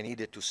that I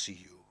needed to see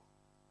you?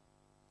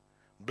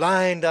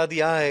 Blind are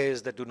the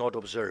eyes that do not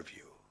observe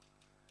you.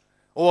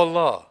 O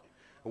Allah,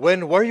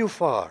 when were you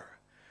far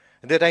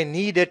that I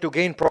needed to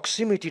gain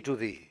proximity to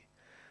thee?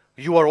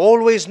 You are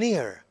always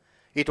near.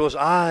 It was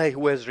I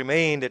who has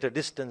remained at a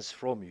distance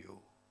from you.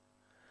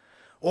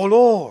 O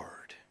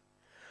Lord,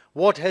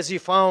 what has he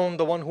found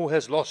the one who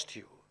has lost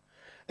you?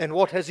 And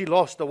what has he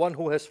lost the one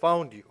who has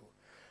found you?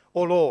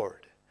 O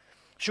Lord,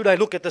 should I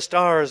look at the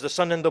stars, the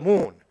sun and the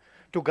moon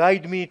to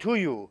guide me to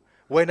you,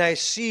 when I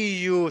see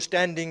you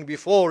standing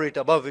before it,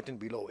 above it and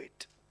below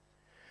it?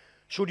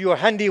 Should your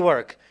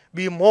handiwork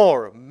be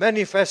more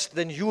manifest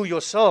than you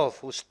yourself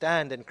who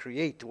stand and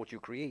create what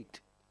you create?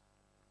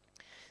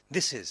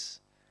 This is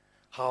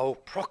how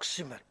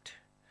proximate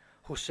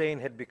Hussain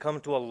had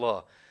become to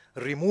Allah,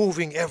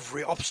 removing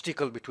every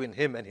obstacle between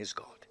him and his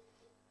God.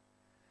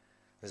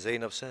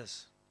 Zainab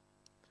says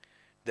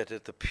that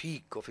at the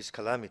peak of his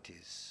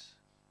calamities,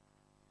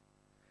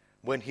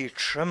 when he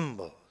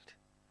trembled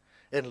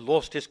and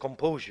lost his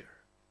composure,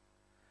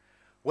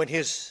 when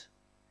he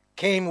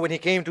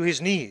came to his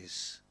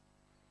knees,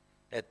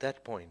 at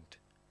that point,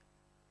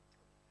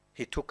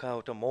 he took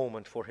out a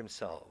moment for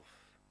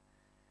himself.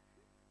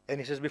 And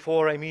he says,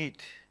 before I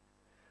meet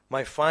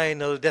my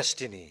final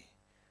destiny,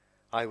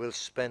 I will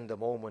spend a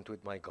moment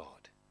with my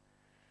God.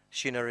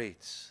 She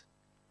narrates,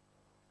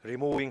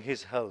 removing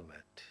his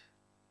helmet,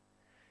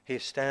 he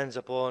stands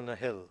upon a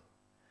hill,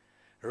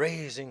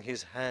 raising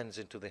his hands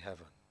into the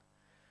heaven,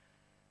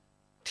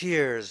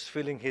 tears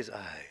filling his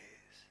eyes,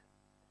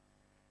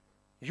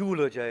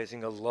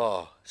 eulogizing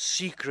Allah,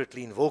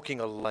 secretly invoking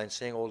Allah and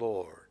saying, O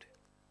Lord,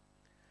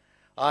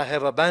 I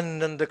have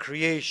abandoned the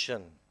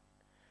creation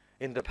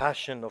in the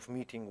passion of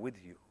meeting with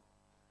you.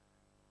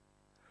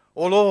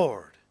 O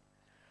Lord,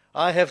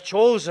 I have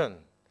chosen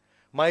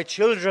my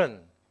children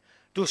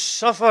to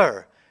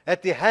suffer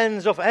at the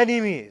hands of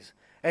enemies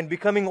and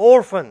becoming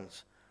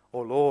orphans, O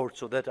Lord,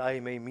 so that I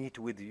may meet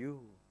with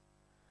you.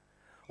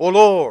 O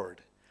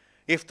Lord,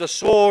 if the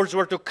swords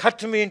were to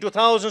cut me into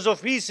thousands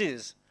of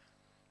pieces,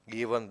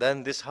 even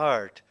then this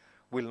heart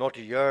will not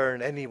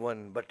yearn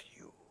anyone but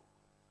you.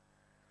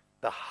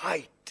 The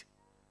height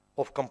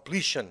of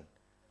completion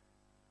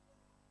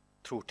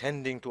through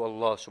tending to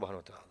Allah subhanahu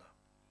wa ta'ala.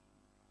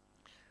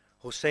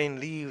 Hussain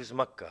leaves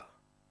Makkah.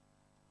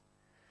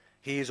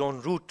 He is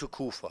en route to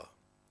Kufa.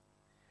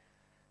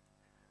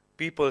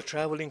 People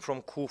traveling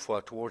from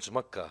Kufa towards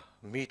Makkah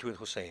meet with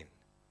Hussain.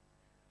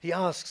 He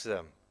asks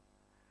them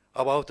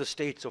about the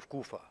states of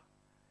Kufa.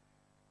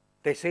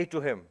 They say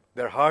to him,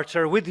 their hearts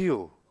are with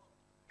you,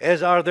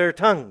 as are their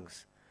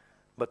tongues,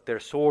 but their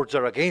swords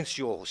are against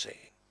you, O Hussain.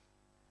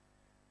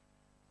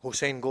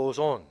 Hussain goes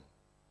on.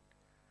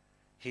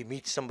 He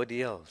meets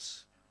somebody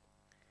else.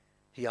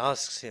 He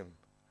asks him,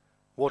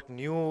 what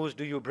news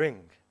do you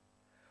bring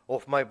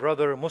of my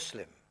brother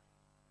Muslim?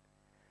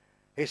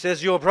 He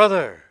says, your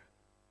brother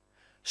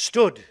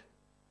stood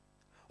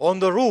on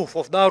the roof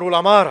of Darul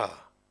Amara.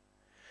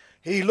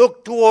 He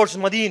looked towards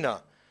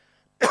Medina.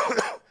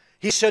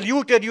 He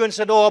saluted you and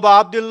said, O Aba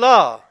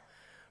Abdullah,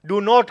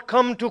 do not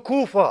come to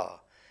Kufa.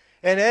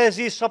 And as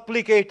he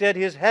supplicated,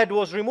 his head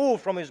was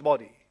removed from his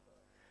body.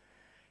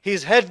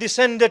 His head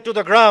descended to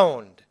the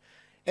ground,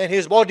 and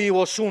his body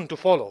was soon to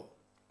follow.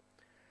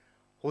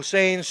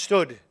 Hussain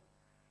stood,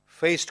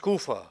 faced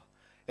Kufa,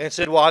 and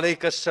said, Wa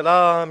alayka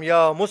salam,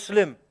 ya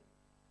Muslim.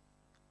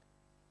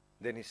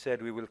 Then he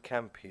said, we will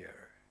camp here.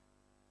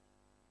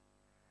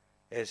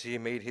 As he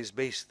made his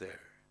base there,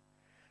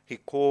 he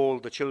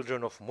called the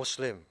children of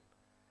Muslim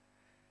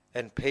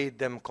and paid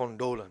them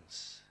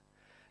condolence.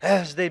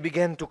 As they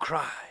began to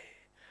cry,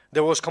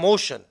 there was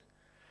commotion.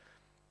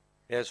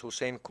 As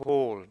Hussain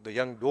called the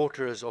young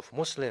daughters of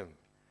Muslim,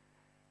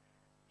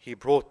 he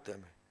brought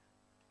them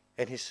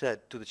and he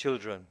said to the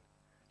children,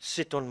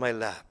 sit on my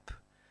lap.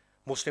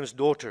 Muslim's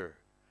daughter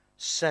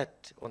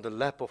sat on the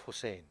lap of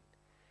Hussain,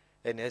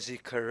 and as he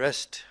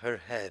caressed her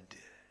head,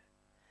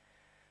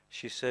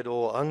 she said,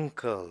 oh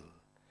uncle,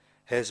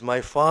 has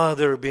my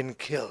father been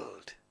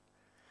killed?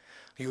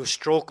 You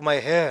stroke my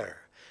hair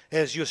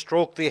as you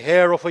stroke the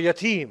hair of a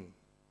yatim.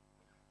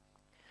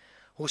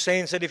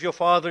 Hussain said, if your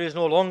father is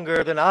no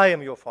longer, then I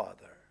am your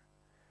father.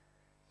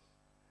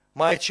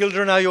 My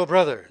children are your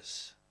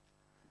brothers.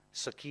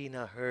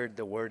 Sakina heard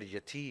the word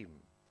yatim.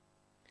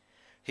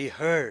 He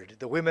heard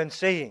the women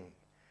saying,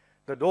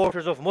 the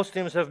daughters of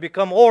Muslims have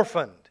become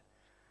orphaned.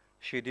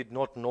 She did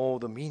not know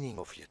the meaning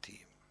of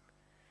yatim.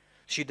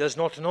 She does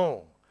not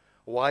know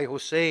why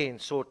Hussain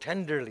so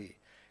tenderly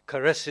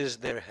caresses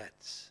their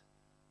heads.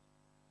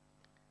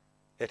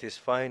 At his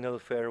final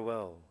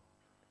farewell,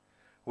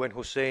 when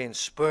Hussain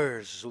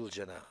spurs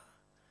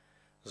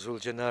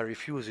Zuljana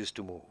refuses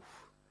to move.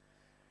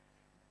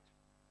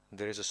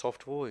 There is a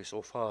soft voice,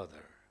 oh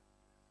father,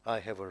 I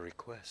have a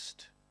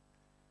request.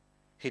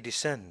 He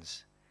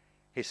descends.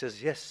 He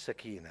says, yes,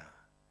 Sakina.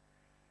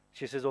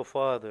 She says, oh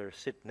father,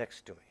 sit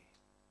next to me.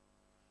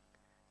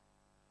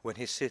 When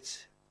he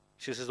sits,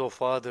 she says, oh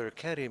father,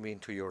 carry me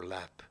into your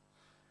lap.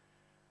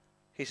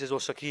 He says, oh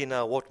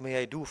Sakina, what may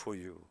I do for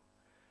you?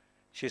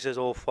 She says,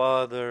 oh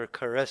father,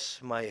 caress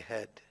my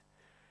head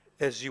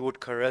as you would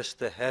caress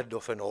the head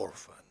of an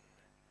orphan.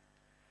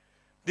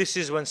 This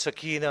is when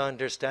Sakina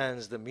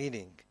understands the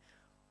meaning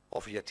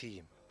of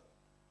yatim.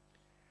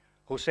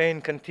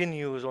 Hussain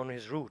continues on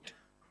his route.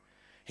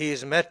 He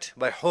is met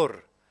by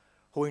Hur,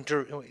 who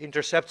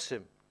intercepts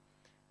him.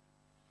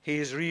 He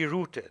is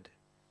rerouted.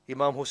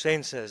 Imam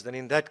Hussain says, then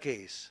in that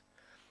case,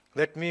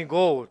 let me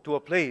go to a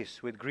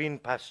place with green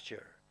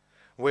pasture,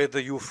 where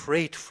the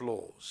Euphrates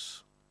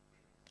flows.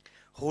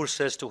 Hur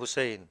says to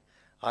Hussain,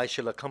 I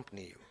shall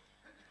accompany you.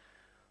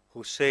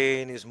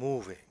 Hussain is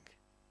moving.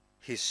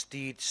 His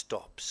steed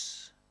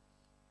stops.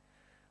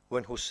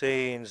 When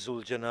Hussain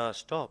Zuljana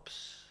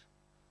stops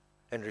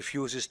and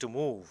refuses to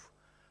move,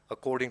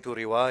 according to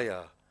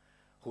Riwayah,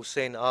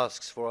 Hussain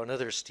asks for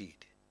another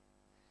steed,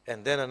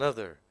 and then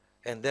another,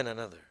 and then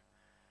another.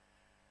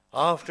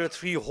 After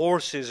 3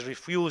 horses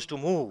refuse to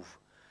move,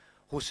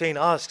 Hussain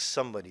asks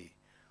somebody,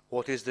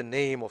 what is the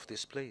name of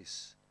this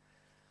place?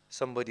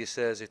 Somebody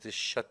says it is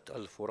Shat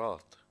al-Furat.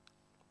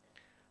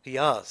 He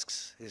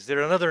asks, is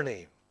there another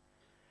name?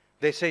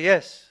 They say,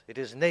 yes, it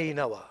is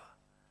Nainawa.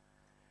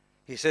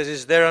 He says,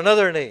 is there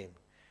another name?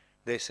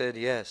 They said,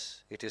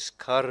 yes, it is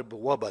Karb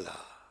Wabala.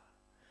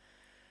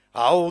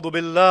 A'udhu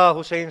billah,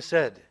 Hussain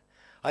said,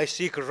 I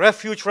seek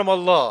refuge from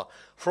Allah,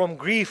 from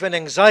grief and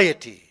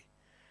anxiety.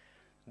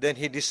 Then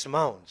he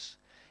dismounts.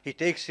 He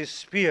takes his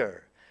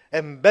spear,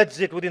 embeds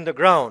it within the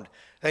ground,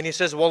 and he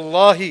says,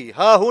 Wallahi,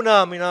 ha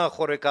huna min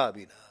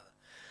akhirikabina.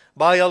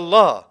 By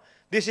Allah,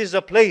 this is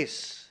a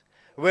place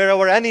where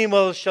our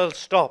animals shall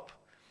stop,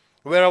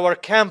 where our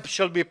camp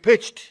shall be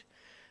pitched.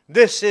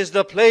 This is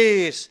the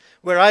place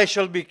where I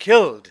shall be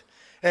killed,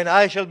 and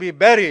I shall be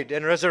buried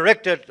and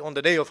resurrected on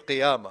the day of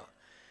Qiyamah.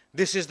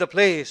 This is the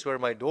place where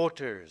my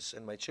daughters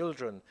and my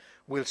children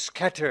will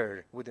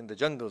scatter within the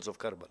jungles of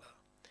Karbala.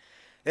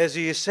 As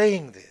he is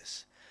saying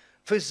this,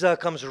 Fizza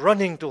comes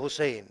running to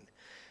Hussain.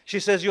 She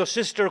says, your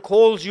sister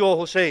calls you, O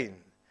Hussain.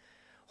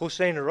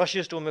 Hussain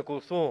rushes to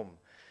Kulthum.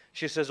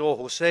 She says, oh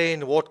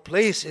Hussain, what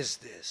place is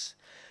this?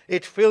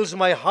 It fills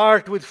my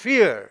heart with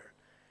fear.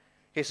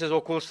 He says,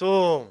 O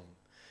Kulthum,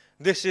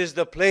 this is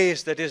the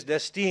place that is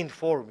destined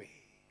for me.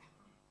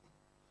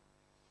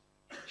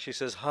 She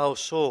says, how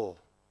so,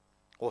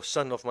 O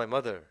son of my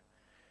mother?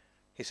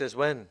 He says,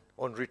 when,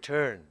 on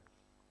return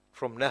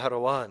from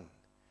Nahrawan,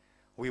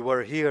 we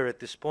were here at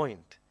this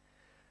point,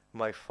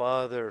 my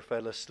father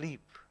fell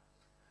asleep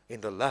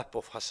in the lap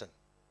of Hassan.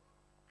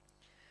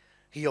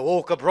 He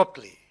awoke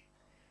abruptly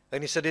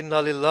and he said,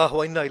 Inna lillahi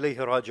wa inna ilayhi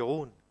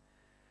raji'un.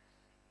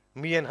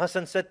 Me and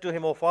Hassan said to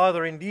him, O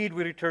father, indeed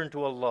we return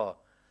to Allah.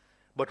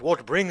 But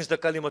what brings the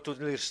kalimatul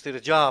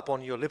istirja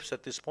upon your lips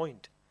at this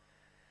point?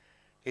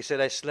 He said,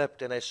 I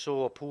slept and I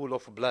saw a pool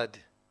of blood.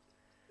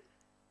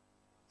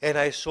 And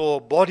I saw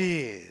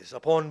bodies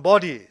upon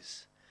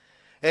bodies.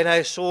 And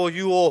I saw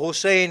you, O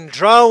Hussain,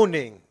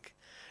 drowning.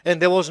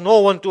 And there was no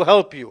one to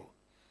help you.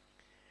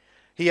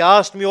 He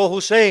asked me, O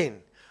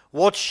Hussain,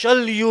 what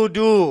shall you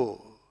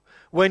do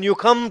when you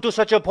come to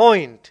such a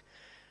point?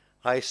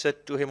 I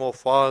said to him, O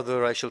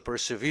father, I shall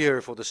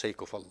persevere for the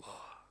sake of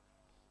Allah.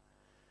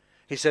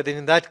 He said,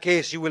 in that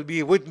case, you will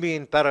be with me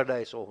in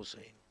paradise, O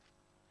Hussain.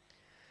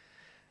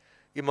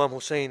 Imam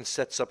Hussain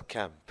sets up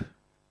camp.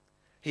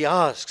 He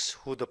asks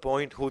who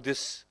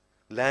this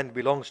land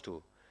belongs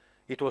to.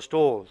 It was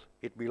told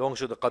it belongs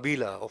to the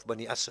Qabila of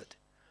Bani Asad.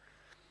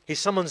 He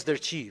summons their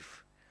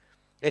chief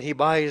and he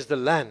buys the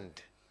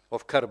land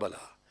of Karbala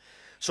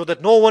so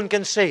that no one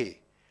can say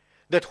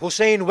that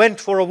Hussain went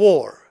for a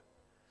war,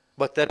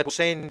 but that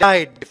Hussain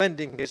died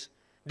defending his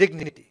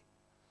dignity.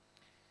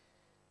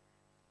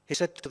 He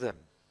said to them,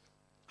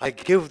 I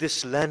give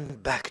this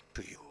land back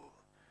to you,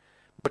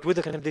 but with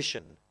a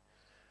condition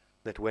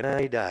that when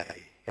I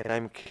die and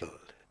I'm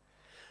killed,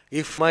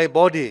 if my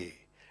body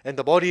and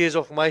the bodies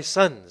of my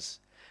sons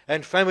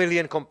and family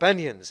and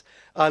companions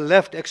are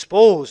left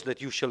exposed,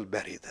 that you shall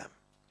bury them.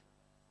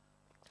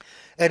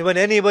 And when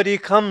anybody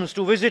comes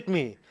to visit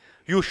me,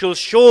 you shall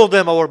show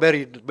them our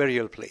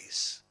burial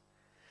place.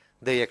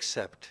 They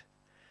accept.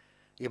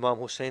 Imam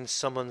Hussain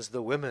summons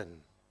the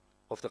women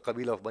of the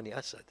Qabila of Bani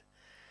Asad.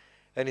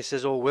 And he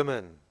says, O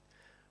women,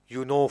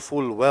 you know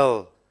full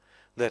well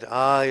that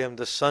I am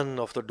the son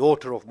of the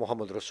daughter of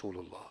Muhammad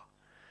Rasulullah.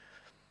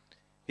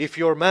 If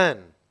your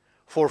man,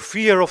 for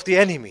fear of the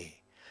enemy,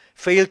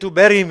 fail to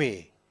bury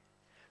me,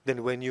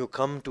 then when you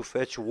come to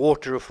fetch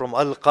water from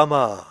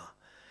Al-Qama,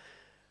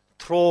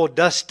 throw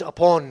dust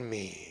upon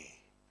me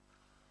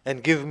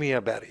and give me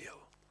a burial.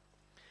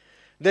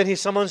 Then he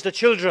summons the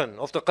children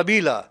of the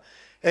Qabila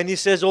and he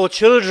says, O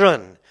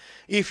children,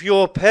 if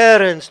your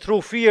parents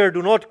through fear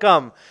do not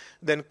come,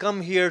 then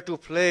come here to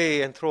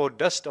play and throw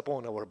dust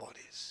upon our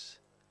bodies.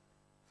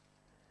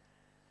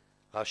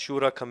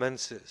 Ashura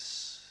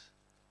commences.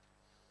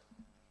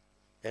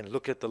 And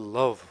look at the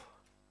love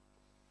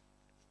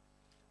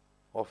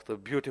of the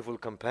beautiful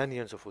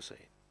companions of Hussain.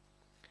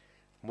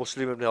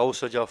 Muslim ibn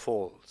Awsaja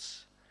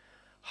falls.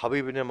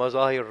 Habib ibn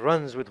Mazahir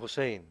runs with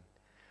Hussain.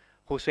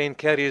 Hussain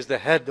carries the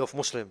head of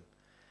Muslim.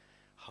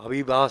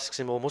 Habib asks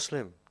him, O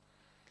Muslim,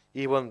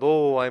 even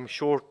though I am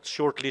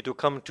shortly to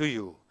come to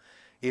you,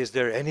 is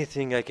there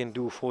anything I can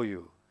do for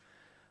you?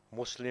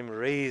 Muslim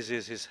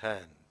raises his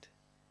hand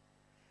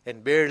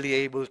and barely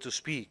able to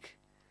speak,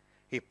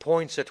 he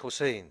points at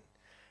Hussain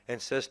and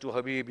says to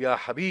Habib, Ya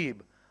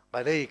Habib,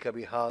 alayka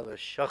bihadha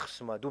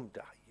shakhs ma dumta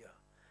hayya.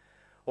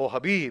 O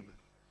Habib,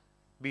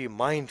 be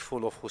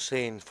mindful of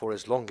Hussain for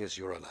as long as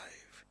you're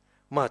alive.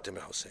 Matam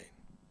Hussain.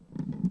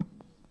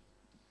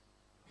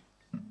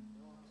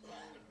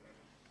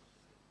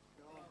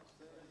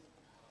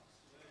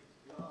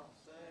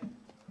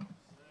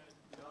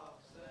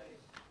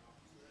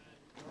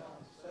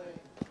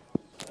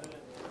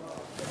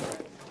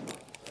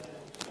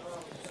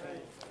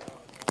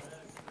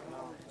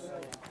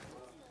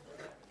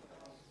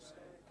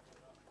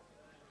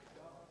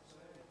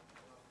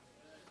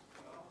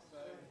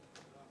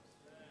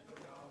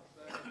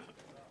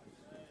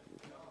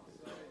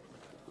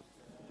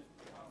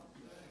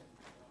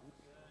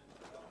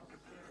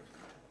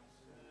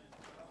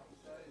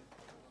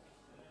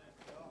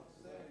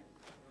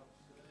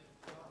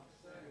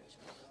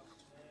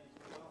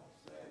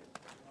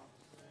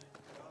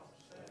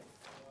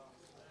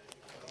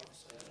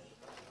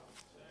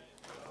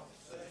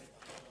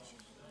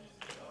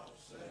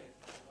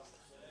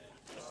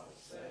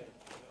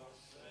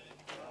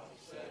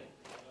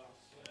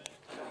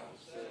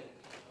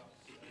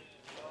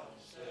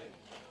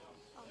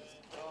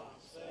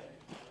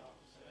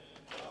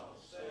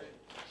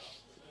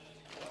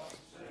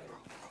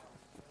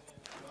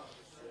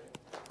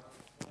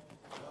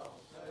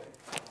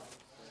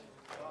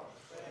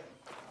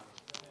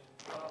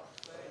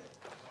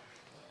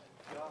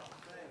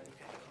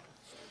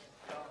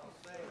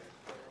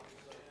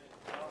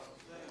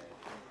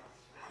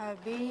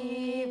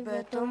 हबीब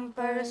तुम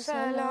पर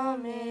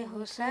सलाम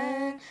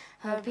हुसैन,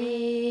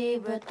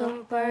 हबीब तुम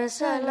पर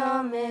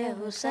सलाम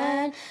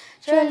हुसैन,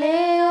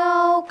 चले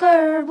आओ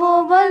करबो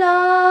बला,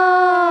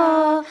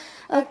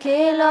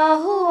 अकेला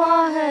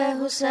हुआ है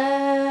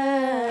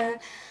हुसैन।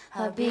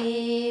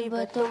 हबीब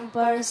तुम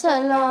पर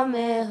सलाम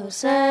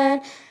हुसैन,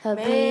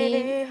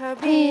 मेरे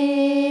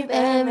हबीब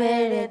ए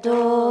मेरे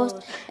दोस्त,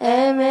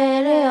 ए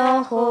मेरे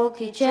आँखों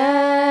की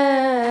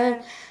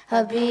चैन।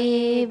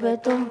 हबीब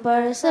तुम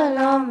पर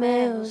सलाम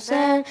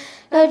हुसैन,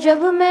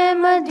 जब मैं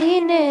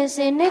मदीने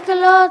से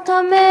निकला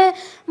था मैं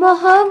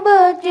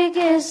मोहब्बत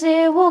के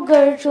से वो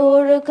घर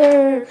छोड़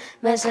कर,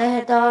 मैं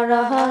सहता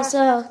रहा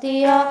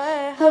सख्तिया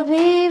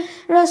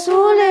हबीब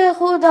रसूल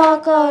खुदा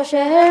का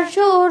शहर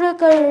छोड़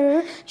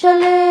कर,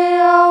 चले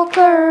आओ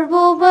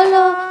करबो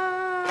बला,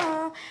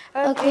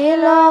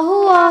 अकेला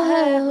हुआ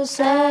है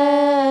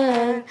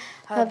हुसैन।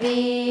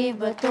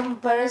 हबीब तुम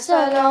पर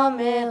सलाम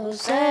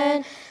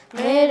हुसैन,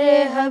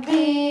 मेरे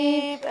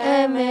हबीब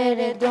ए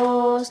मेरे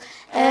दोस्त,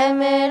 اے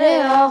میرے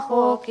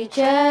آنکھوں کی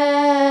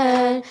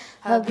چین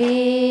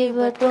حبیب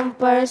تم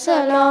پر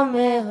سلام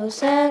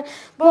حسین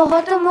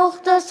بہت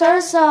مختصر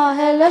سا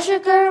ہے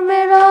لشکر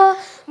میرا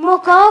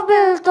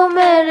مقابل تو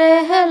میرے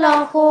ہے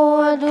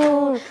لاکھوں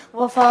دور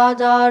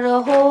وفادار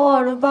ہو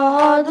اور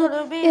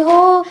بہادر بھی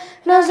ہو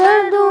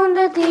نظر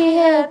ڈھونڈتی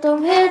ہے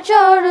تمہیں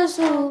چار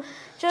سو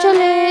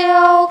چلے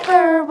آؤ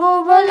کرب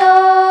و بلا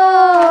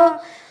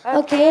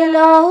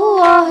اکیلا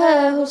ہوا ہے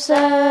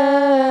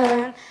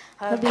حسین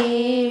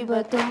حبیب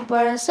تم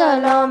پر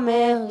سلام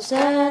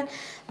حسین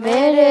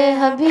میرے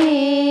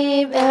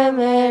حبیب اے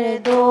میرے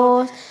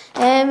دوست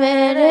اے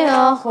میرے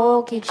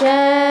آنکھوں کی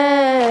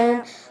چین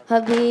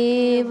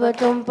حبیب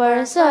تم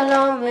پر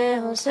سلام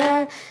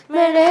حسین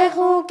میرے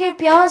خون کے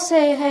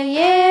پیاسے ہیں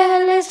یہ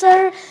اہل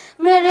سر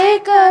میرے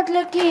قتل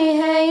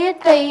کی ہے یہ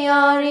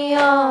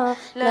تیاریاں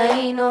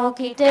لائنوں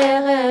کی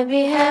تیغیں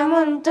بھی ہے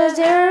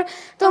منتظر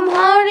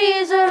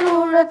تمہاری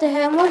ضرورت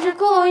ہے مجھ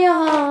کو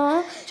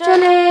یہاں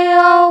چلے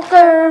آؤ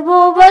کرب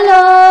و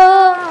بلا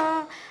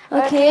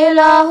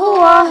اکیلا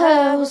ہوا ہے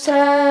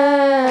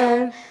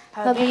حسین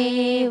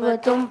حبیب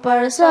تم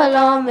پر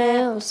سلام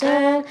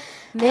حسین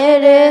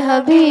میرے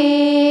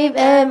حبیب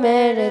اے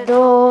میرے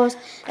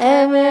دوست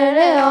اے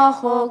میرے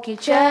آنکھوں کی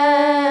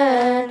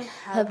چین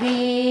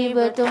حبیب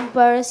تم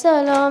پر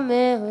سلام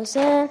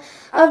حسین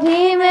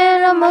ابھی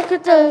میرا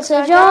مقتل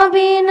سجا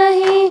بھی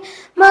نہیں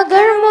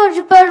مگر مجھ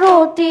پر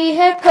روتی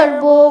ہے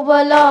کرب و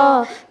بلا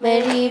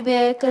میری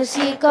بے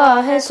کسی کا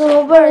ہے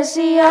سوبر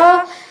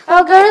سیاہ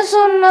اگر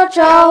سننا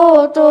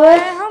چاہو تو اے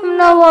ہم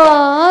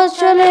نواز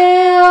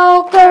چلے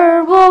آؤ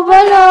کرب و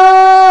بلا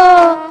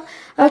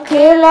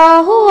اکیلا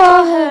ہوا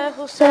ہے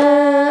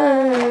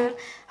حسین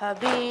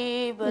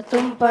حبیب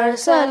تم پر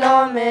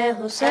سلام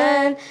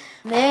حسین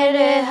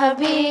میرے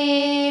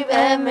حبیب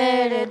اے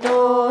میرے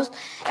دوست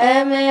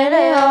اے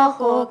میرے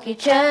آنکھوں کی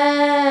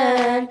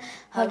چین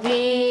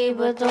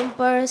حبیب تم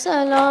پر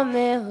سلام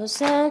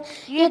حسین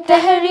یہ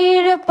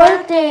تحریر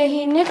پڑھتے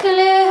ہی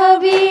نکلے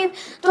حبیب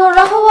تو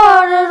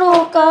رہوار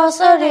روکا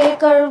سرے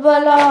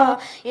کربلا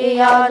یہ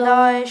یاد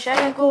آئے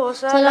شہ کو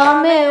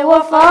سلام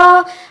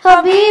وفا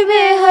حبیب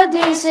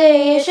حدیث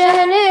یہ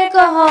شہ نے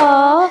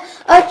کہا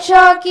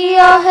اچھا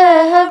کیا ہے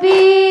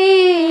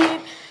حبیب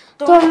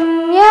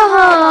تم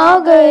یہاں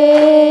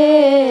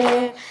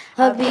گئے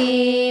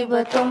حبیب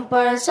تم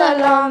پر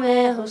سلام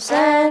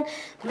حسین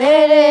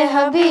میرے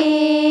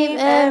حبیب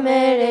اے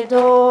میرے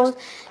دوست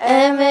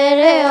اے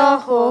میرے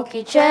آنکھوں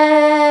کی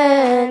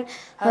چین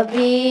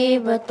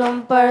حبیب تم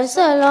پر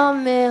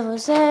سلام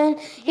حسین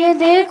یہ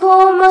دیکھو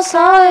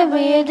مصائب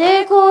یہ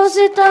دیکھو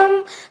ستم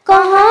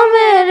کہاں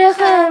میرے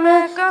خیمے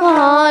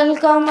کہاں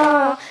القمہ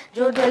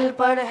جو دل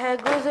پر ہے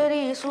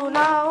گزری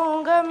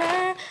سناؤں گا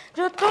میں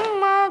جو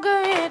تم آ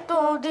گئے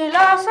تو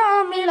دلاسا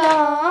ملا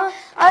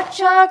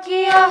اچھا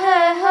کیا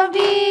ہے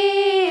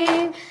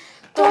حبیب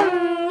تم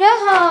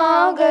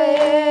یہاں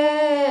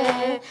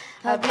گئے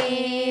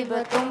حبیب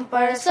تم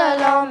پر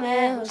سلام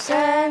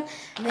حسین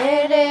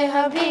میرے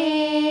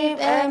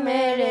حبیب اے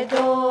میرے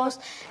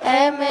دوست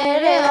اے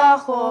میرے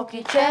آنکھوں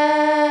کی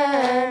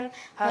چین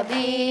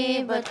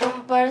حبیب تم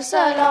پر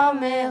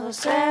سلام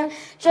حسین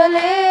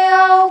چلے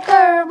آؤ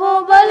کرب و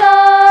بلا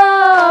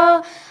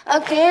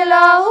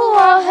اکیلا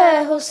ہوا ہے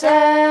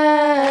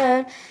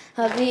حسین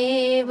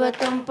حبیب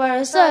تم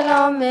پر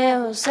سلام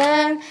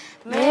حسین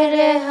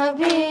میرے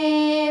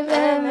حبیب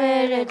اے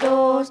میرے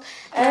دوست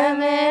اے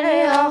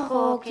میرے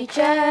آنکھوں کی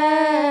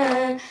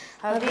چین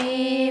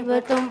حبیب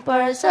تم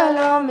پر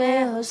سلام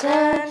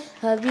حسین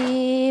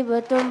حبیب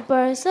تم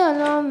پر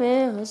سلام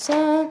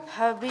حسین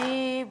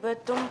حبیب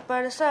تم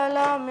پر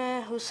سلام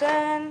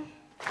حسین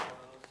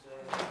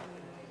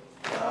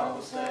یا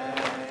حسین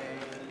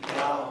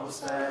یا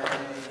حسین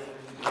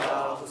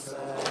یا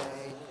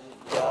حسین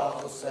یا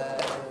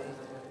حسین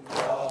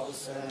یا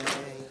حسین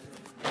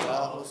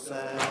یا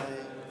حسین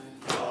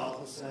یا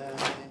حسین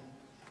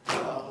یا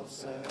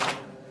حسین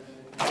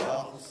یا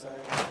حسین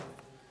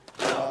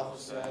یا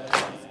حسین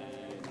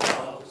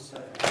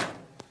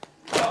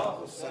یا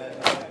حسین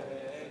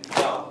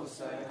یا حسین یا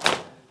حسین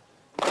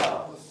یا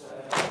حسین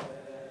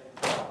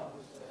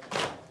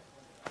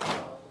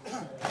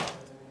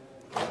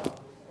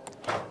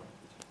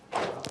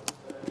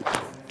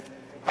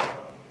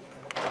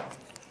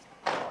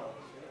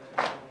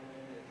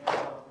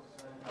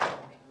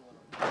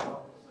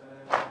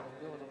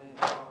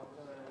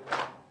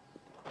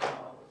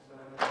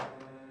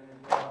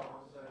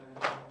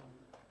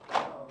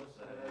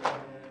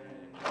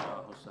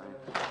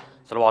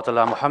صلوات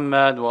على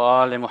محمد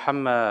وآل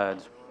محمد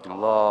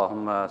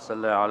اللهم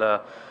صل على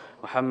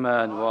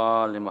محمد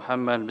وآل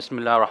محمد بسم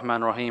الله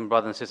الرحمن الرحيم.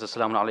 Brothers and sisters,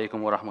 assalamu alaikum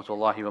wa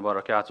rahmatullahi wa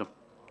barakatuh.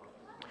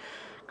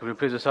 Could we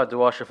please recite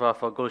Dua Shifa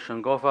for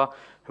Gulshan Gofa,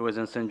 who is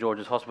in St.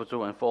 George's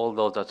Hospital, and for all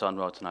those that are on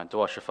road tonight.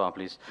 Dua Shifa,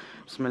 please.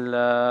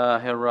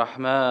 Bismillahir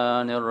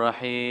Rahmanir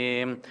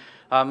Rahim.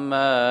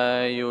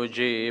 عما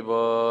يجيب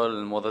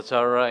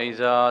المضطر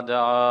إذا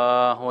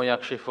دعاه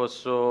ويكشف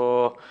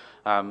السوء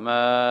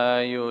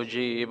عما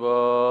يجيب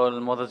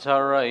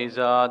المضطر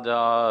إذا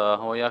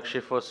دعاه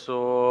ويكشف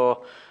السوء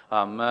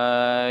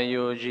أما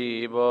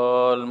يجيب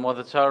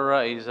المضطر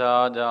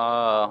إذا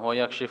دعاه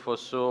ويكشف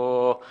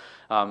السوء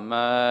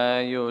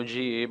أما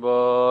يجيب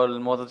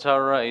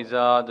المضطر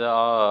إذا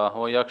دعاه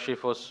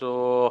ويكشف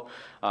السوء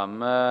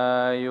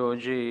أما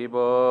يجيب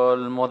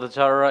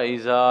المضطر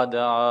إذا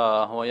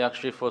دعاه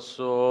ويكشف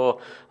السوء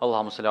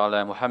اللهم صل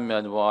على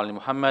محمد وآل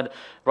Muhammad.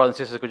 Brothers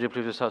and sisters, could you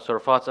please recite Surah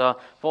Fatiha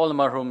for all the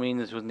marhumin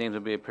whose names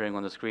will be appearing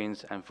on the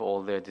screens and for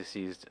all their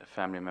deceased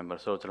family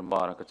members. Surah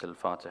Al-Barakat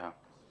Al-Fatiha.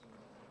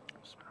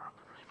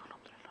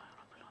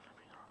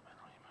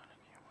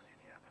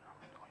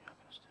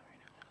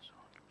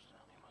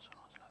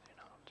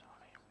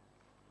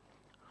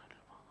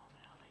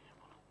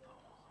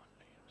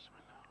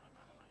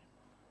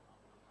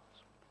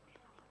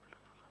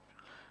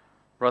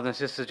 Brothers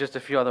and sisters, just a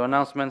few other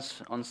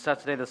announcements. On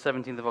Saturday, the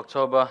 17th of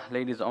October,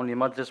 Ladies Only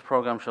Majlis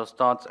program shall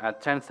start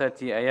at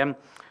 10:30 a.m.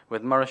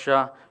 with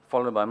Marasha,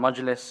 followed by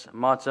Majlis,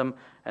 Matam,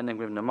 and then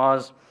with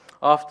Namaz.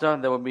 After,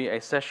 there will be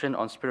a session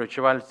on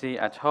spirituality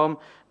at home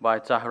by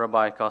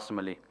Tahirabai Qasim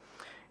Ali.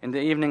 In the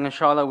evening,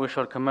 inshallah, we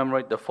shall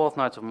commemorate the 4th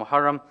night of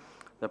Muharram.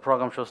 The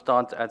program shall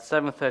start at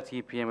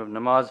 7:30 p.m. with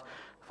Namaz,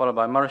 followed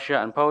by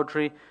Marasha and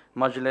poetry,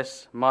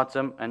 Majlis,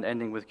 Matam, and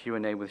ending with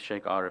Q&A with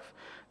Sheikh Arif.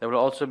 There will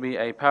also be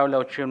a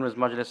parallel children's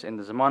Majlis in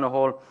the Zamana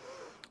Hall.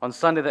 On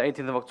Sunday, the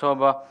 18th of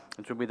October,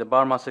 it will be the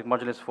Barmasik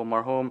Majlis for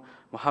Marhum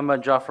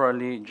Muhammad Jafar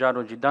Ali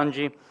Jaro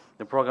Jidanji.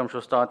 The program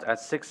shall start at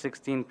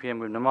 6:16 p.m.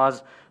 with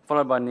Namaz,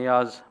 followed by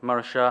Niyaz,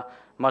 Marasha,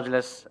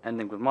 Majlis,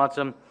 ending with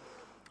Matam.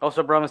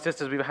 Also, brothers and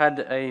sisters, we've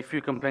had a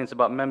few complaints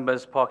about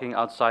members parking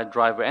outside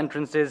driveway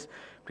entrances.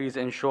 Please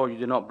ensure you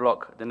do not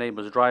block the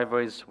neighbors'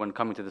 driveways when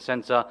coming to the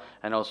center,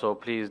 and also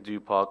please do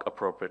park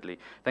appropriately.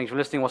 Thanks for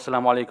listening.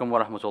 Wassalamu alaikum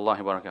wa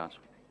rahmatullahi wa barakatuh.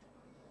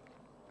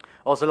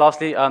 Also,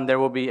 lastly, there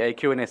will be a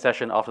Q&A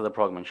session after the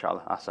program,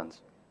 inshallah.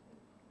 Ahsans.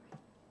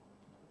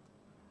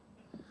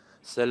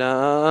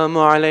 السلام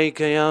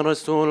عليك يا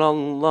رسول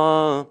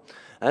الله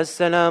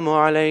السلام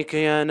عليك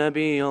يا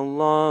نبي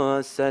الله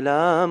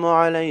السلام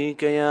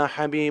عليك يا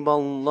حبيب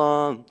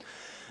الله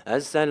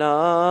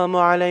السلام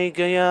عليك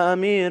يا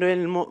أمير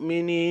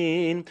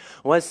المؤمنين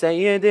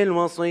وسيد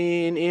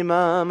الوصين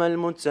إمام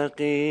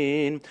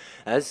المتقين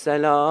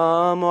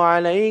السلام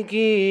عليك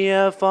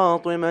يا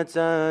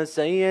فاطمة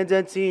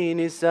سيدتي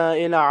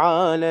نساء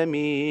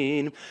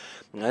العالمين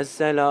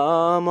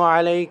السلام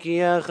عليك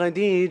يا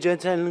خديجة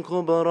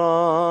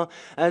الكبرى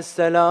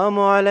السلام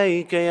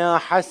عليك يا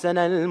حسن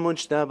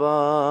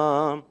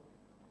المجتبى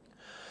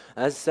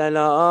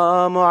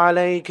السلام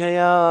عليك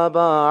يا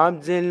أبا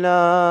عبد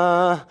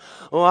الله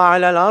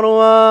وعلى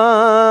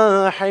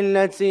الأرواح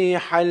التي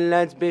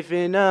حلت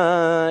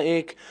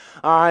بفنائك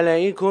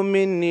عليكم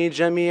مني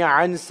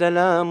جميعا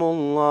سلام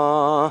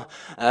الله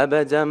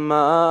أبدا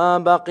ما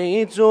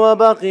بقيت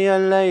وبقي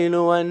الليل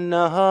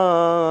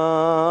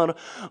والنهار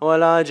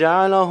ولا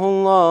جعله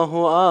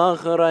الله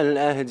آخر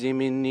الأهد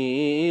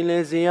مني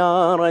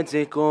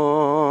لزيارتكم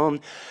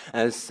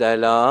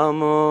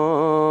السلام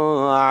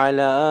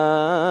على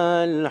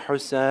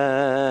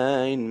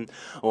الحسين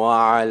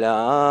وعلى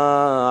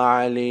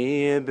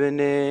علي بن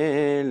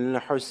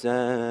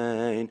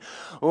الحسين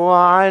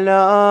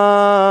وعلى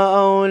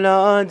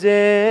أولاد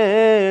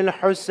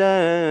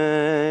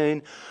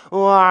الحسين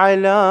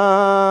وعلى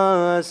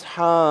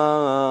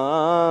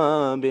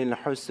أصحاب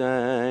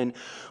الحسين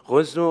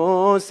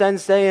خصوصا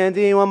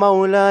سيدي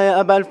ومولاي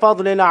أبا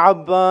الفضل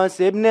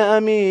العباس ابن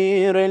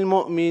أمير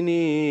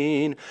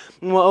المؤمنين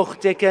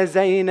وأختك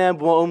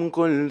زينب وأم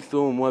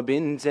كلثوم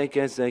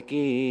وبنتك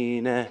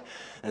سكينة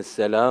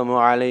السلام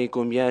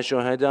عليكم يا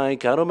شهداء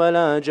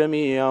كربلاء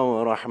جميعا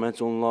ورحمة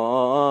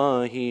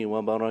الله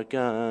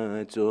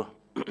وبركاته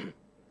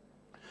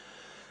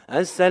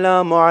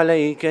السلام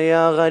عليك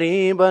يا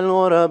غريب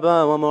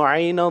الغرباء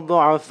ومعين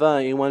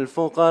الضعفاء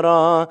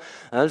والفقراء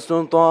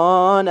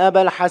السلطان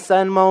أبا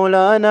الحسن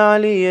مولانا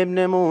علي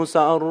بن موسى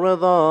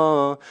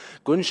الرضا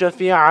كن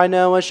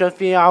شفيعنا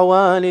وشفيع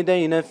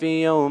والدينا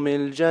في يوم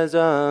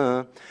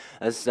الجزاء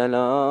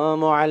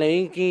السلام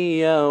عليك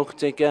يا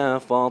أختك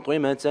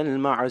فاطمة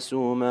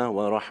المعصومة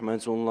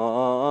ورحمة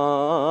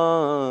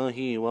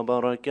الله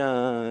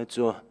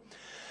وبركاته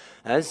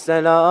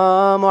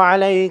السلام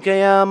عليك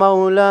يا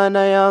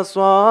مولانا يا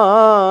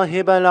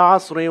صاحب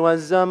العصر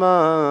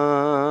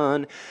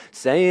والزمان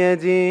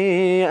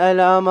سيدي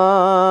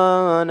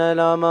الأمان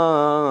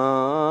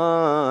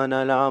الأمان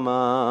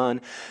الأمان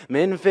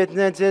من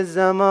فتنة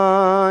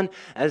الزمان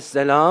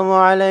السلام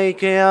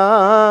عليك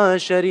يا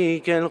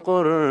شريك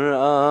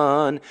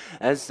القرآن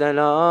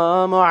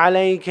السلام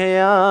عليك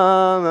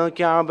يا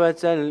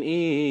كعبة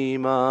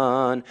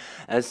الإيمان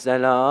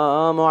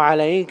السلام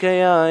عليك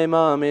يا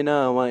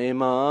إمامنا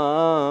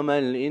وإمام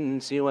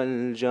الإنس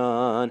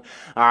والجان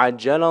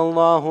عجل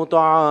الله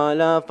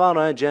تعالى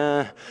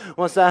فرجه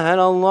وسهل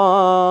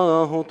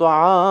الله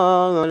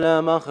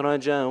تعالى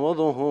مخرجه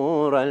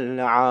وظهور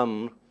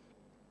العمر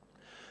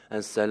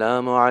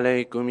السلام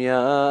عليكم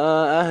يا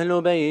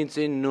أهل بيت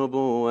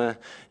النبوة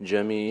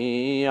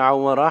جميعا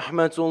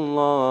ورحمة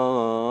الله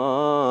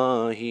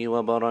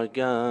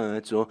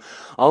وبركاته.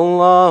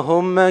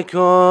 اللهم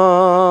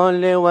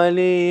كن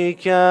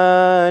لوليك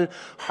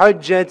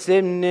الحجة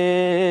ابن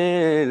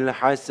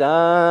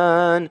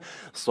الحسن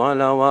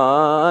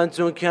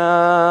صلواتك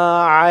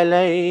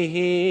عليه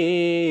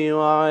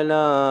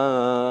وعلى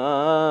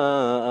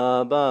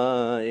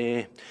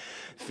آبائه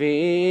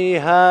في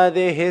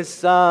هذه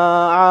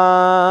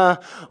الساعة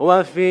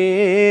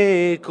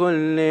وفي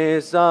كل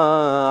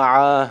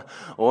ساعة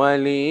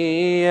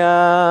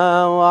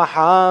وليا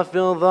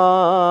وحافظا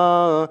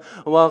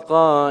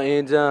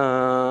وقائدا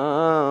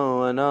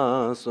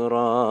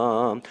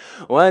وناصرا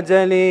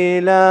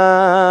ودليلا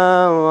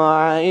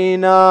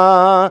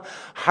وعينا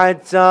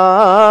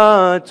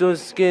حتى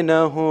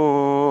تسكنه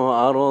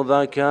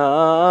أرضك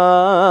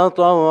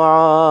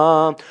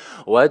طوعا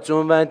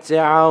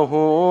وتمتعه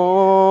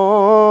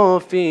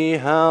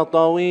فيها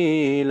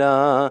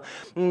طويلا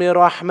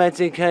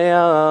برحمتك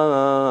يا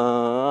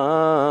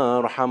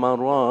أرحم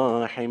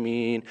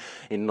الراحمين.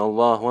 إن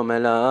الله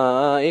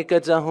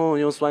وملائكته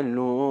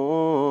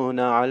يصلون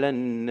على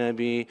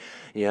النبي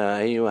يا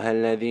أيها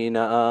الذين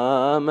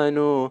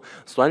آمنوا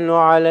صلوا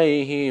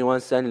عليه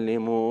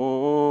وسلموا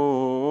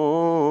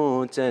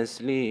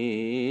تسليما.